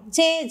কাৰণত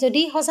যে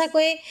যদি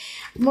সঁচাকৈ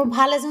মোৰ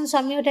ভাল এজন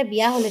স্বামীৰ সৈতে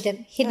বিয়া হ'লহেঁতেন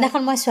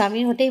সিদিনাখন মই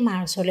স্বামীৰ সৈতেই মাৰ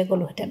ওচৰলৈ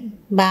গ'লোহেঁতেন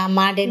বা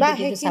মাৰ ডেড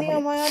বডিটো চাবলৈ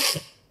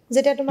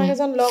যেতিয়া তোমাক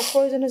এজন লগ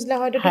প্ৰয়োজন হৈছিলে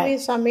হয়তো তুমি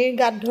স্বামীৰ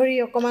গাত ধৰি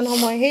অকণমান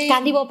সময় সেই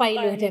কান্দিব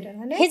পাৰিলোহেঁতেন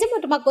সেই যে মই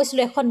তোমাক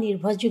কৈছিলোঁ এখন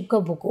নিৰ্ভৰযোগ্য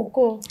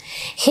বুকু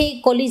সেই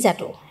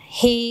কলিজাটো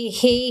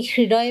সেই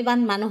হৃদয়বান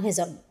মানুহ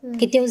এজন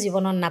কেতিয়াও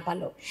জীৱনত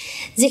নাপালোঁ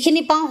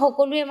যিখিনি পাওঁ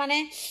সকলোৱে মানে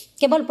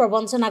কেৱল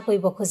প্ৰবঞ্চনা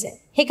কৰিব খোজে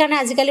সেইকাৰণে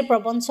আজিকালি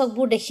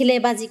প্ৰবঞ্চকবোৰ দেখিলে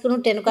বা যিকোনো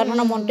তেনেকুৱা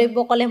ধৰণৰ মন্তব্য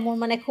ক'লে মোৰ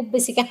মানে খুব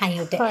বেছিকৈ হাঁহি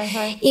উঠে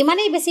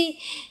ইমানেই বেছি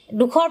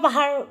দুখৰ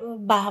পাহাৰ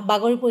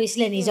বাগৰি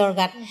পৰিছিলে নিজৰ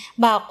গাত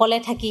বা অকলে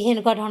থাকি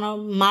সেনেকুৱা ধৰণৰ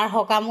মাৰ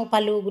সকামো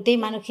পালোঁ গোটেই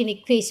মানুহখিনিক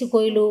ফেচো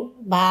কৰিলোঁ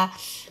বা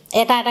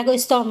এটাকৈ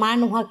ষ্টৰ মা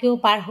নোহোৱাকৈও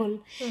পাৰ হ'ল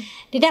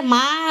তেতিয়া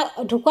মা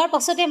ঢুকোৱাৰ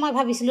পাছতে মই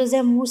ভাবিছিলোঁ যে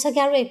মোৰ চাগে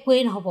আৰু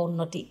একোৱেই নহ'ব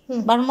উন্নতি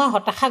বাৰু মই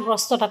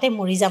হতাশাগ্ৰস্ত তাতে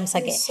মৰি যাম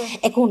চাগে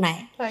একো নাই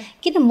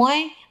কিন্তু মই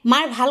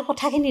মাৰ ভাল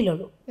কথাখিনি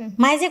ল'লোঁ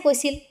মায়ে যে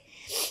কৈছিল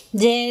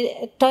যে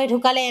তই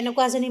ঢুকালে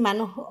এনেকুৱা এজনী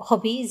মানুহ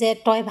হবি যে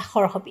তই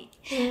ভাখৰ হবি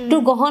তোৰ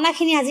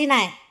গহনাখিনি আজি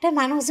নাই তই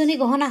মানুহজনী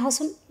গহনা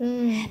হচোন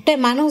তই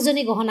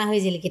মানুহজনী গহনা হৈ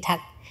জিলিকি থাক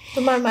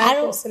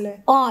আৰু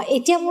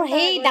এতিয়া মোৰ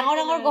সেই ডাঙৰ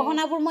ডাঙৰ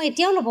গহনাবোৰ মই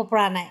এতিয়াও ল'ব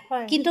পৰা নাই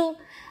কিন্তু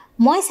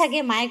মই চাগে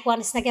মায়ে কোৱা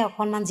নিচিনাকৈ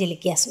অকণমান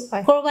জিলিকি আছোঁ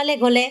ক'ৰবালৈ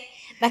গ'লে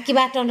বা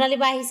কিবা তন্দ্ৰালি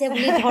বা আহিছে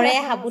বুলি ধৰে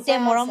হাবুতে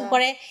মৰম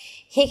কৰে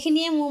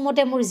সেইখিনিয়ে মোৰ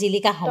মতে মোৰ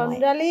জিলিকা সময়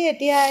তন্দ্ৰালি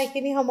এতিয়া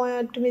এইখিনি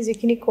সময়ত তুমি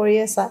যিখিনি কৰি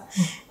আছা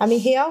আমি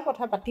সেয়াও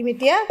কথা পাতিম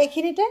এতিয়া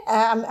এইখিনিতে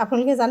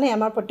আপোনালোকে জানে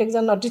আমাৰ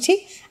প্ৰত্যেকজন অতিথিক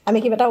আমি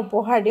কিবা এটা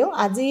উপহাৰ দিওঁ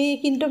আজি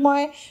কিন্তু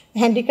মই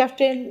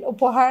হেণ্ডিক্ৰাফ্টেড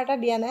উপহাৰ এটা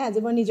দিয়া নাই আজি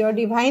মই নিজৰ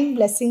ডিভাইন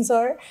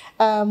ব্লেছিংছৰ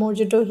মোৰ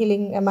যিটো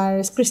হিলিং আমাৰ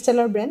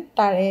ক্ৰিষ্টেলৰ ব্ৰেণ্ড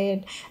তাৰে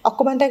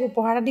অকণমান তাইক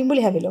উপহাৰ এটা দিম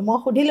বুলি ভাবিলোঁ মই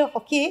সুধিলোঁ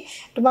সখী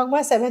তোমাক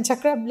মই 7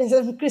 চক্ৰা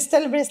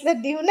ক্ৰিষ্টেল ব্ৰেচলেট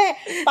দিওঁ নে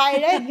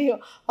পাইৰাইট দিওঁ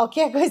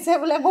সখীয়ে কৈছে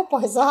বোলে মোক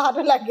পইচা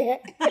অহাটো লাগে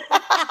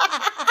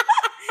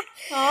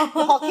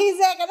সখী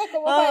যে একেবাৰে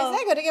ক'ব পাৰিছে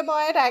গতিকে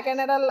মই তাইৰ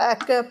কাৰণে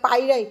এটা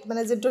পাইৰাইট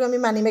মানে যিটোক আমি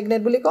মানি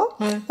মেগনেট বুলি কওঁ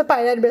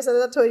পাইৰাইট ব্ৰেচলেট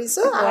এটা থৈ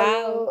দিছোঁ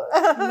আৰু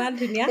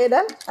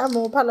এইডাল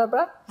মোৰ ফালৰ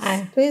পৰা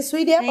তুমি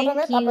চুই দিয়া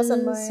প্ৰথমে তাৰপাছত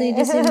মই চুই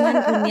দিছোঁ ইমান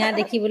ধুনীয়া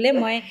দেখিবলৈ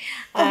মই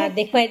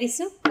দেখুৱাই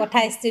দিছোঁ কথা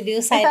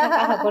ষ্টুডিঅ' চাই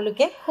থকা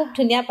সকলোকে খুব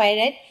ধুনীয়া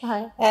পাইৰাইট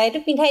এইটো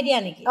পিন্ধাই দিয়া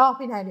নেকি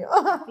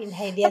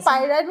পিন্ধাই দিয়া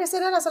পাইৰাইট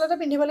ব্ৰেচলেট আচলতে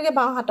পিন্ধিব লাগে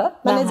বাওঁ হাতত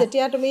মানে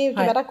যেতিয়া তুমি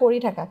কিবা এটা কৰি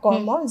থাকা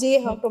কৰ্ম যিয়ে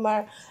হওক তোমাৰ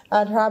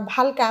ধৰা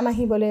ভাল কাম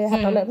আহিবলৈ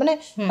হাতলৈ মানে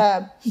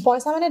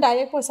পইচা মানে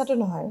ডাইৰেক্ট পইচাটো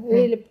নহয়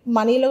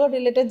মানিৰ লগত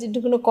ৰিলেটেড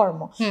যিকোনো কৰ্ম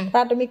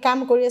ধৰা তুমি কাম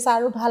কৰি আছা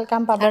আৰু ভাল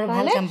কাম পাবৰ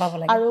কাৰণে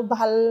আৰু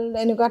ভাল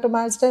এনেকুৱা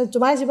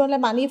তোমাৰ জীৱনলৈ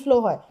মানি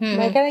ফ্ল' হয়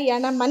সেইকাৰণে ইয়াৰ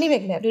নাম মানি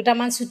মেগনেট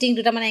দুটামান শ্বুটিং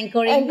দুটামান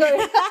এংকৰিং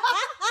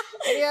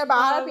এতিয়া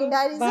বাহাৰত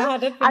পিন্ধাই দিছো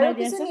আৰু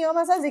কিছু নিয়ম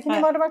আছে যিখিনি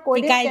মই তোমাক কৈ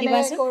দিম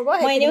কেনেকৈ কৰিব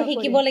মই এনেও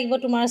শিকিব লাগিব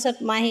তোমাৰ ওচৰত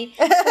মাহি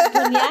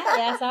ধুনীয়া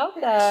এয়া চাওক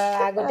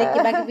আগতে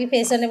কিবা কিবি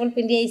ফেশ্বনেবল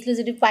পিন্ধি আহিছিলোঁ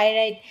যদি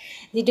পাইৰাইট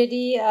যিটো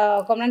এটি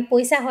অকণমান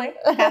পইচা হয়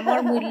কামৰ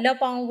মূল্য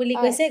পাওঁ বুলি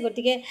কৈছে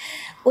গতিকে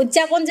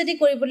উদযাপন যদি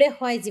কৰিবলৈ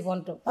হয়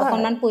জীৱনটো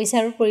অকণমান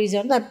পইচাৰো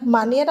প্ৰয়োজন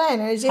মানি এটা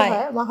এনাৰ্জি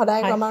হয় মই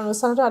সদায় আমাৰ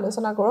অনুষ্ঠানতো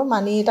আলোচনা কৰোঁ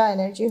মানি এটা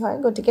এনাৰ্জি হয়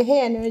গতিকে সেই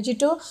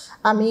এনাৰ্জিটো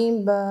আমি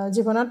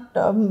জীৱনত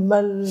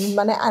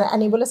মানে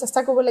আনিবলৈ চেষ্টা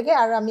কৰিব লাগে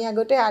আৰু আমি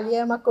আগতে আলিয়ে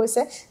আমাক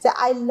কৈছে যে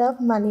I love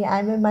money I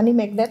M A money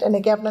magnet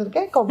এনেকৈ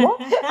আপোনালোকে ক'ব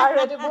আৰু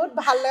এইটো বহুত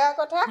ভাল লগা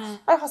কথা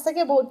আৰু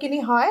সঁচাকৈ বহুতখিনি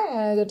হয়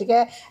গতিকে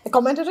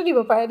কমেণ্টতো দিব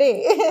পাৰে দেই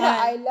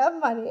I love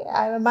money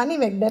I M A money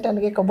magnet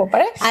এনেকৈ ক'ব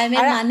পাৰে I M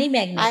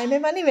A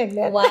money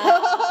magnet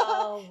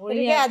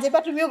গতিকে আজিৰ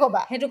পৰা তুমিও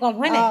ক'বা সেইটো ক'ম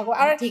হয় নাই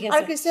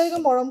আৰু কৃষ্ণক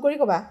মৰম কৰি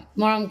ক'বা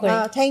মৰম কৰি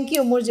থেংক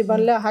ইউ মোৰ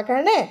জীৱনলৈ অহাৰ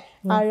কাৰণে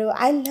আৰু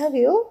I love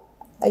you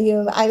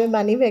I M A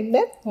money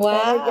magnet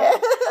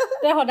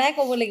সদায়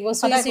ক'ব লাগিব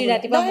চুই চুই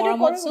ৰাতিপুৱা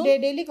মৰমত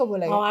ডেইলি ক'ব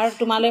লাগে আৰু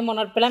তোমালৈ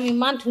মনত পেলাম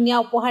ইমান ধুনীয়া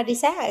উপহাৰ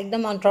দিছা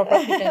একদম অন্তৰৰ পৰা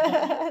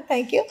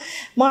থেংক ইউ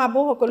মই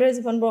ভাবোঁ সকলোৰে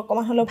জীৱনবোৰ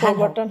অকণমান হ'লেও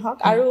পৰিৱৰ্তন হওক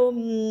আৰু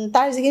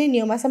তাৰ যিখিনি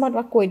নিয়ম আছে মই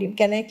তোমাক কৈ দিম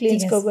কেনেকৈ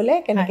ক্লিনছ কৰিবলৈ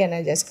কেনেকৈ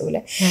এনাৰ্জাইজ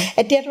কৰিবলৈ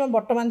এতিয়া তোমাৰ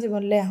বৰ্তমান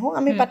জীৱনলৈ আহোঁ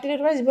আমি পাতিলে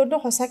তোমাৰ জীৱনটো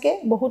সঁচাকৈ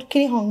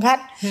বহুতখিনি সংঘাত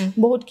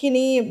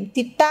বহুতখিনি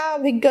তিতা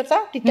অভিজ্ঞতা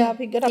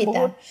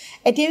বহুত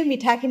এতিয়া আমি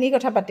মিঠাখিনিৰ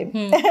কথা পাতিম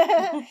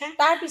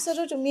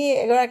তাৰপিছতো তুমি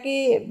এগৰাকী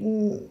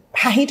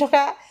হাঁহি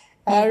থকা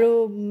আৰু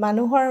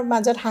মানুহৰ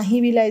মাজত হাঁহি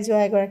বিলাই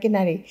যোৱা এগৰাকী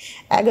নাৰী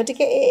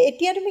গতিকে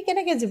এতিয়া তুমি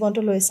কেনেকৈ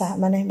জীৱনটো লৈছা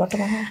মানে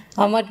বৰ্তমান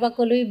মই তোমাক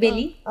ক'লো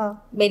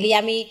বেলি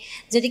আমি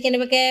যদি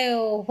কেনেবাকৈ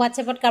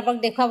হোৱাটছএপত কাৰোবাক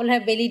দেখুৱাবলৈ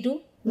হয়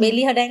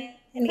বেলি সদায়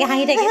এনেকৈ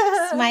হাঁহি থাকে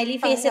স্মাইলি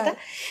ফেচ এটা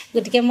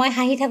গতিকে মই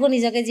হাঁহি থাকোঁ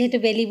নিজকে যিহেতু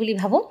বেলি বুলি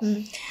ভাবোঁ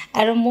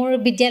আৰু মোৰ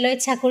বিদ্যালয়ত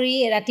চাকৰি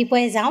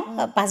ৰাতিপুৱাই যাওঁ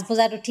 5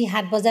 বজাত উঠি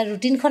 7 বজাত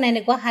ৰুটিনখন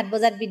এনেকুৱা 7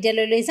 বজাত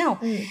বিদ্যালয়লৈ যাওঁ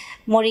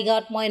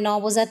মৰিগাঁৱত মই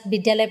 9 বজাত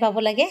বিদ্যালয় পাব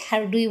লাগে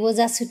আৰু 2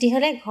 বজাত ছুটি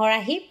হ'লে ঘৰ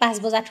আহি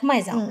 5 বজাত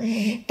সোমাই যাওঁ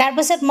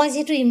তাৰপাছত মই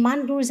যিহেতু ইমান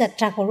দূৰ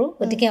যাত্ৰা কৰোঁ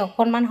গতিকে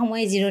অকণমান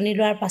সময় জিৰণি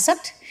লোৱাৰ পাছত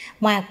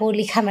মই আকৌ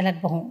লিখা মেলাত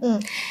বহোঁ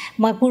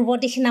মই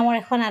পূৰ্বদিশ নামৰ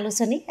এখন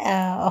আলোচনী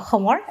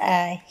অসমৰ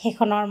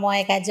সেইখনৰ মই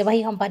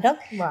কাৰ্যবাহী সম্পাদক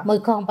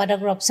মুখ্য সম্পাদক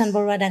ৰপচন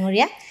বৰুৱা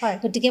ডাঙৰীয়া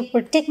গতিকে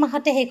প্ৰত্যেক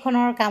মাহতে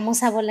সেইখনৰ কামো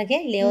চাব লাগে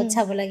লেআউট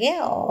চাব লাগে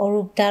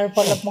অৰূপ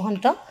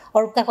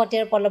কাকতি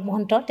আৰু পল্লৱ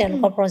মহন্ত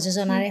তেওঁলোকৰ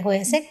প্ৰযোজনাৰে হৈ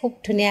আছে খুব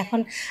ধুনীয়া এখন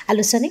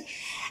আলোচনী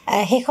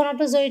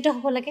সেইখনতো জড়িত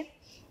হ'ব লাগে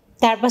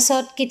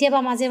তাৰপাছত কেতিয়াবা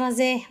মাজে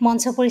মাজে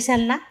মঞ্চ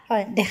পৰিচালনা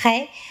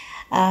দেখায়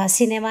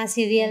চিনেমা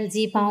চিৰিয়েল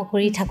যি পাওঁ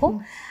কৰি থাকোঁ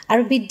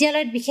আৰু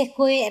বিদ্যালয়ত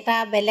বিশেষকৈ এটা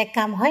বেলেগ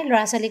কাম হয়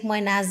ল'ৰা ছোৱালীক মই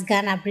নাচ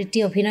গান আবৃত্তি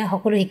অভিনয়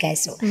সকলো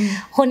শিকাইছোঁ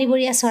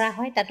শনিবৰীয়া চৰা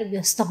হয় তাতো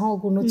ব্যস্ত হওঁ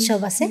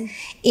গুণোৎসৱ আছে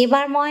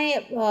এইবাৰ মই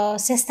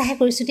চেষ্টাহে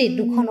কৰিছোঁ দেই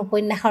 2খন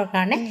উপন্যাসৰ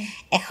কাৰণে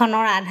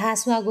এখনৰ আধা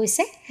চোৱা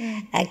গৈছে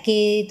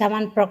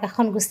কেইটামান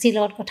প্ৰকাশন গোষ্ঠীৰ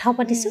লগত কথাও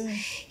পাতিছোঁ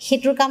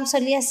সেইটোৰ কাম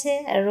চলি আছে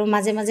আৰু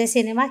মাজে মাজে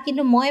চিনেমা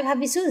কিন্তু মই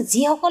ভাবিছোঁ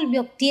যিসকল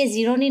ব্যক্তিয়ে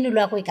জিৰণি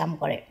নোলোৱাকৈ কাম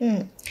কৰে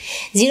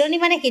জিৰণি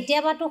মানে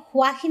কেতিয়াবাতো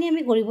খোৱাখিনি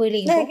আমি কৰিবই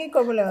লাগিব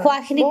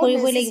খোৱাখিনি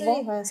কৰিবই লাগিব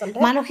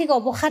মানসিক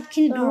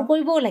অৱসাদখিনি দূৰ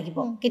কৰিবও লাগিব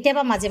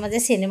কেতিয়াবা মাজে মাজে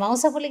চিনেমাও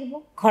চাব লাগিব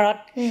ঘৰত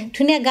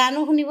ধুনীয়া গানো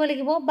শুনিব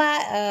লাগিব বা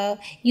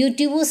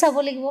ইউটিউবো চাব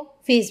লাগিব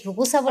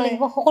ফেচবুকো চাব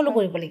লাগিব সকলো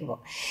কৰিব লাগিব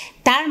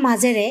তাৰ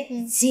মাজেৰে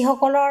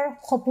যিসকলৰ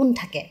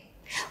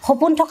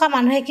সপোন থকা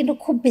মানুহে কিন্তু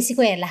খুব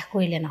বেছিকৈ এলাহ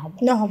কৰিলে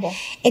নহ'ব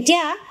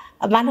এতিয়া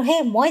মানুহে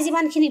মই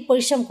যিমানখিনি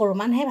পৰিশ্ৰম কৰোঁ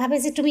মানুহে ভাবে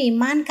যে তুমি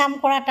ইমান কাম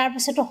কৰা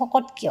তাৰপিছতো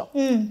শকত কিয়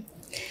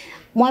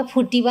মই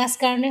ফূৰ্তিবাজ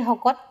কাৰণে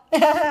শকত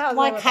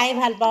মই খাই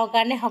ভাল পাওঁ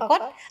কাৰণে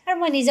শকত আৰু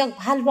মই নিজক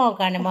ভাল পাওঁ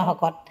কাৰণে মই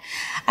শকত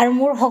আৰু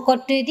মোৰ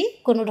শকতটোৱেদি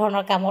কোনো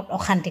ধৰণৰ কামত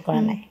অশান্তি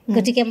কৰা নাই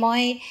গতিকে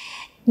মই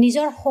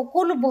নিজৰ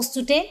সকলো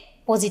বস্তুতে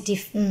পজিটিভ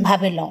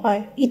ভাবে লওঁ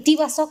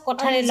ইতিবাচক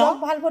কথাৰে লওঁ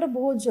ভাল পোৱাটো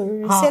বহুত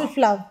জৰুৰী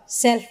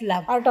চেল্ফ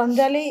লাভ আৰু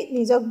তন্দ্ৰালি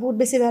নিজক বহুত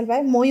বেছি ভাল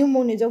পায় ময়ো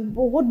মোৰ নিজক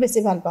বহুত বেছি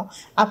ভাল পাওঁ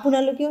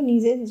আপোনালোকেও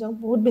নিজে নিজক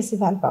বহুত বেছি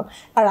ভাল পাওক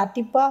আৰু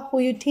ৰাতিপুৱা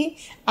শুই উঠি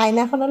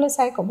আইনাখনলৈ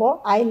চাই ক'ব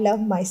আই লাভ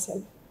মাই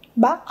চেল্ফ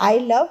বা আই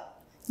লাভ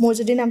মোৰ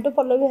যদি নামটো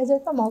পল্লৱী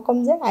হাজৰিকা মই ক'ম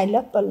যে আই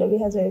লাভ পল্লৱী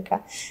হাজৰিকা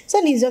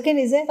নিজকে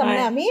নিজে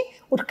তাৰমানে আমি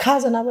উৎসাহ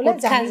জনাবলৈ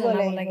জানিব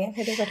লাগে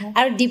সেইটো কথা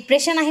আৰু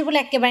ডিপ্ৰেশ্যন আহিবলৈ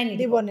একেবাৰে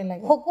নিদিব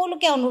নালাগে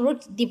সকলোকে অনুৰোধ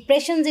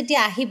ডিপ্ৰেশ্যন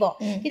যেতিয়া আহিব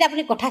তেতিয়া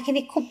আপুনি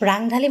কথাখিনি খুব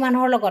ৰাংঢালি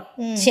মানুহৰ লগত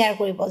শ্বেয়াৰ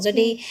কৰিব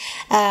যদি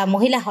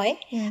মহিলা হয়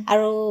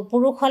আৰু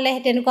পুৰুষ হ'লে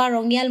তেনেকুৱা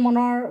ৰঙিয়াল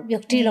মনৰ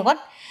ব্যক্তিৰ লগত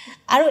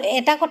আৰু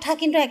এটা কথা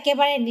কিন্তু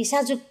একেবাৰে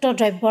নিচাযুক্ত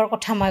দ্ৰব্যৰ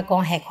কথা মই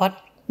কওঁ শেষত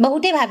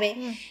বহুতেই ভাবে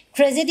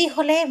ট্ৰেজেডি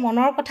হ'লে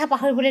মনৰ কথা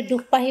পাহৰিবলৈ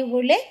দুখ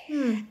পাহৰিবলৈ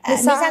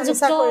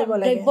নিচাযুক্ত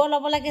দ্ৰব্য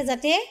ল'ব লাগে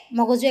যাতে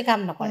মগজুৱে কাম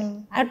নকৰে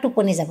আৰু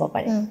টোপনি যাব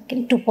পাৰে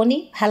কিন্তু টোপনি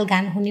ভাল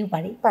গান শুনিও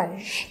পাৰি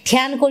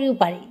ধ্যান কৰিও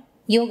পাৰি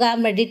য়োগা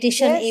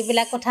মেডিটেশ্যন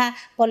এইবিলাক কথা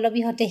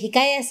পল্লৱীহঁতে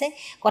শিকাই আছে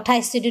কথা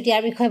ষ্টুডিঅ'ত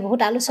ইয়াৰ বিষয়ে বহুত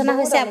আলোচনা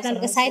হৈছে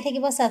আপোনালোকে চাই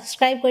থাকিব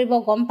ছাবস্ক্ৰাইব কৰিব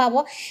গম পাব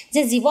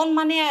যে জীৱন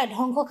মানে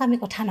ধ্বংসকামী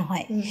কথা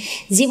নহয়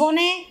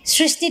জীৱনে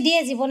সৃষ্টি দিয়ে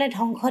জীৱনে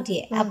ধ্বংস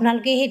দিয়ে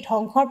আপোনালোকে সেই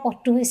ধ্বংসৰ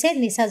পথটো হৈছে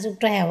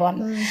নিচাযুক্ত সেৱন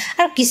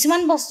আৰু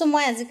কিছুমান বস্তু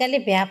মই আজিকালি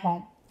বেয়া পাওঁ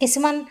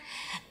কিছুমান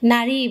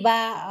নাৰী বা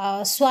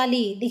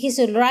ছোৱালী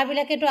দেখিছোঁ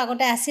ল'ৰাবিলাকেতো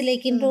আগতে আছিলেই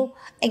কিন্তু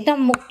একদম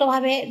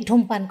মুক্তভাৱে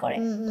ধূমপান কৰে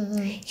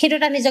সেইটো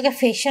এটা নিজকে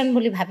ফেশ্বন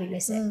বুলি ভাবি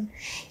লৈছে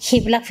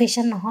সেইবিলাক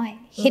ফেশ্বন নহয়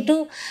সেইটো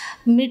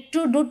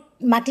মৃত্যুৰ দূত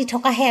মাতি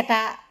থকাহে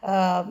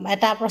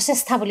এটা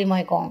প্ৰচেষ্টা বুলি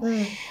মই কওঁ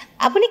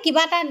আপুনি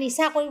কিবা এটা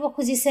নিচা কৰিব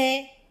খুজিছে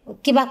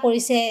কিবা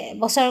কৰিছে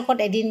বছৰকত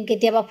এদিন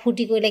কেতিয়াবা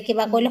ফূৰ্তি কৰিলে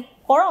কিবা কৰিলে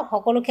কৰক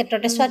সকলো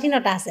ক্ষেত্ৰতে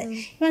স্বাধীনতা আছে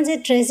ইমান যে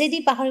ট্ৰেজেডি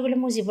পাহৰিবলৈ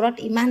মোৰ জীৱনত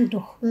ইমান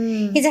দুখ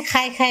এই যে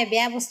খাই খাই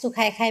বেয়া বস্তু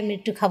খাই খাই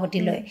মৃত্যু খাবতি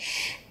লয়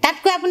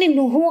তাতকৈ আপুনি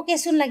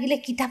নুশুৱকেচোন লাগিলে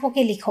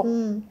কিতাপকে লিখক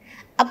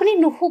আপুনি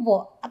নুশুব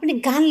আপুনি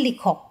গান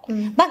লিখক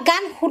বা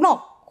গান শুনক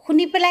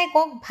শুনি পেলাই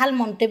কওক ভাল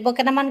মন্তব্য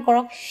কেইটামান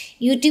কৰক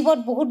ইউটিউবত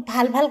বহুত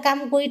ভাল ভাল কাম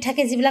কৰি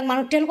থাকে যিবিলাক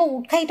মানুহ তেওঁলোকক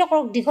উৎসাহিত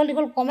কৰক দীঘল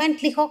দীঘল কমেণ্ট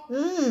লিখক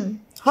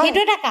সেইটো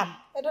এটা কাম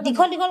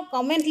দীঘল দীঘল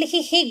কমেণ্ট লিখি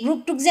সেই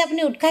গ্ৰুপটোক যে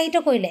আপুনি উৎসাহিত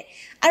কৰিলে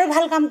আৰু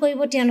ভাল কাম কৰিব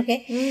তেওঁলোকে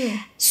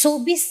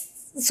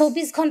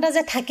 24 ঘণ্টা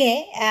যে থাকে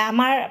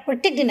আমাৰ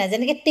প্ৰত্যেক দিনা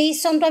যেনেকৈ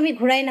 23 চনটো আমি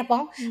ঘূৰাই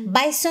নাপাওঁ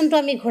 22 চনটো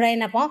আমি ঘূৰাই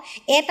নাপাওঁ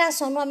এটা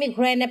চনো আমি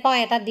ঘূৰাই নাপাওঁ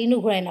এটা দিনো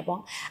ঘূৰাই নাপাওঁ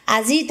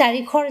আজিৰ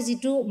তাৰিখৰ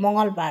যিটো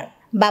মঙলবাৰ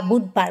বা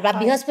বুধবাৰ বা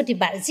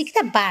বৃহস্পতিবাৰ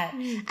যিকেইটা বাৰ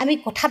আমি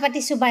কথা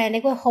পাতিছোঁ বা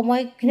এনেকৈ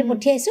সময়খিনি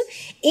পঠিয়াইছোঁ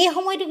এই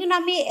সময়টো কিন্তু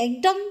আমি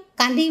একদম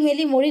কান্দি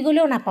মেলি মৰি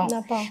গ'লেও নাপাওঁ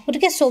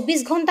গতিকে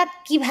 24 ঘণ্টাত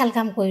কি ভাল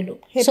কাম কৰিলোঁ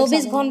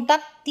 24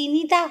 ঘণ্টাত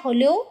 3টা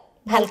হ'লেও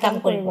ভাল কাম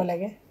কৰিব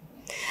লাগে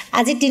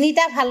আজি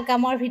 3টা ভাল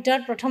কামৰ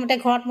ভিতৰত প্ৰথমতে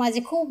ঘৰত মই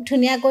আজি খুব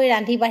ধুনীয়াকৈ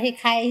ৰান্ধি বাঢ়ি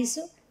খাই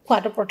আহিছোঁ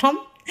খোৱাটো প্ৰথম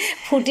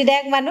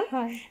ফূৰ্তিদায়ক মানুহ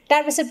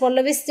তাৰপিছত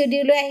পল্লৱী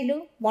ষ্টুডিঅ'লৈ আহিলোঁ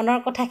মনৰ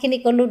কথাখিনি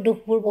ক'লোঁ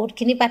দুখবোৰ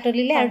বহুতখিনি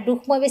পাতলিলে আৰু দুখ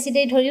মই বেছি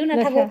দেৰি ধৰিও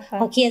নাথাকোঁ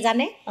সখীয়ে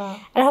জানে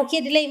আৰু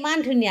সখীয়ে দিলে ইমান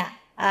ধুনীয়া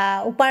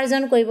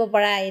উপাৰ্জন কৰিব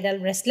পৰা এইডাল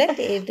ব্ৰেচলেট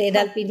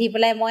এইডাল পিন্ধি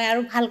পেলাই মই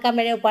আৰু ভাল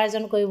কামেৰে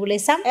উপাৰ্জন কৰিবলৈ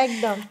চাম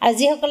একদম আৰু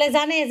যিসকলে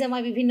জানে যে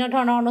মই বিভিন্ন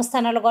ধৰণৰ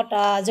অনুষ্ঠানৰ লগত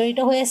জড়িত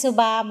হৈ আছোঁ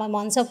বা মই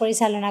মঞ্চ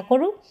পৰিচালনা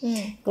কৰোঁ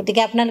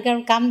গতিকে আপোনালোকে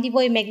আৰু কাম দিব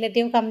এই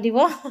মেগনেটেও কাম দিব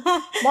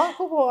মই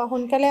খুব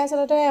সোনকালে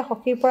আচলতে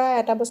সখীৰ পৰা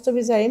এটা বস্তু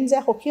বিচাৰিম যে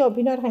সখী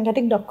অভিনয়ত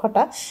সাংঘাতিক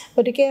দক্ষতা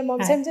গতিকে মই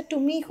বিচাৰিম যে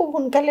তুমি খুব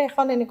সোনকালে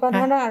এখন এনেকুৱা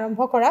ধৰণৰ আৰম্ভ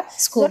কৰা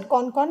য'ত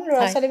কণ কণ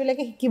ল'ৰা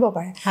ছোৱালীবিলাকে শিকিব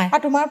পাৰে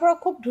আৰু তোমাৰ পৰা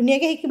খুব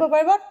ধুনীয়াকৈ শিকিব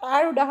পাৰিব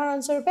তাৰ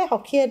উদাহৰণস্বৰূপে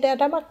সখীয়ে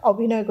এটা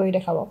অভিনয় কৰি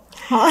দেখাব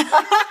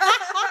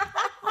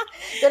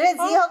গতিকে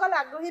যিসকল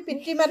আগ্ৰহী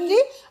পিতৃ মাতৃ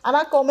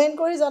আমাক কমেণ্ট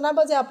কৰি জনাব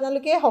যে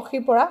আপোনালোকে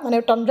সখীৰ পৰা মানে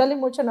টণ্ডালী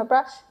মূৰ্ছনাৰ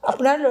পৰা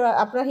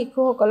আপোনাৰ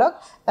শিশুসকলক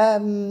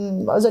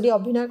যদি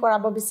অভিনয়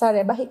কৰাব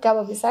বিচাৰে বা শিকাব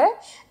বিচাৰে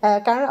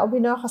কাৰণ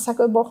অভিনয়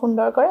সঁচাকৈ বৰ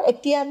সুন্দৰ কৰে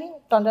এতিয়া আমি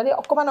টণ্ডালী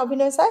অকণমান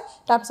অভিনয় চাই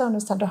তাৰপিছত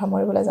অনুষ্ঠানটো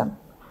সামৰিবলৈ যাম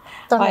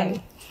টণ্ডালী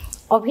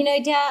অভিনয়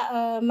এতিয়া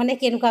মানে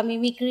কেনেকুৱা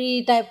মিমিক্ৰি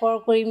টাইপৰ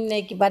কৰিম নে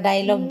কিবা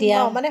ডাইলগ দিয়া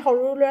মানে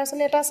সৰু ল'ৰা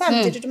ছোৱালী এটা চাম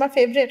যিটো তোমাৰ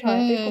ফেভৰেট হয়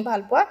তুমি খুব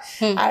ভাল পোৱা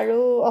আৰু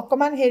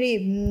অকণমান হেৰি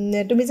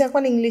তুমি যে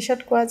অকণমান ইংলিছত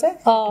কোৱা যে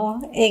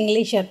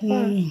ইংলিছত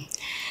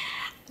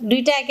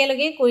দুইটা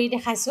একেলগে কৰি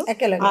দেখাইছোঁ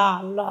একেলগে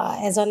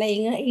এজনে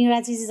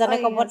ইংৰাজী যিজনে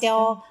ক'ব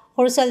তেওঁ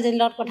সৰু ছোৱালীজনীৰ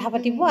লগত কথা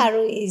পাতিব আৰু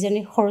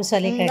ইজনী সৰু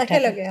ছোৱালী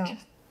একেলগে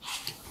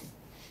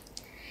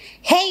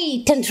Hey,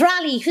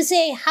 Trandali, you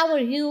say, how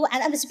are you? And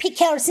I'm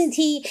speaking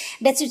Sinti.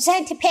 That's your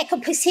time to pick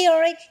up his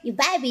hair, you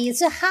baby.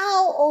 So how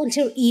old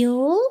are you?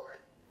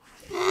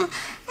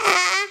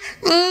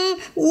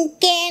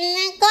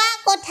 Kenaka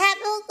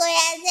kothabu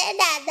koyaje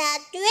dada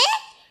tue.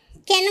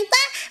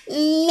 Kenaka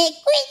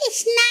mekui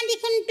kisna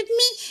dikhun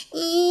tumi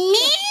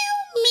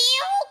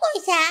meow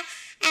koisa.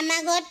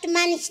 Amagot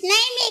tuma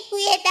nisnai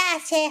mekui eta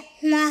ase.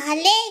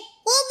 Mahale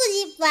ko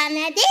buji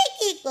pana de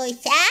ki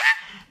koisa.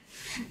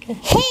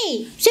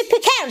 Hey, so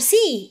pick out,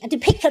 see, and the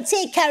pick out,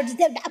 say, car,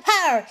 the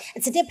power,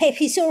 it's a dip,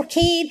 he's so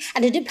keen,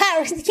 and the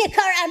power, the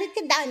car, and it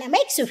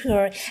dynamics of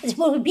her. It's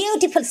more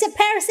beautiful, say,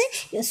 Paris,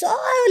 you're so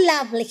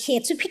lovely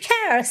here to pick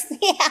out.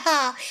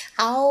 Yeah,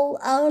 how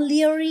old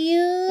are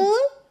you?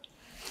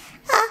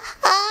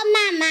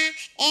 Mama,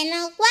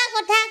 enokwa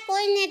kotha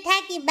koi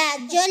nethakiba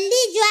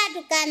joldi joa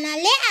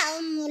dukanale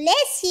au mule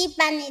si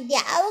pani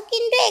dia au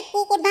kintu eku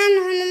kotha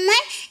nohon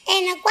moi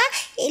enokwa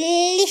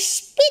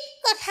speed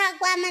kotha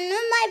kwa manu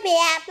moi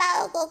beya pa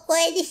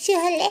koi disu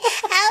hole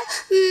au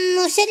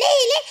musele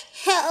ile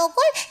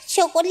okol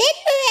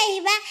chocolate loi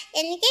ahiba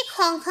enike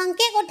khong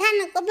ke kotha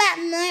nakoba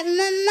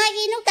moi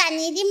kinu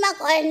kani di ma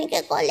ko enike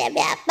kole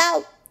beya pau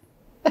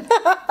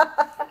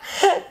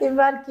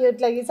ইমান cute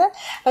লাগিছে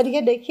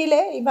গতিকে দেখিলে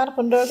ইমান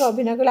সুন্দৰকৈ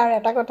অভিনয় কৰিলে আৰু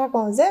এটা কথা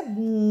কওঁ যে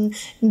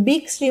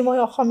বিগ শ্ৰীময়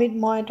অসমীত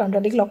মই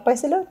টণ্ডালীক লগ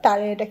পাইছিলোঁ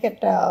তাৰে তেখেত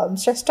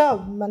শ্ৰেষ্ঠ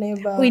মানে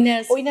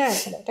উইনাৰ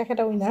আছিলে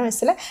তেখেতে উইনাৰ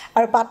হৈছিলে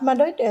আৰু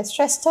পাটমাদৈত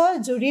শ্ৰেষ্ঠ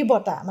জুৰি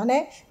বঁটা মানে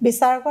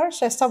বিচাৰকৰ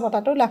শ্ৰেষ্ঠ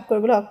বঁটাটো লাভ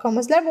কৰিবলৈ সক্ষম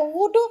হৈছিলে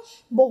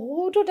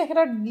বহুতো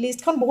তেখেতৰ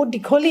লিষ্টখন বহুত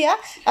দীঘলীয়া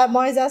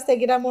মই জাষ্ট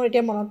এইকেইটা মোৰ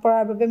এতিয়া মনত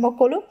পৰাৰ বাবে মই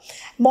ক'লোঁ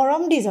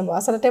মৰম দি যাব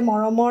আচলতে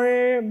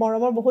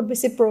মৰমৰ বহুত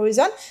বেছি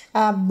প্ৰয়োজন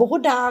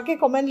বহুত ডাঙৰকৈ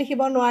কমেণ্ট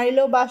লিখিব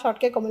নোৱাৰিলেও বা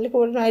শ্বৰ্টকৈ কমেণ্ট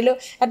লিখিব নোৱাৰিলেও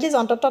এটলিষ্ট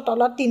অন্ততঃ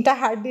তলত 3টা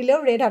হাৰ্ট দিলেও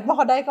ৰেড হাৰ্ট মই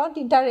সদায় কওঁ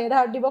 3টা ৰেড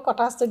হাৰ্ট দিব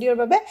কথা ষ্টুডিঅ'ৰ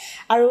বাবে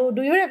আৰু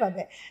দুয়োৰে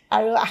বাবে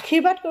আৰু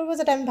আশীৰ্বাদ কৰিব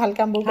যাতে আমি ভাল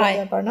কামবোৰ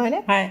কৰিব পাৰোঁ নহয়নে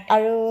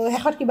আৰু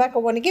শেষত কিবা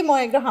ক'ব নেকি মই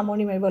একদম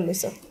সামৰণি মাৰিব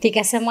লৈছোঁ ঠিক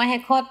আছে মই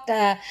শেষত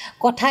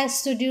কথা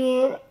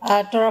ষ্টুডিঅ'ৰ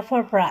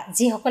তৰফৰ পৰা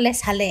যিসকলে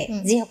চালে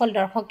যিসকল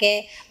দৰ্শকে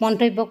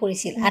মন্তব্য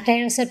কৰিছিল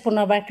আটাইৰ ওচৰত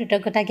পুনৰবাৰ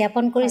কৃতজ্ঞতা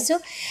জ্ঞাপন কৰিছোঁ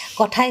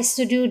কথা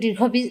ষ্টুডিঅ'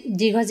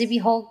 দীৰ্ঘজীৱী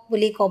হওক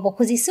বুলি ক'ব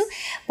খুজিছোঁ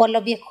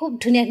পল্লৱীয়ে খুব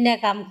ধুনীয়া ধুনীয়া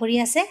কাম কৰি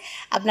আছে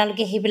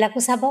আপোনালোকে সেইবিলাকো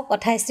চাব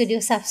কথা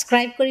ষ্টুডিঅ'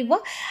 ছাবস্ক্ৰাইব কৰিব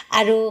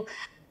আৰু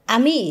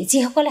আমি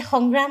যিসকলে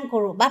সংগ্ৰাম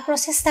কৰোঁ বা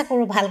প্ৰচেষ্টা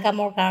কৰোঁ ভাল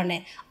কামৰ কাৰণে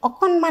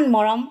অকণমান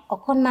মৰম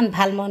অকণমান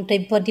ভাল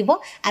মন্তব্য দিব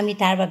আমি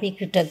তাৰ বাবে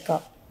কৃতজ্ঞ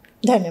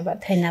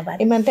ধন্যবাদ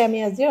ইমানতে আমি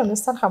আজিৰ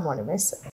অনুষ্ঠান সামৰণি মাৰিছোঁ